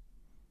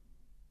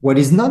 What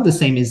is not the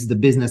same is the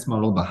business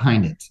model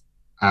behind it.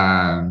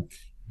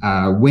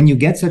 When you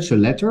get such a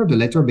letter, the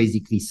letter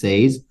basically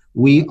says,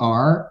 we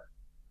are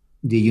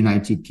the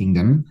United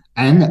Kingdom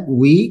and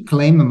we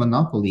claim a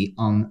monopoly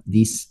on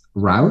this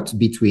route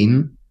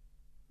between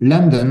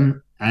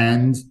London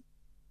and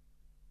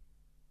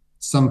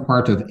some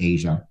part of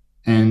Asia.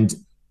 And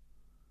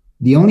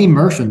the only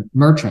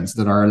merchants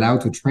that are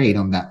allowed to trade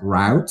on that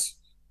route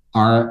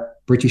are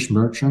British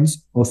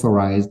merchants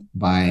authorized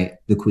by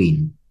the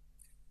Queen.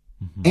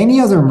 Mm-hmm. Any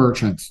other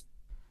merchant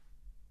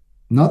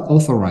not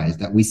authorized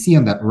that we see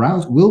on that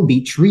route will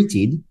be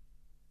treated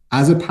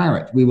as a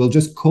pirate. We will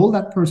just call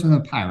that person a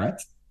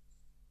pirate.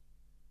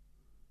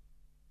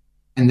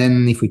 And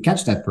then if we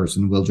catch that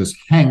person, we'll just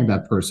hang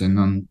that person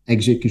on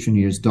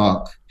Executioner's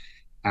Dock,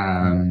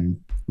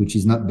 which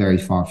is not very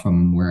far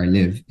from where I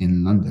live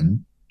in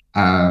London.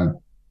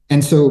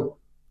 And so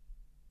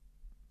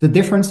the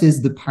difference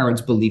is the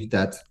pirates believe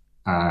that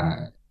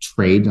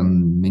trade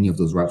on many of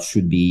those routes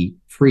should be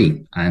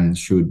free and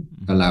should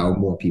allow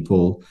more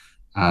people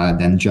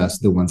than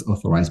just the ones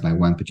authorized by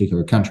one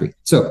particular country.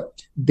 So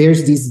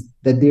there's this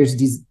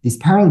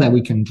parallel that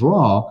we can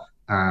draw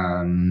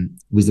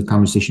with the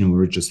conversation we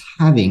were just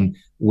having,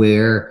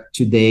 where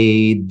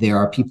today there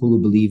are people who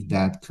believe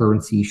that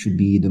currency should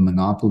be the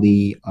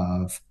monopoly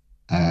of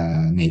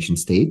nation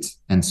states,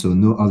 and so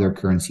no other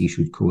currency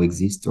should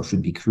coexist or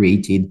should be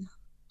created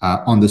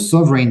on the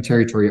sovereign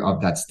territory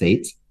of that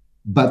state,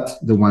 but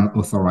the one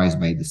authorized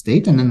by the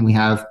state. And then we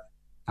have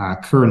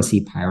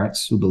currency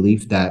pirates who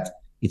believe that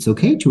it's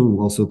okay to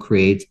also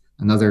create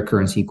another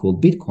currency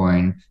called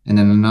Bitcoin, and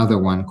then another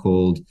one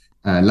called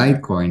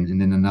Litecoin, and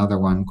then another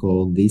one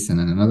called this, and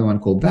then another one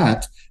called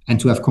that, and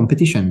to have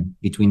competition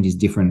between these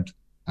different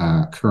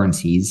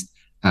currencies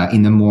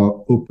in a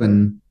more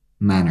open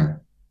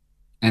manner.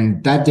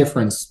 And that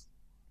difference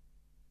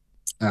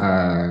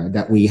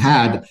that we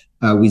had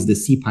with the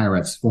sea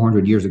pirates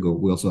 400 years ago,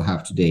 we also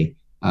have today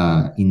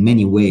in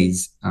many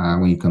ways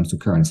when it comes to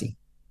currency.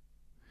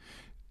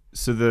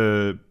 So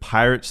the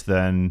pirates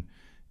then,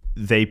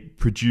 they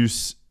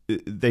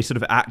sort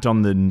of act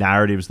on the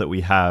narratives that we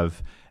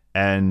have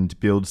and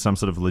build some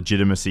sort of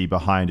legitimacy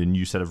behind a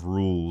new set of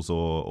rules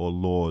or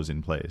laws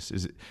in place.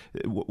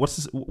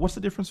 What's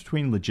the difference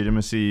between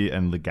legitimacy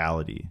and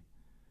legality?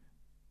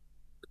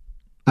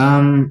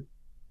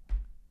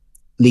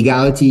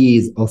 Legality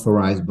is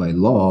authorized by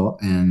law,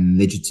 and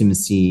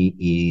legitimacy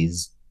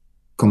is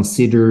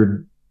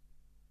considered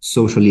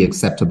socially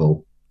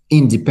acceptable,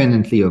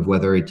 independently of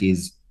whether it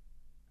is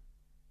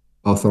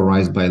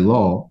authorized by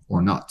law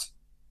or not.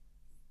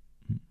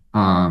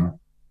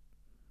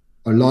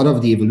 A lot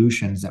of the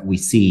evolutions that we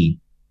see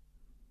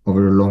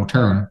over the long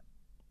term,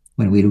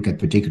 when we look at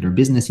particular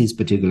businesses,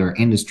 particular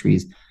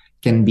industries,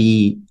 can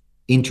be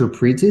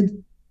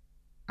interpreted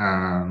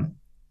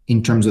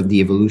in terms of the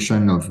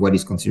evolution of what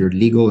is considered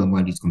legal and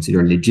what is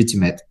considered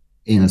legitimate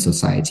in a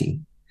society.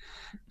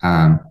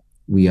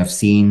 We have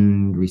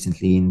seen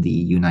recently in the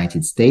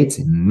United States,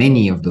 in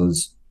many of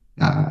those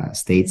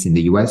states in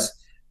the US,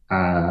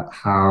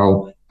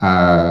 how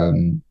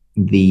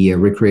the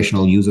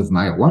recreational use of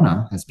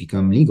marijuana has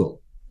become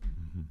legal.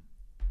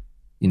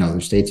 In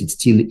other states, it's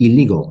still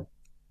illegal.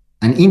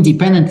 And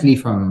independently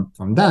from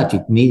that,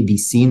 it may be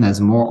seen as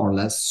more or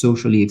less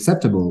socially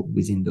acceptable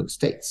within those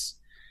states.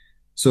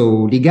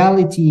 So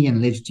legality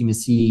and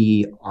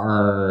legitimacy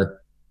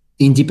are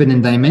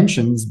independent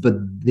dimensions, but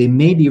they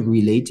may be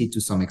related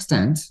to some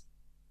extent,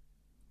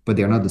 but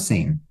they're not the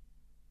same.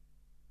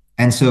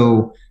 And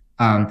so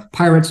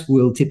pirates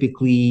will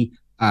typically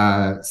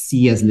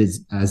see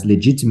as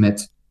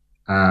legitimate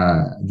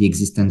the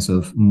existence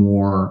of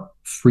more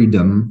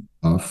freedom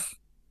of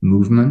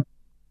movement,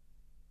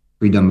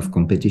 freedom of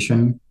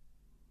competition,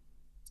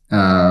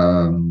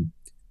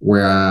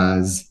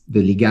 whereas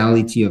the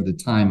legality of the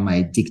time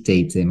might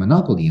dictate a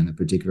monopoly on a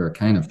particular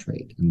kind of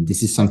trade. And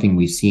this is something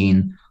we've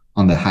seen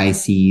on the high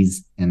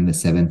seas in the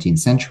 17th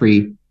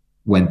century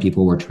when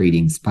people were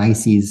trading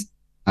spices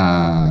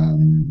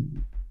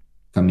coming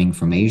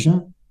from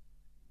Asia.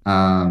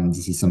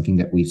 This is something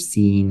that we've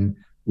seen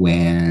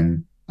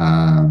when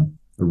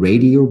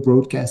radio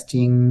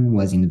broadcasting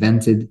was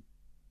invented,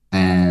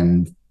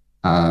 and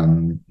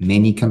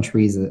many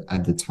countries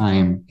at the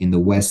time in the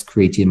West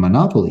created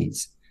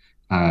monopolies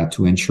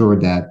to ensure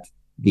that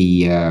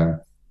the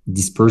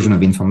dispersion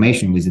of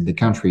information within the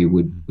country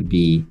would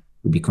be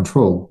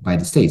controlled by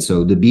the state.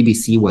 So the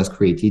BBC was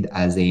created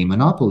as a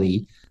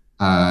monopoly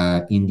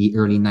in the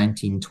early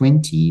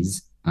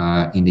 1920s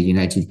in the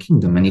United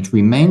Kingdom, and it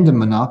remained a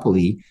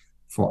monopoly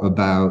for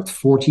about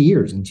 40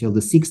 years until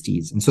the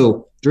 60s. And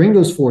so during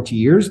those 40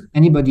 years,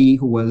 anybody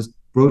who was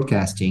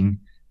broadcasting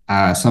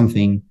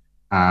something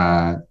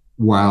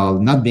while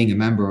not being a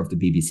member of the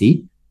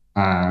BBC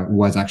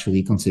was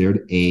actually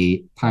considered a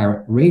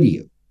pirate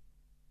radio.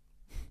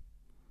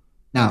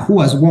 Now,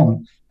 who has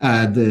won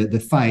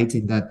the fight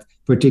in that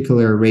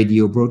particular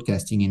radio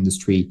broadcasting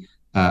industry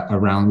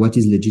around what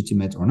is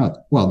legitimate or not?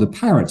 Well, the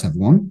pirates have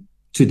won.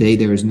 Today,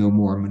 there is no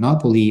more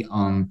monopoly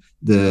on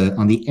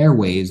the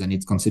airwaves, and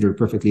it's considered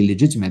perfectly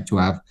legitimate to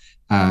have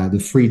the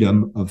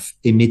freedom of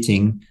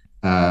emitting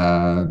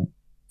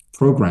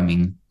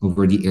programming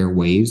over the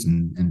airwaves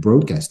and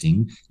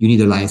broadcasting. You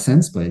need a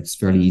license, but it's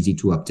fairly easy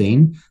to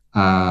obtain,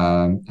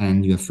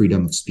 and you have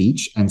freedom of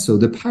speech. And so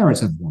the pirates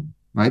have won,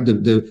 right?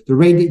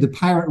 The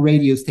pirate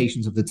radio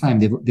stations of the time,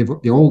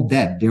 they're all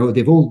dead. They're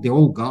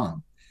all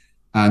gone.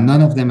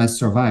 None of them has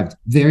survived.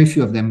 Very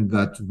few of them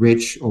got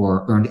rich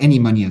or earned any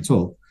money at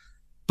all.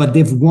 But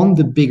they've won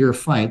the bigger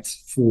fight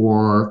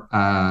for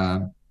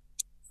the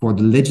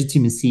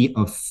legitimacy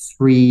of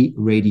free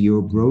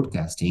radio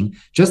broadcasting,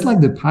 just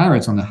like the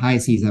pirates on the high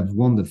seas have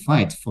won the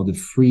fight for the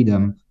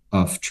freedom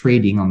of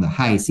trading on the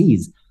high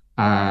seas.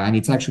 And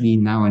it's actually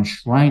now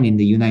enshrined in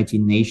the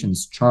United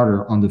Nations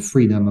Charter on the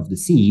Freedom of the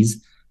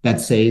Seas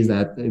that says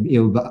that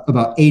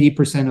about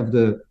 80%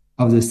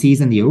 of the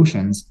seas and the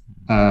oceans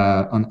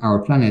on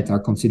our planet are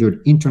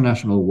considered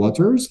international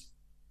waters,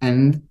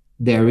 and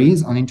there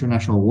is on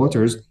international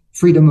waters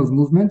freedom of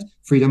movement,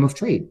 freedom of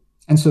trade.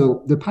 And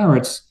so the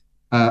pirates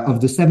of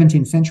the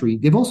 17th century,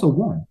 they've also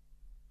won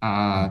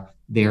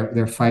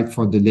their fight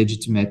for the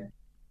legitimate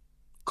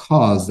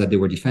cause that they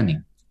were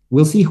defending.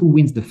 We'll see who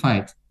wins the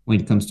fight when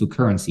it comes to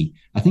currency.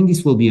 I think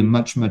this will be a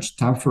much, much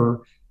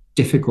tougher,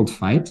 difficult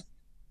fight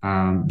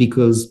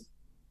because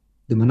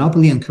the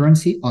monopoly on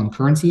currency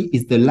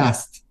is the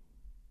last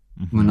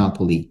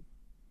monopoly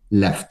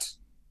left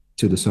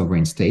to the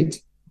sovereign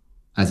state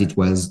as it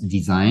was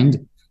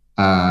designed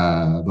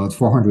about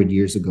 400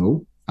 years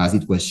ago, as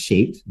it was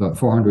shaped about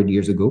 400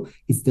 years ago.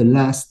 It's the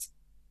last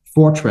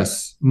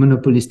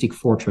monopolistic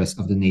fortress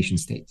of the nation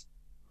state.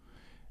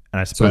 And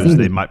I suppose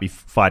they might be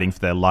fighting for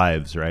their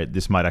lives, right?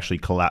 This might actually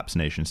collapse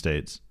nation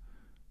states.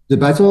 The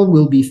battle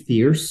will be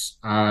fierce.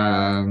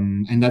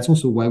 And that's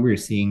also why we're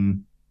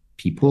seeing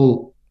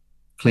people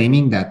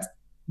claiming that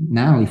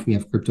now if we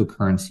have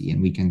cryptocurrency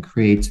and we can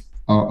create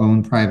our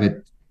own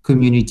private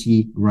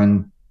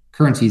community-run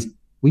currencies,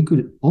 we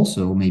could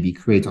also maybe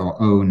create our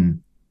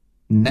own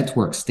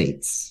network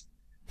states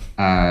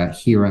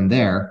here and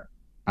there.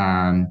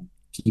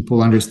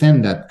 People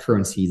understand that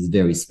currency is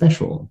very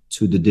special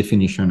to the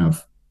definition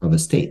of a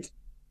state.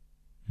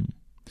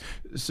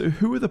 So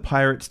who are the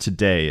pirates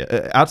today?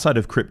 Outside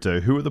of crypto,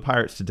 who are the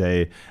pirates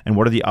today, and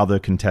what are the other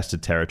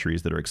contested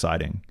territories that are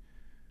exciting?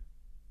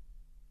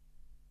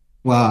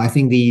 Well, I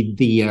think a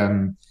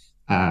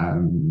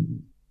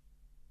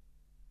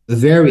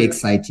very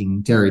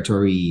exciting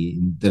territory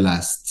in the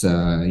last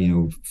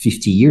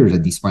 50 years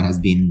at this point has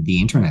been the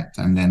internet,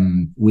 and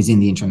then within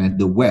the internet,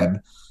 the web.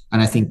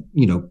 And I think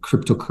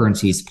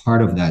cryptocurrency is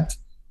part of that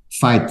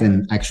fight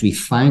and actually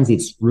finds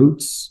its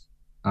roots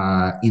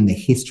in the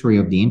history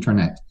of the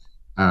internet.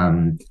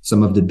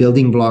 Some of the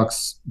building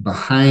blocks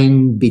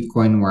behind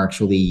Bitcoin were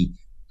actually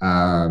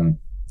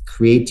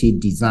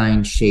created,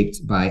 designed,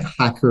 shaped by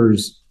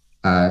hackers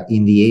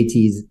in the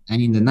 80s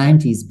and in the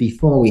 90s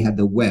before we had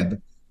the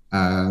web.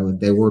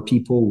 There were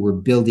people who were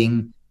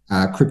building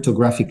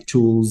cryptographic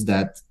tools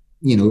that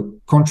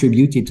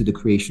contributed to the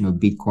creation of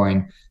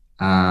Bitcoin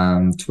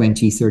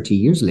 20, 30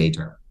 years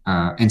later.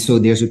 And so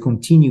there's a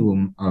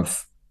continuum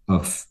of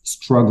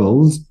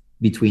struggles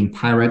between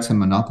pirates and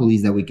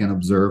monopolies that we can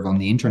observe on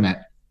the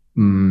internet.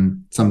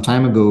 Some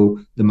time ago,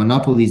 the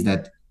monopolies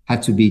that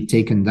had to be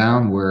taken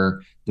down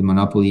were the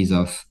monopolies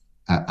of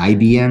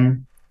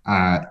IBM,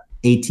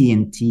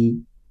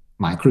 AT&T,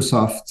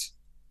 Microsoft.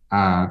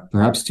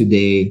 Perhaps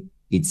today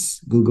it's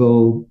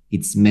Google,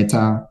 it's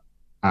Meta,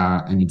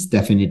 and it's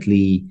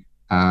definitely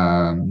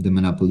the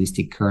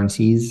monopolistic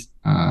currencies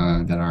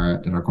that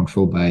are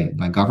controlled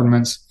by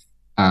governments.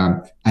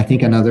 I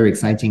think another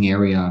exciting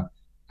area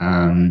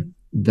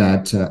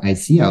that I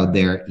see out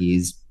there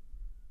is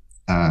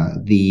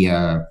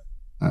the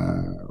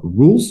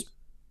rules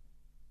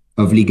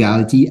of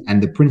legality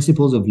and the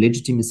principles of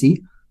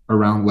legitimacy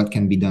around what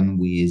can be done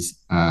with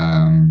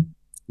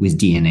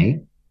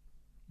DNA.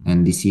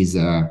 And this is,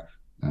 I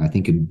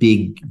think, a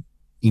big,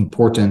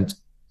 important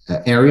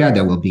area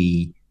that will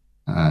be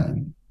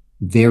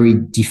very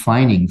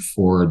defining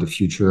for the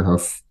future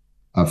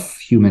of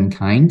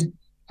humankind.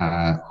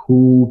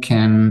 Who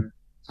can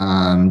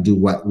do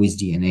what with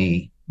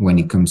DNA when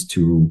it comes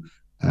to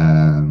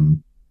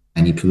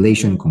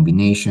manipulation,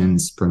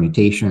 combinations,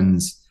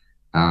 permutations,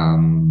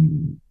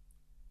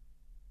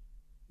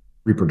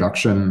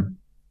 reproduction.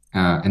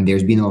 And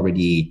there's been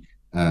already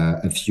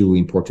a few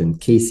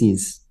important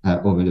cases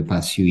over the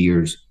past few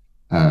years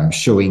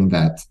showing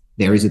that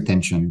there is a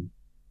tension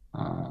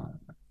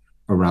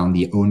around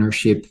the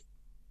ownership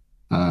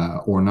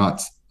or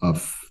not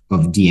of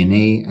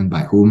DNA, and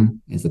by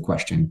whom is the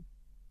question.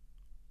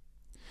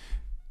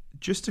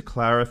 Just to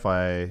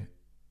clarify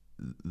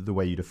the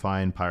way you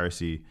define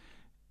piracy,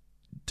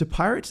 do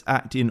pirates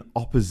act in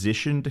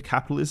opposition to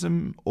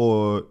capitalism,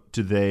 or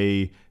do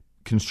they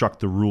construct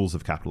the rules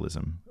of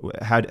capitalism?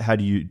 How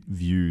do you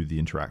view the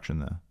interaction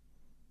there?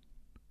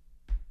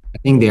 I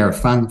think they are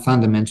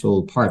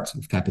fundamental parts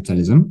of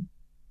capitalism.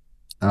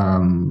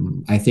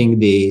 I think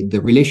the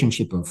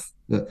relationship of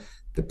the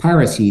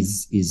piracy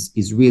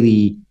is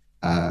really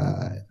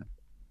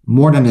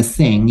more than a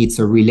thing. It's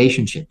a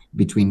relationship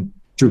between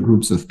two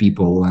groups of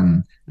people,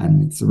 and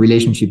it's a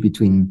relationship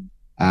between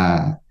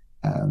the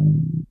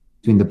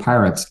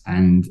pirates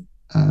and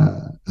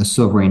a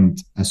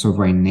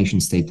sovereign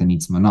nation state and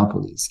its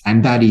monopolies.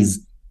 And that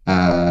is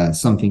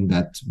something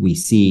that we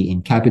see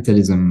in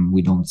capitalism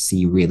we don't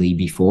see really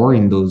before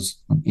in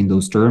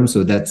those terms.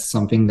 So that's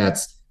something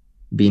that's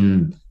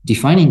been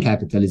defining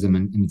capitalism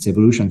and its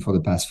evolution for the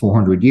past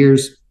 400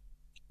 years.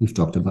 We've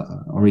talked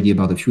already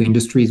about a few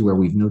industries where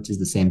we've noticed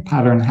the same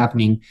pattern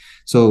happening.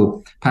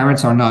 So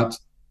pirates are not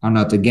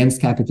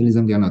against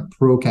capitalism. They are not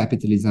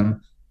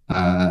pro-capitalism.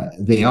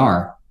 They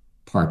are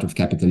part of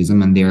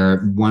capitalism, and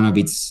they're one of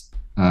its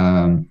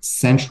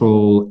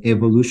central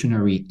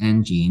evolutionary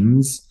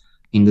engines,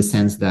 in the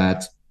sense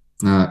that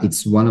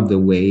it's one of the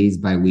ways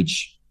by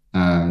which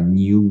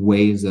new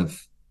waves of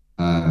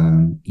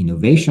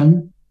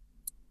innovation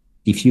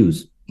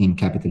diffuse in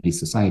capitalist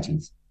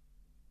societies.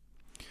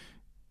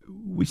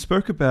 We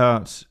spoke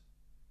about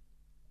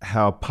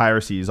how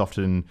piracy is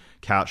often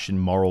couched in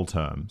moral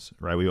terms,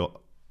 right?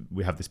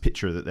 We have this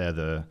picture that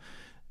they're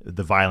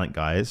the violent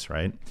guys,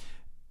 right?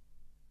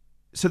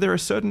 So there are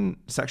certain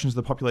sections of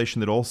the population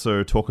that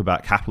also talk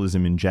about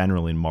capitalism in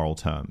general in moral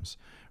terms,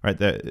 right?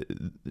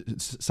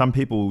 Some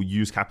people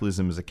use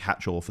capitalism as a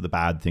catch-all for the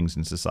bad things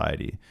in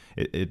society.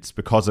 It's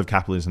because of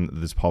capitalism that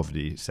there's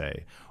poverty,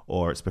 say,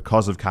 or it's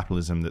because of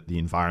capitalism that the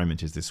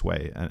environment is this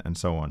way, and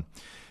so on.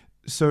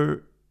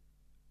 So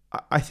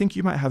I think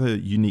you might have a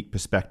unique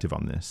perspective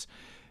on this.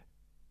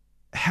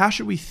 How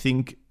should we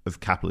think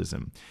of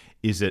capitalism?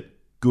 Is it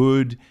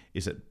good?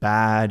 Is it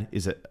bad?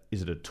 Is it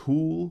a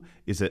tool?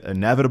 Is it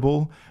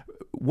inevitable?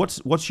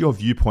 What's your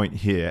viewpoint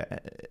here?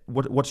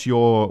 What's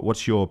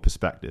your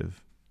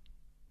perspective?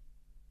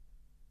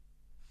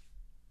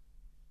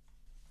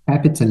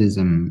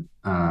 Capitalism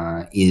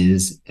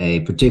is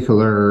a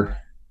particular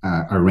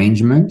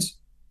arrangement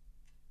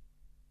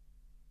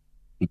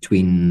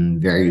between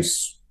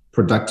various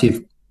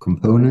productive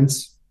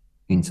components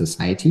in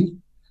society.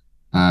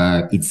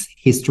 It's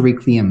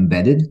historically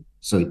embedded,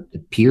 so it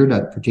appeared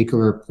at a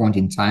particular point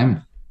in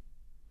time.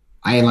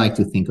 I like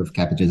to think of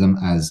capitalism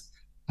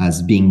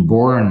as being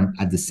born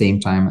at the same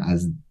time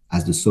as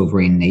the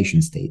sovereign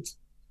nation state.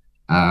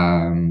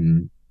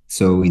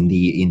 So in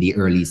the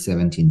early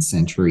 17th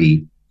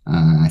century,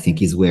 I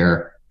think is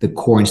where the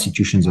core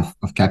institutions of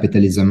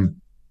capitalism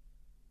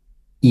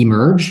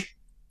emerge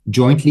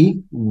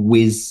jointly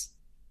with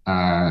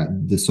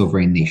the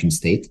sovereign nation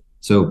state.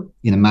 So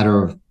in a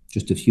matter of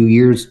just a few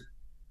years,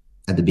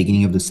 at the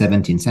beginning of the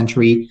 17th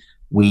century,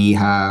 we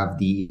have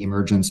the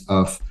emergence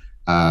of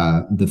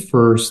the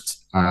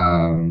first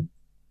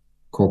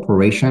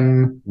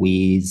corporation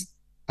with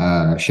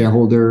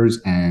shareholders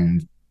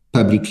and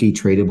publicly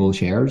tradable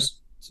shares.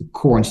 It's a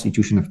core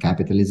institution of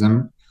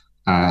capitalism.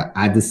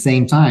 At the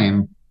same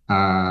time,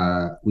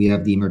 we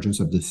have the emergence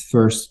of the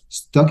first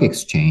stock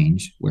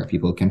exchange where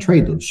people can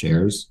trade those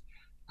shares.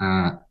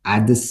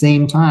 At the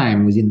same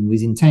time,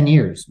 within 10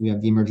 years, we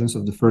have the emergence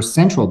of the first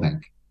central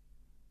bank.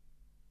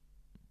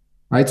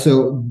 Right,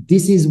 so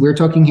we're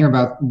talking here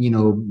about,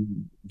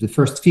 the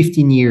first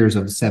 15 years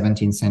of the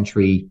 17th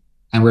century,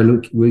 and we're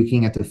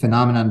looking at the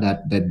phenomenon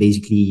that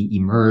basically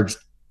emerged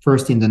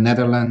first in the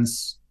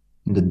Netherlands,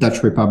 in the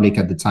Dutch Republic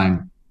at the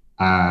time,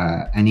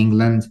 and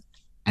England,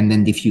 and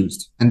then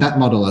diffused. And that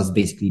model has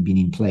basically been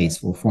in place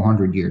for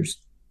 400 years.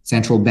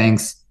 Central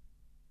banks,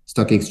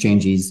 stock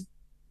exchanges,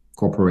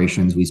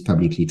 corporations with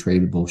publicly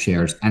tradable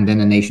shares, and then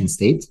a nation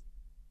state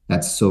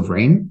that's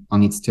sovereign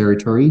on its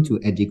territory to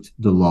edict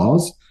the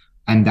laws,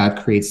 and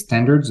that creates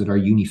standards that are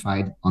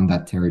unified on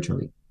that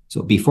territory.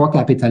 So before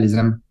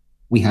capitalism,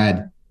 we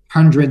had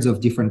hundreds of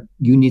different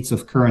units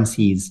of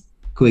currencies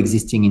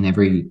coexisting in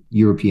every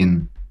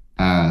European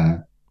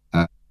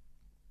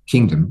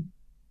kingdom.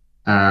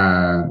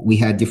 We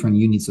had different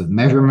units of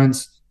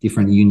measurements,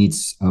 different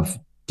units of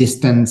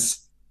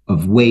distance,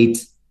 of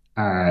weight.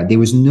 There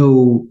was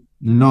no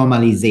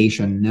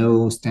normalization,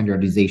 no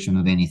standardization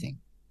of anything.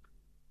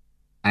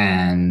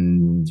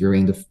 And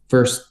during the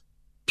first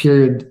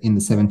period in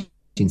the 17th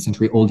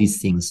century, all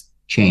these things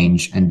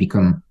change and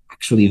become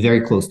actually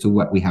very close to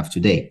what we have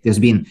today.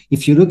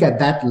 If you look at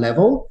that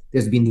level,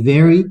 there's been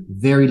very,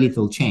 very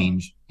little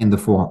change in the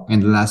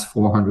last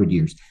 400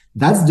 years.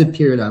 That's the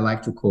period I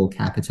like to call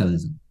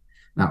capitalism.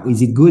 Now,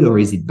 is it good or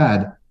is it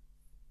bad?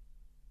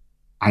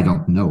 I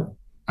don't know.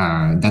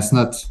 That's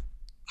not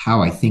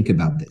how I think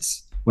about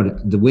this.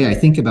 The way I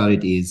think about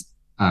it is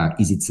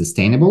it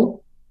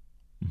sustainable?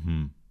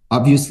 Mm-hmm.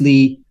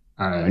 Obviously,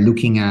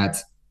 looking at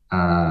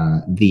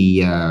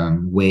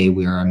the way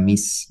we are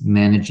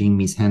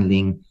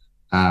mishandling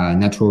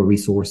natural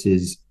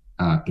resources,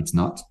 it's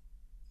not.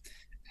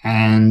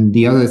 And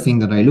the other thing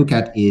that I look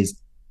at is,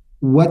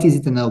 what is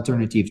it an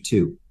alternative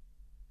to?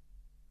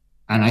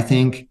 And I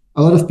think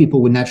a lot of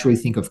people would naturally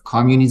think of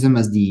communism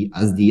as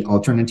the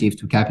alternative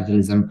to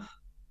capitalism.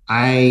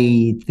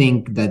 I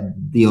think that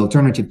the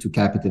alternative to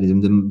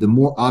capitalism, the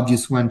more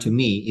obvious one to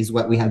me, is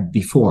what we had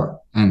before.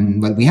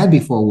 And what we had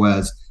before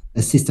was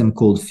a system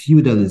called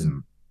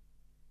feudalism.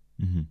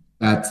 Mm-hmm.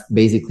 That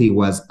basically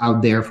was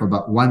out there for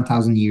about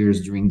 1,000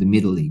 years during the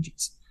Middle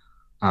Ages.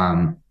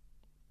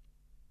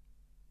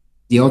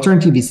 The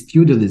alternative is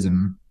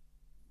feudalism.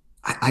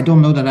 I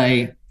don't know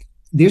that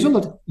there's a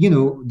lot,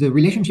 the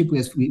relationship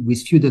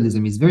with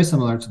feudalism is very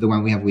similar to the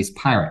one we have with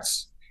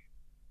pirates.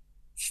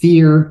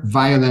 Fear,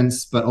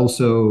 violence, but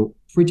also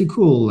pretty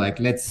cool. Like,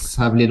 let's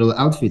have little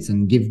outfits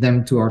and give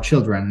them to our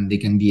children. They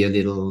can be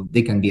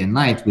a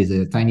knight with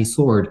a tiny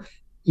sword.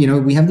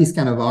 We have this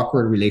kind of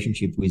awkward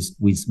relationship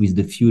with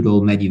the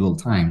feudal medieval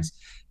times.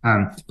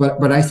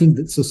 But I think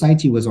that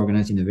society was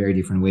organized in a very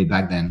different way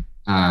back then.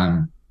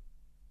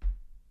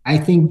 I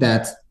think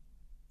that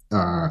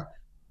our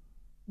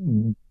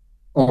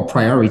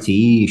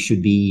priority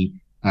should be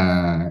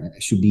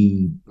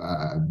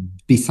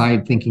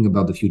beside thinking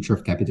about the future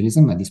of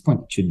capitalism at this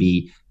point, it should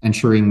be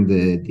ensuring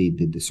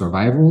the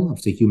survival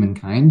of the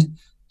humankind.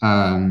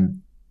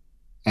 And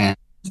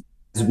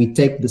as we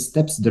take the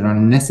steps that are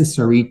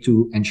necessary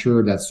to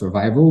ensure that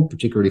survival,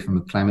 particularly from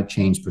a climate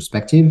change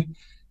perspective,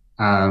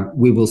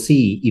 we will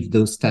see if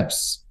those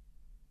steps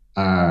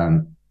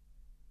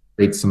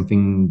create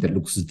something that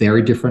looks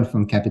very different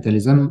from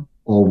capitalism,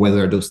 or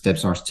whether those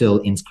steps are still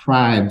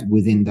inscribed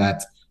within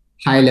that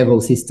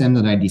high-level system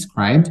that I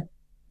described,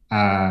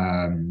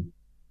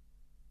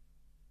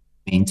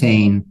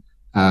 maintain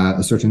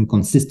a certain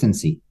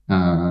consistency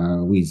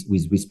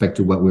with respect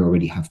to what we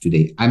already have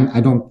today.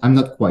 I'm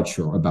not quite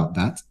sure about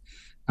that,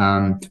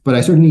 but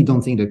I certainly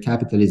don't think that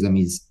capitalism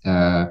is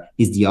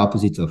the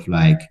opposite of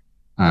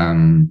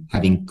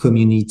having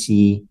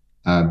community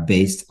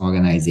based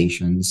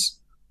organizations.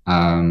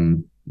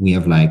 We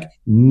have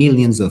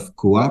millions of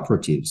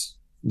cooperatives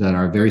that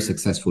are very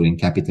successful in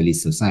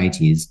capitalist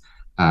societies.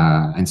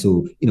 And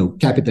so,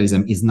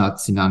 capitalism is not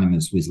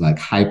synonymous with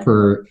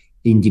hyper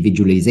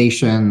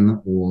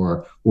individualization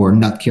or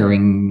not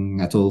caring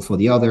at all for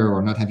the other,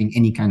 or not having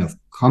any kind of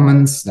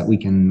commons that we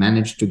can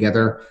manage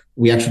together.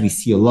 We actually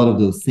see a lot of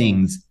those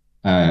things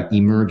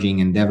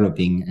emerging and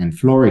developing and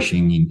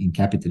flourishing in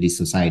capitalist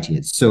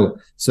societies. So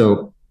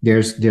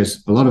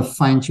there's a lot of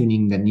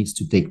fine-tuning that needs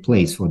to take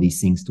place for these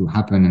things to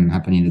happen, and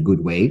happen in a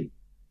good way.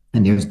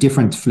 And there's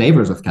different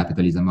flavors of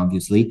capitalism,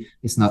 obviously.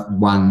 It's not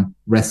one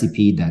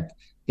recipe that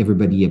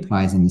everybody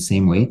applies in the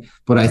same way.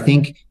 But I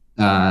think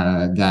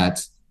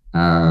that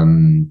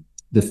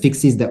the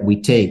fixes that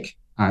we take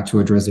to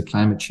address the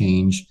climate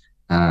change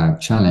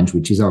challenge,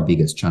 which is our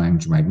biggest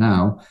challenge right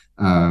now,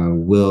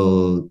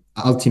 will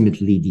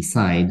ultimately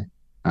decide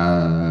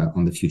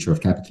on the future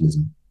of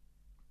capitalism.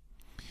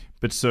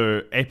 But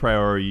so, a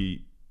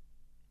priori,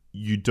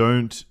 you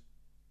don't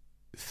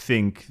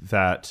think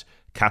that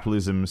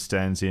capitalism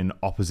stands in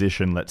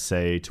opposition, let's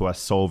say, to us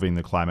solving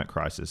the climate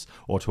crisis,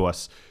 or to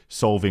us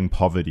solving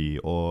poverty,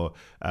 or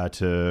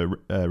to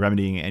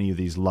remedying any of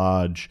these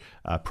large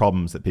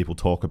problems that people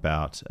talk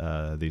about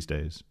these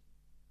days?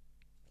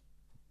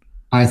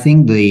 I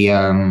think the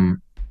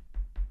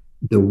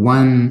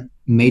one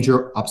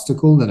major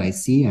obstacle that I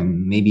see,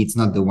 and maybe it's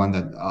not the one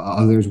that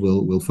others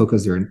will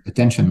focus their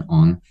attention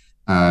on,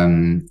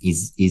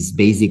 is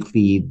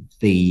basically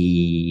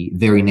the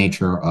very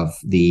nature of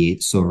the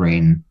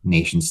sovereign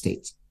nation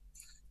state,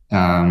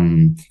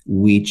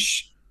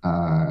 which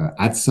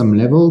at some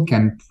level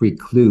can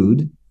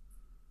preclude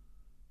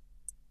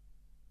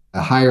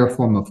a higher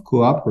form of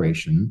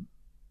cooperation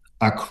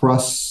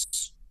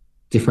across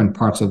different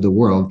parts of the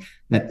world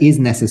that is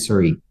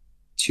necessary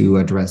to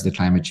address the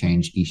climate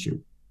change issue.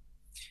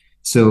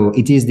 So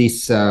it is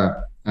this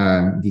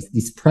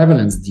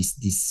prevalence,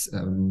 this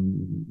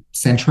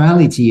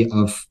centrality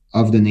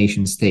of the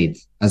nation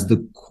state as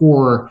the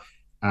core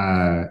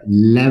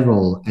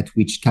level at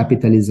which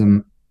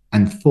capitalism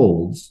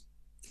unfolds,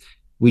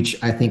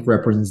 which I think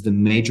represents the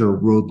major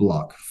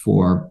roadblock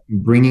for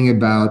bringing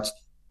about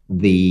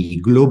the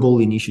global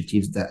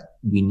initiatives that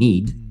we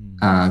need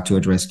to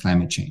address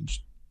climate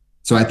change.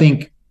 So I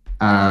think,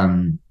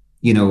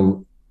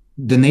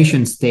 the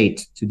nation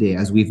state today,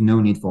 as we've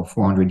known it for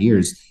 400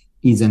 years,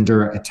 is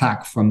under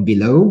attack from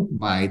below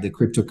by the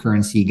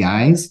cryptocurrency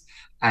guys,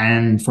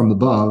 and from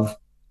above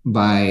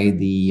by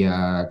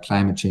the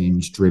climate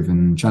change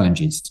driven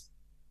challenges.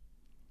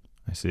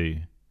 I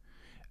see.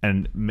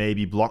 And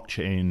maybe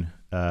blockchain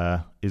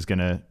is going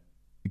to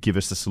give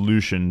us a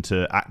solution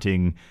to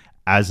acting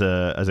as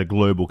a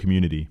global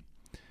community.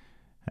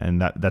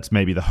 And that's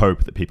maybe the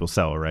hope that people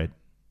sell, right?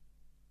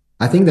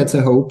 I think that's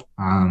a hope.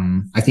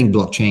 I think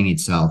blockchain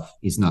itself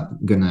is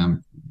not going to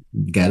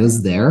get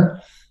us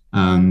there.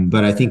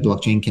 But I think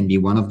blockchain can be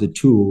one of the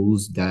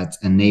tools that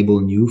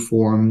enable new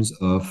forms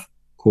of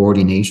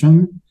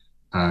coordination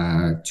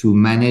to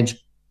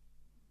manage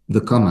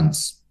the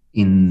commons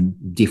in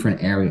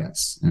different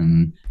areas.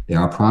 And there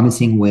are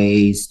promising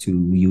ways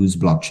to use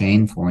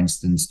blockchain, for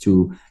instance,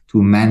 to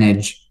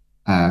manage,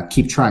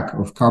 keep track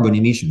of carbon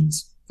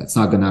emissions. That's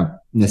not going to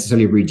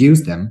necessarily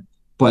reduce them,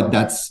 but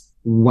that's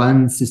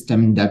one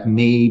system that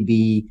may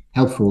be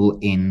helpful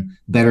in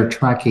better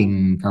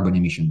tracking carbon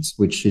emissions,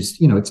 which is,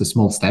 it's a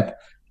small step,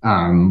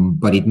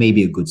 but it may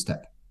be a good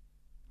step.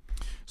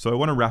 So I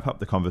want to wrap up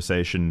the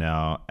conversation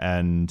now,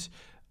 and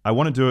I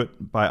want to do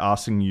it by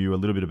asking you a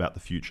little bit about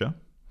the future.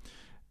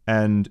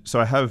 And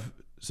so I have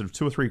sort of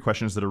 2 or 3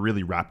 questions that are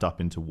really wrapped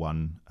up into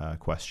one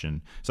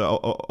question.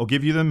 So I'll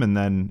give you them, and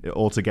then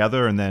all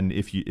together, and then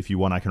if you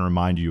want, I can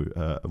remind you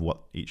of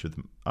what each of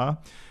them are.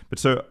 But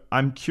so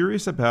I'm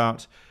curious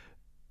about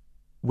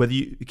whether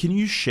can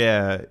you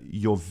share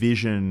your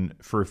vision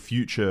for a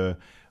future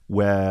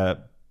where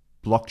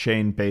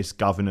blockchain-based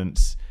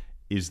governance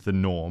is the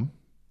norm?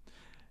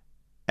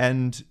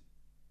 And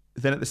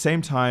then at the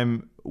same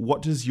time,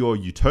 what does your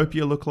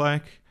utopia look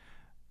like?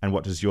 And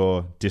what does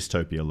your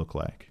dystopia look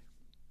like?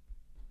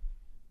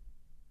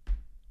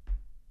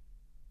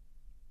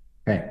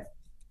 Okay.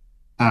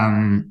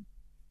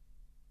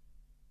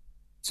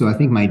 So I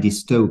think my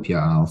dystopia,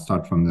 I'll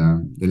start from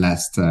the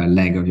last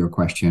leg of your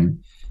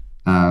question.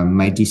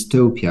 My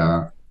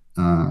dystopia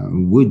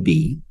would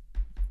be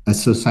a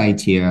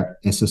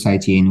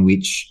society in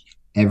which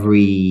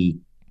every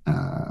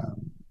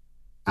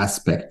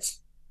aspect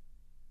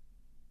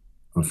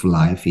of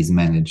life is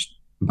managed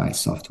by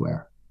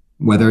software,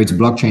 whether it's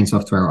blockchain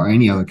software or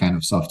any other kind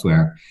of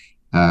software.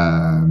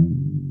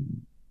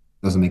 Doesn't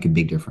make a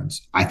big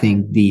difference. I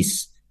think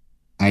this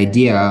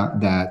idea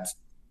that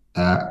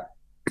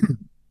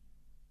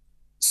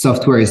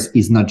software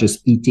is not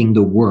just eating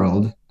the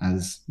world,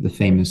 as the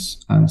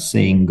famous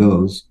saying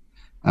goes,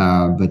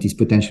 but is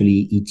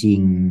potentially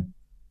eating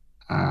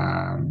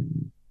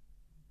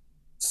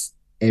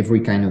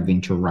every kind of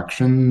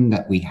interaction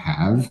that we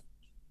have,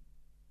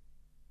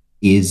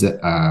 is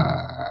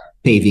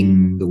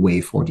paving the way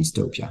for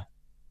dystopia.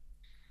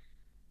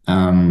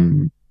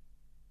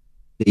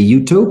 The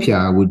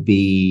utopia would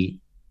be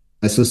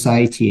a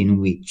society in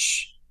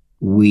which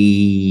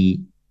we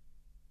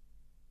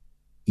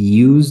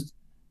use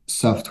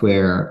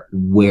software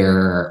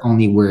where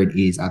it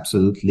is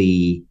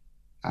absolutely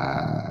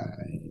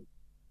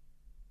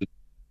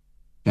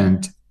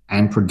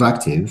and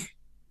productive.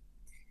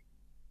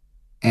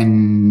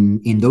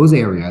 And in those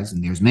areas,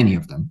 and there's many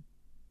of them,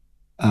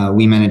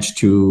 we managed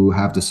to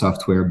have the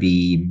software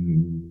be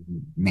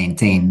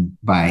maintained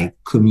by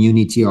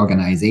community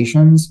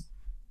organizations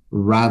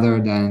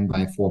rather than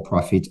by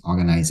for-profit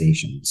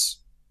organizations.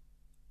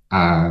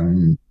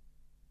 Can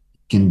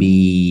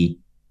be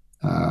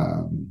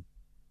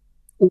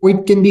or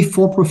it can be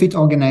for-profit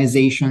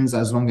organizations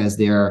as long as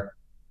they're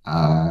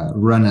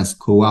run as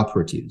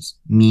cooperatives,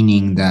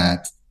 meaning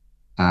that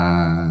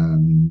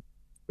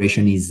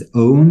operation is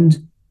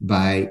owned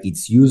by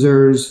its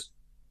users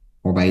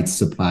or by its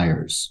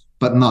suppliers,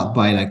 but not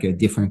by like a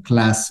different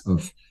class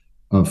of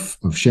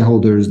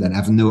shareholders that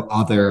have no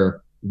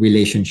other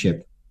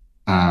relationship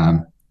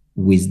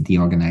with the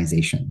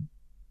organization.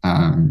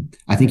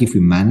 I think if we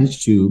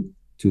manage to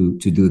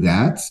do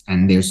that,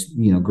 and there's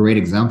great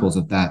examples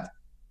of that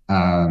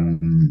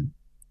in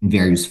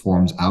various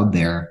forms out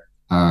there,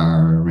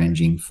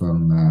 ranging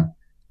from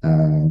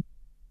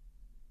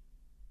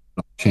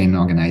blockchain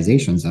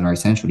organizations that are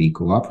essentially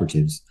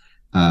cooperatives,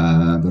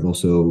 but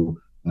also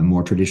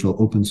more traditional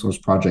open source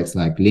projects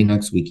like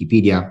Linux,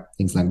 Wikipedia,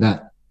 things like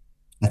that.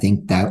 I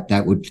think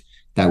that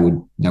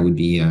would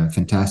be a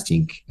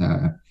fantastic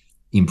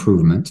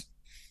improvement.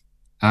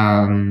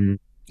 And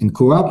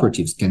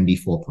cooperatives can be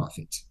for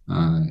profit.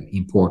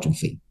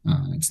 Importantly,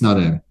 it's not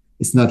a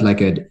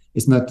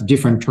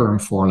different term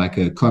for like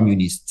a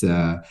communist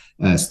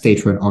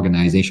state-run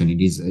organization.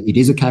 It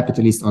is a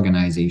capitalist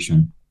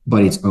organization,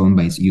 but it's owned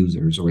by its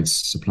users or its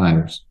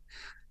suppliers.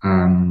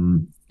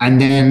 And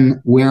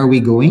then where are we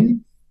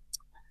going?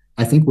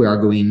 I think we are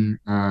going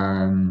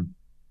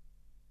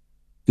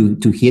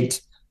to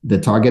hit the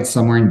target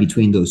somewhere in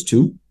between those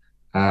two.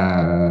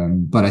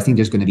 But I think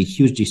there's going to be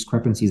huge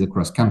discrepancies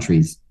across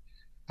countries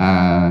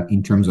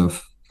in terms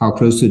of how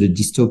close to the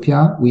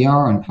dystopia we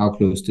are and how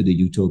close to the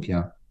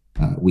utopia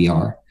we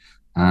are.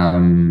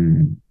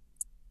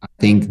 I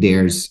think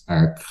there's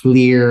a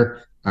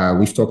clear,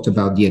 we've talked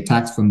about the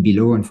attacks from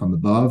below and from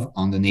above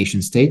on the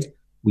nation state.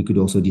 We could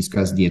also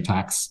discuss the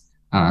attacks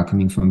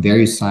coming from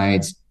various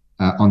sides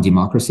on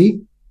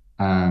democracy,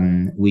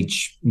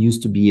 which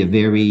used to be a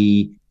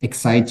very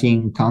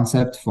exciting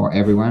concept for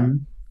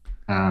everyone,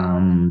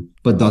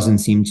 but doesn't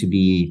seem to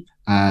be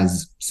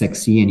as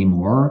sexy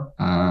anymore,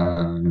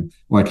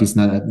 or at least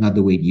not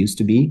the way it used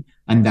to be.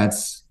 And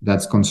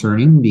that's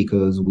concerning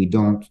because we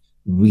don't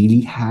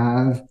really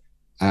have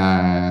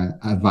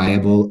a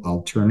viable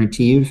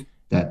alternative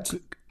that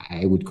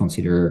I would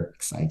consider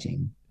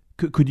exciting.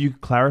 Could you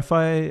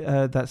clarify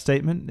that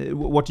statement?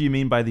 What do you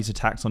mean by these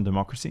attacks on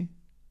democracy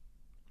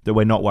that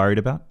we're not worried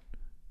about?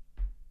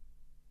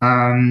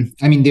 I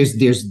mean,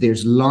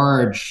 there's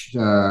large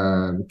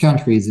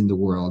countries in the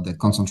world that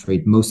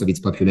concentrate most of its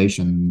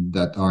population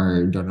that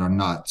are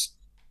not,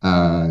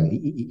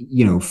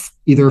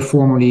 either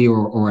formally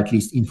or at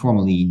least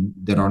informally,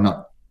 that are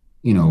not,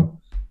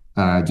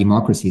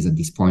 democracies at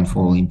this point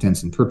for all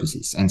intents and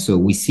purposes. And so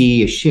we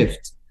see a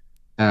shift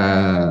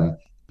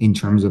in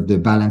terms of the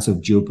balance of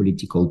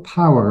geopolitical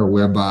power,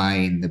 whereby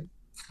in the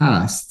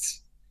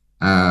past,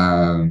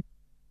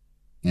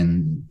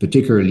 and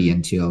particularly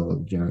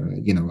until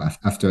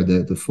after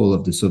the fall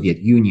of the Soviet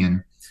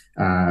Union,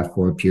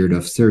 for a period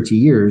of 30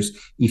 years,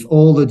 if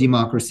all the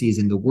democracies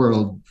in the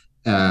world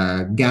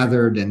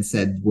gathered and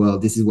said, well,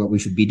 this is what we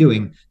should be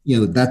doing,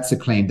 that's a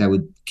claim that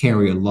would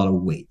carry a lot of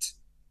weight.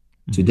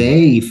 Mm-hmm.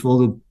 Today, if all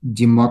the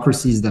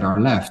democracies that are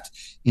left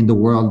in the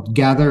world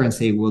gather and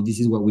say, well, this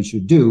is what we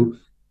should do,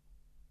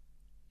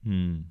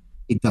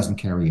 it doesn't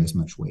carry as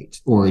much weight,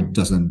 or it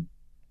doesn't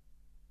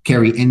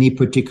carry any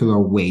particular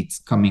weight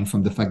coming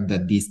from the fact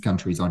that these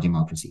countries are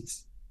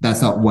democracies.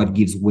 That's not what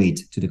gives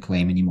weight to the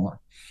claim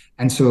anymore.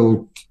 And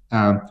so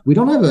we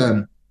don't have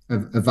a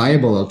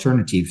viable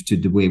alternative to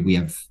the way we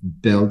have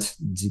built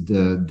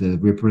the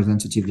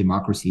representative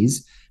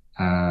democracies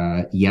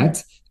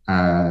yet.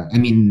 I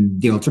mean,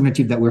 the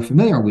alternative that we're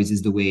familiar with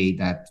is the way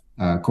that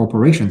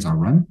corporations are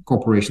run.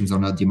 Corporations are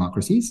not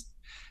democracies.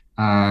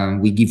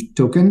 We give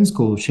tokens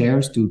called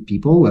shares to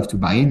people who have to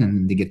buy in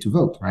and they get to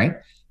vote, right?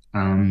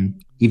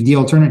 If the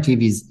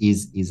alternative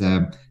is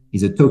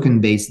a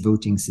token-based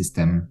voting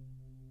system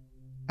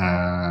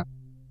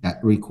that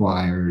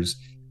requires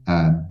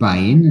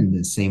buy-in in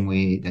the same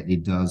way that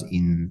it does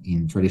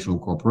in traditional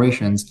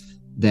corporations,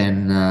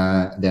 then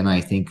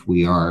I think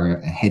we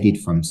are headed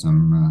from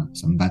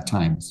some bad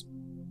times.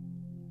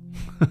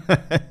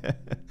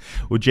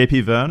 Well,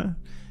 JP Vergne,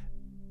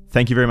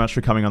 thank you very much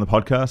for coming on the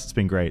podcast. It's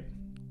been great.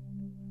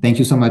 Thank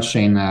you so much,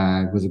 Shane.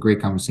 It was a great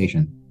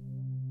conversation.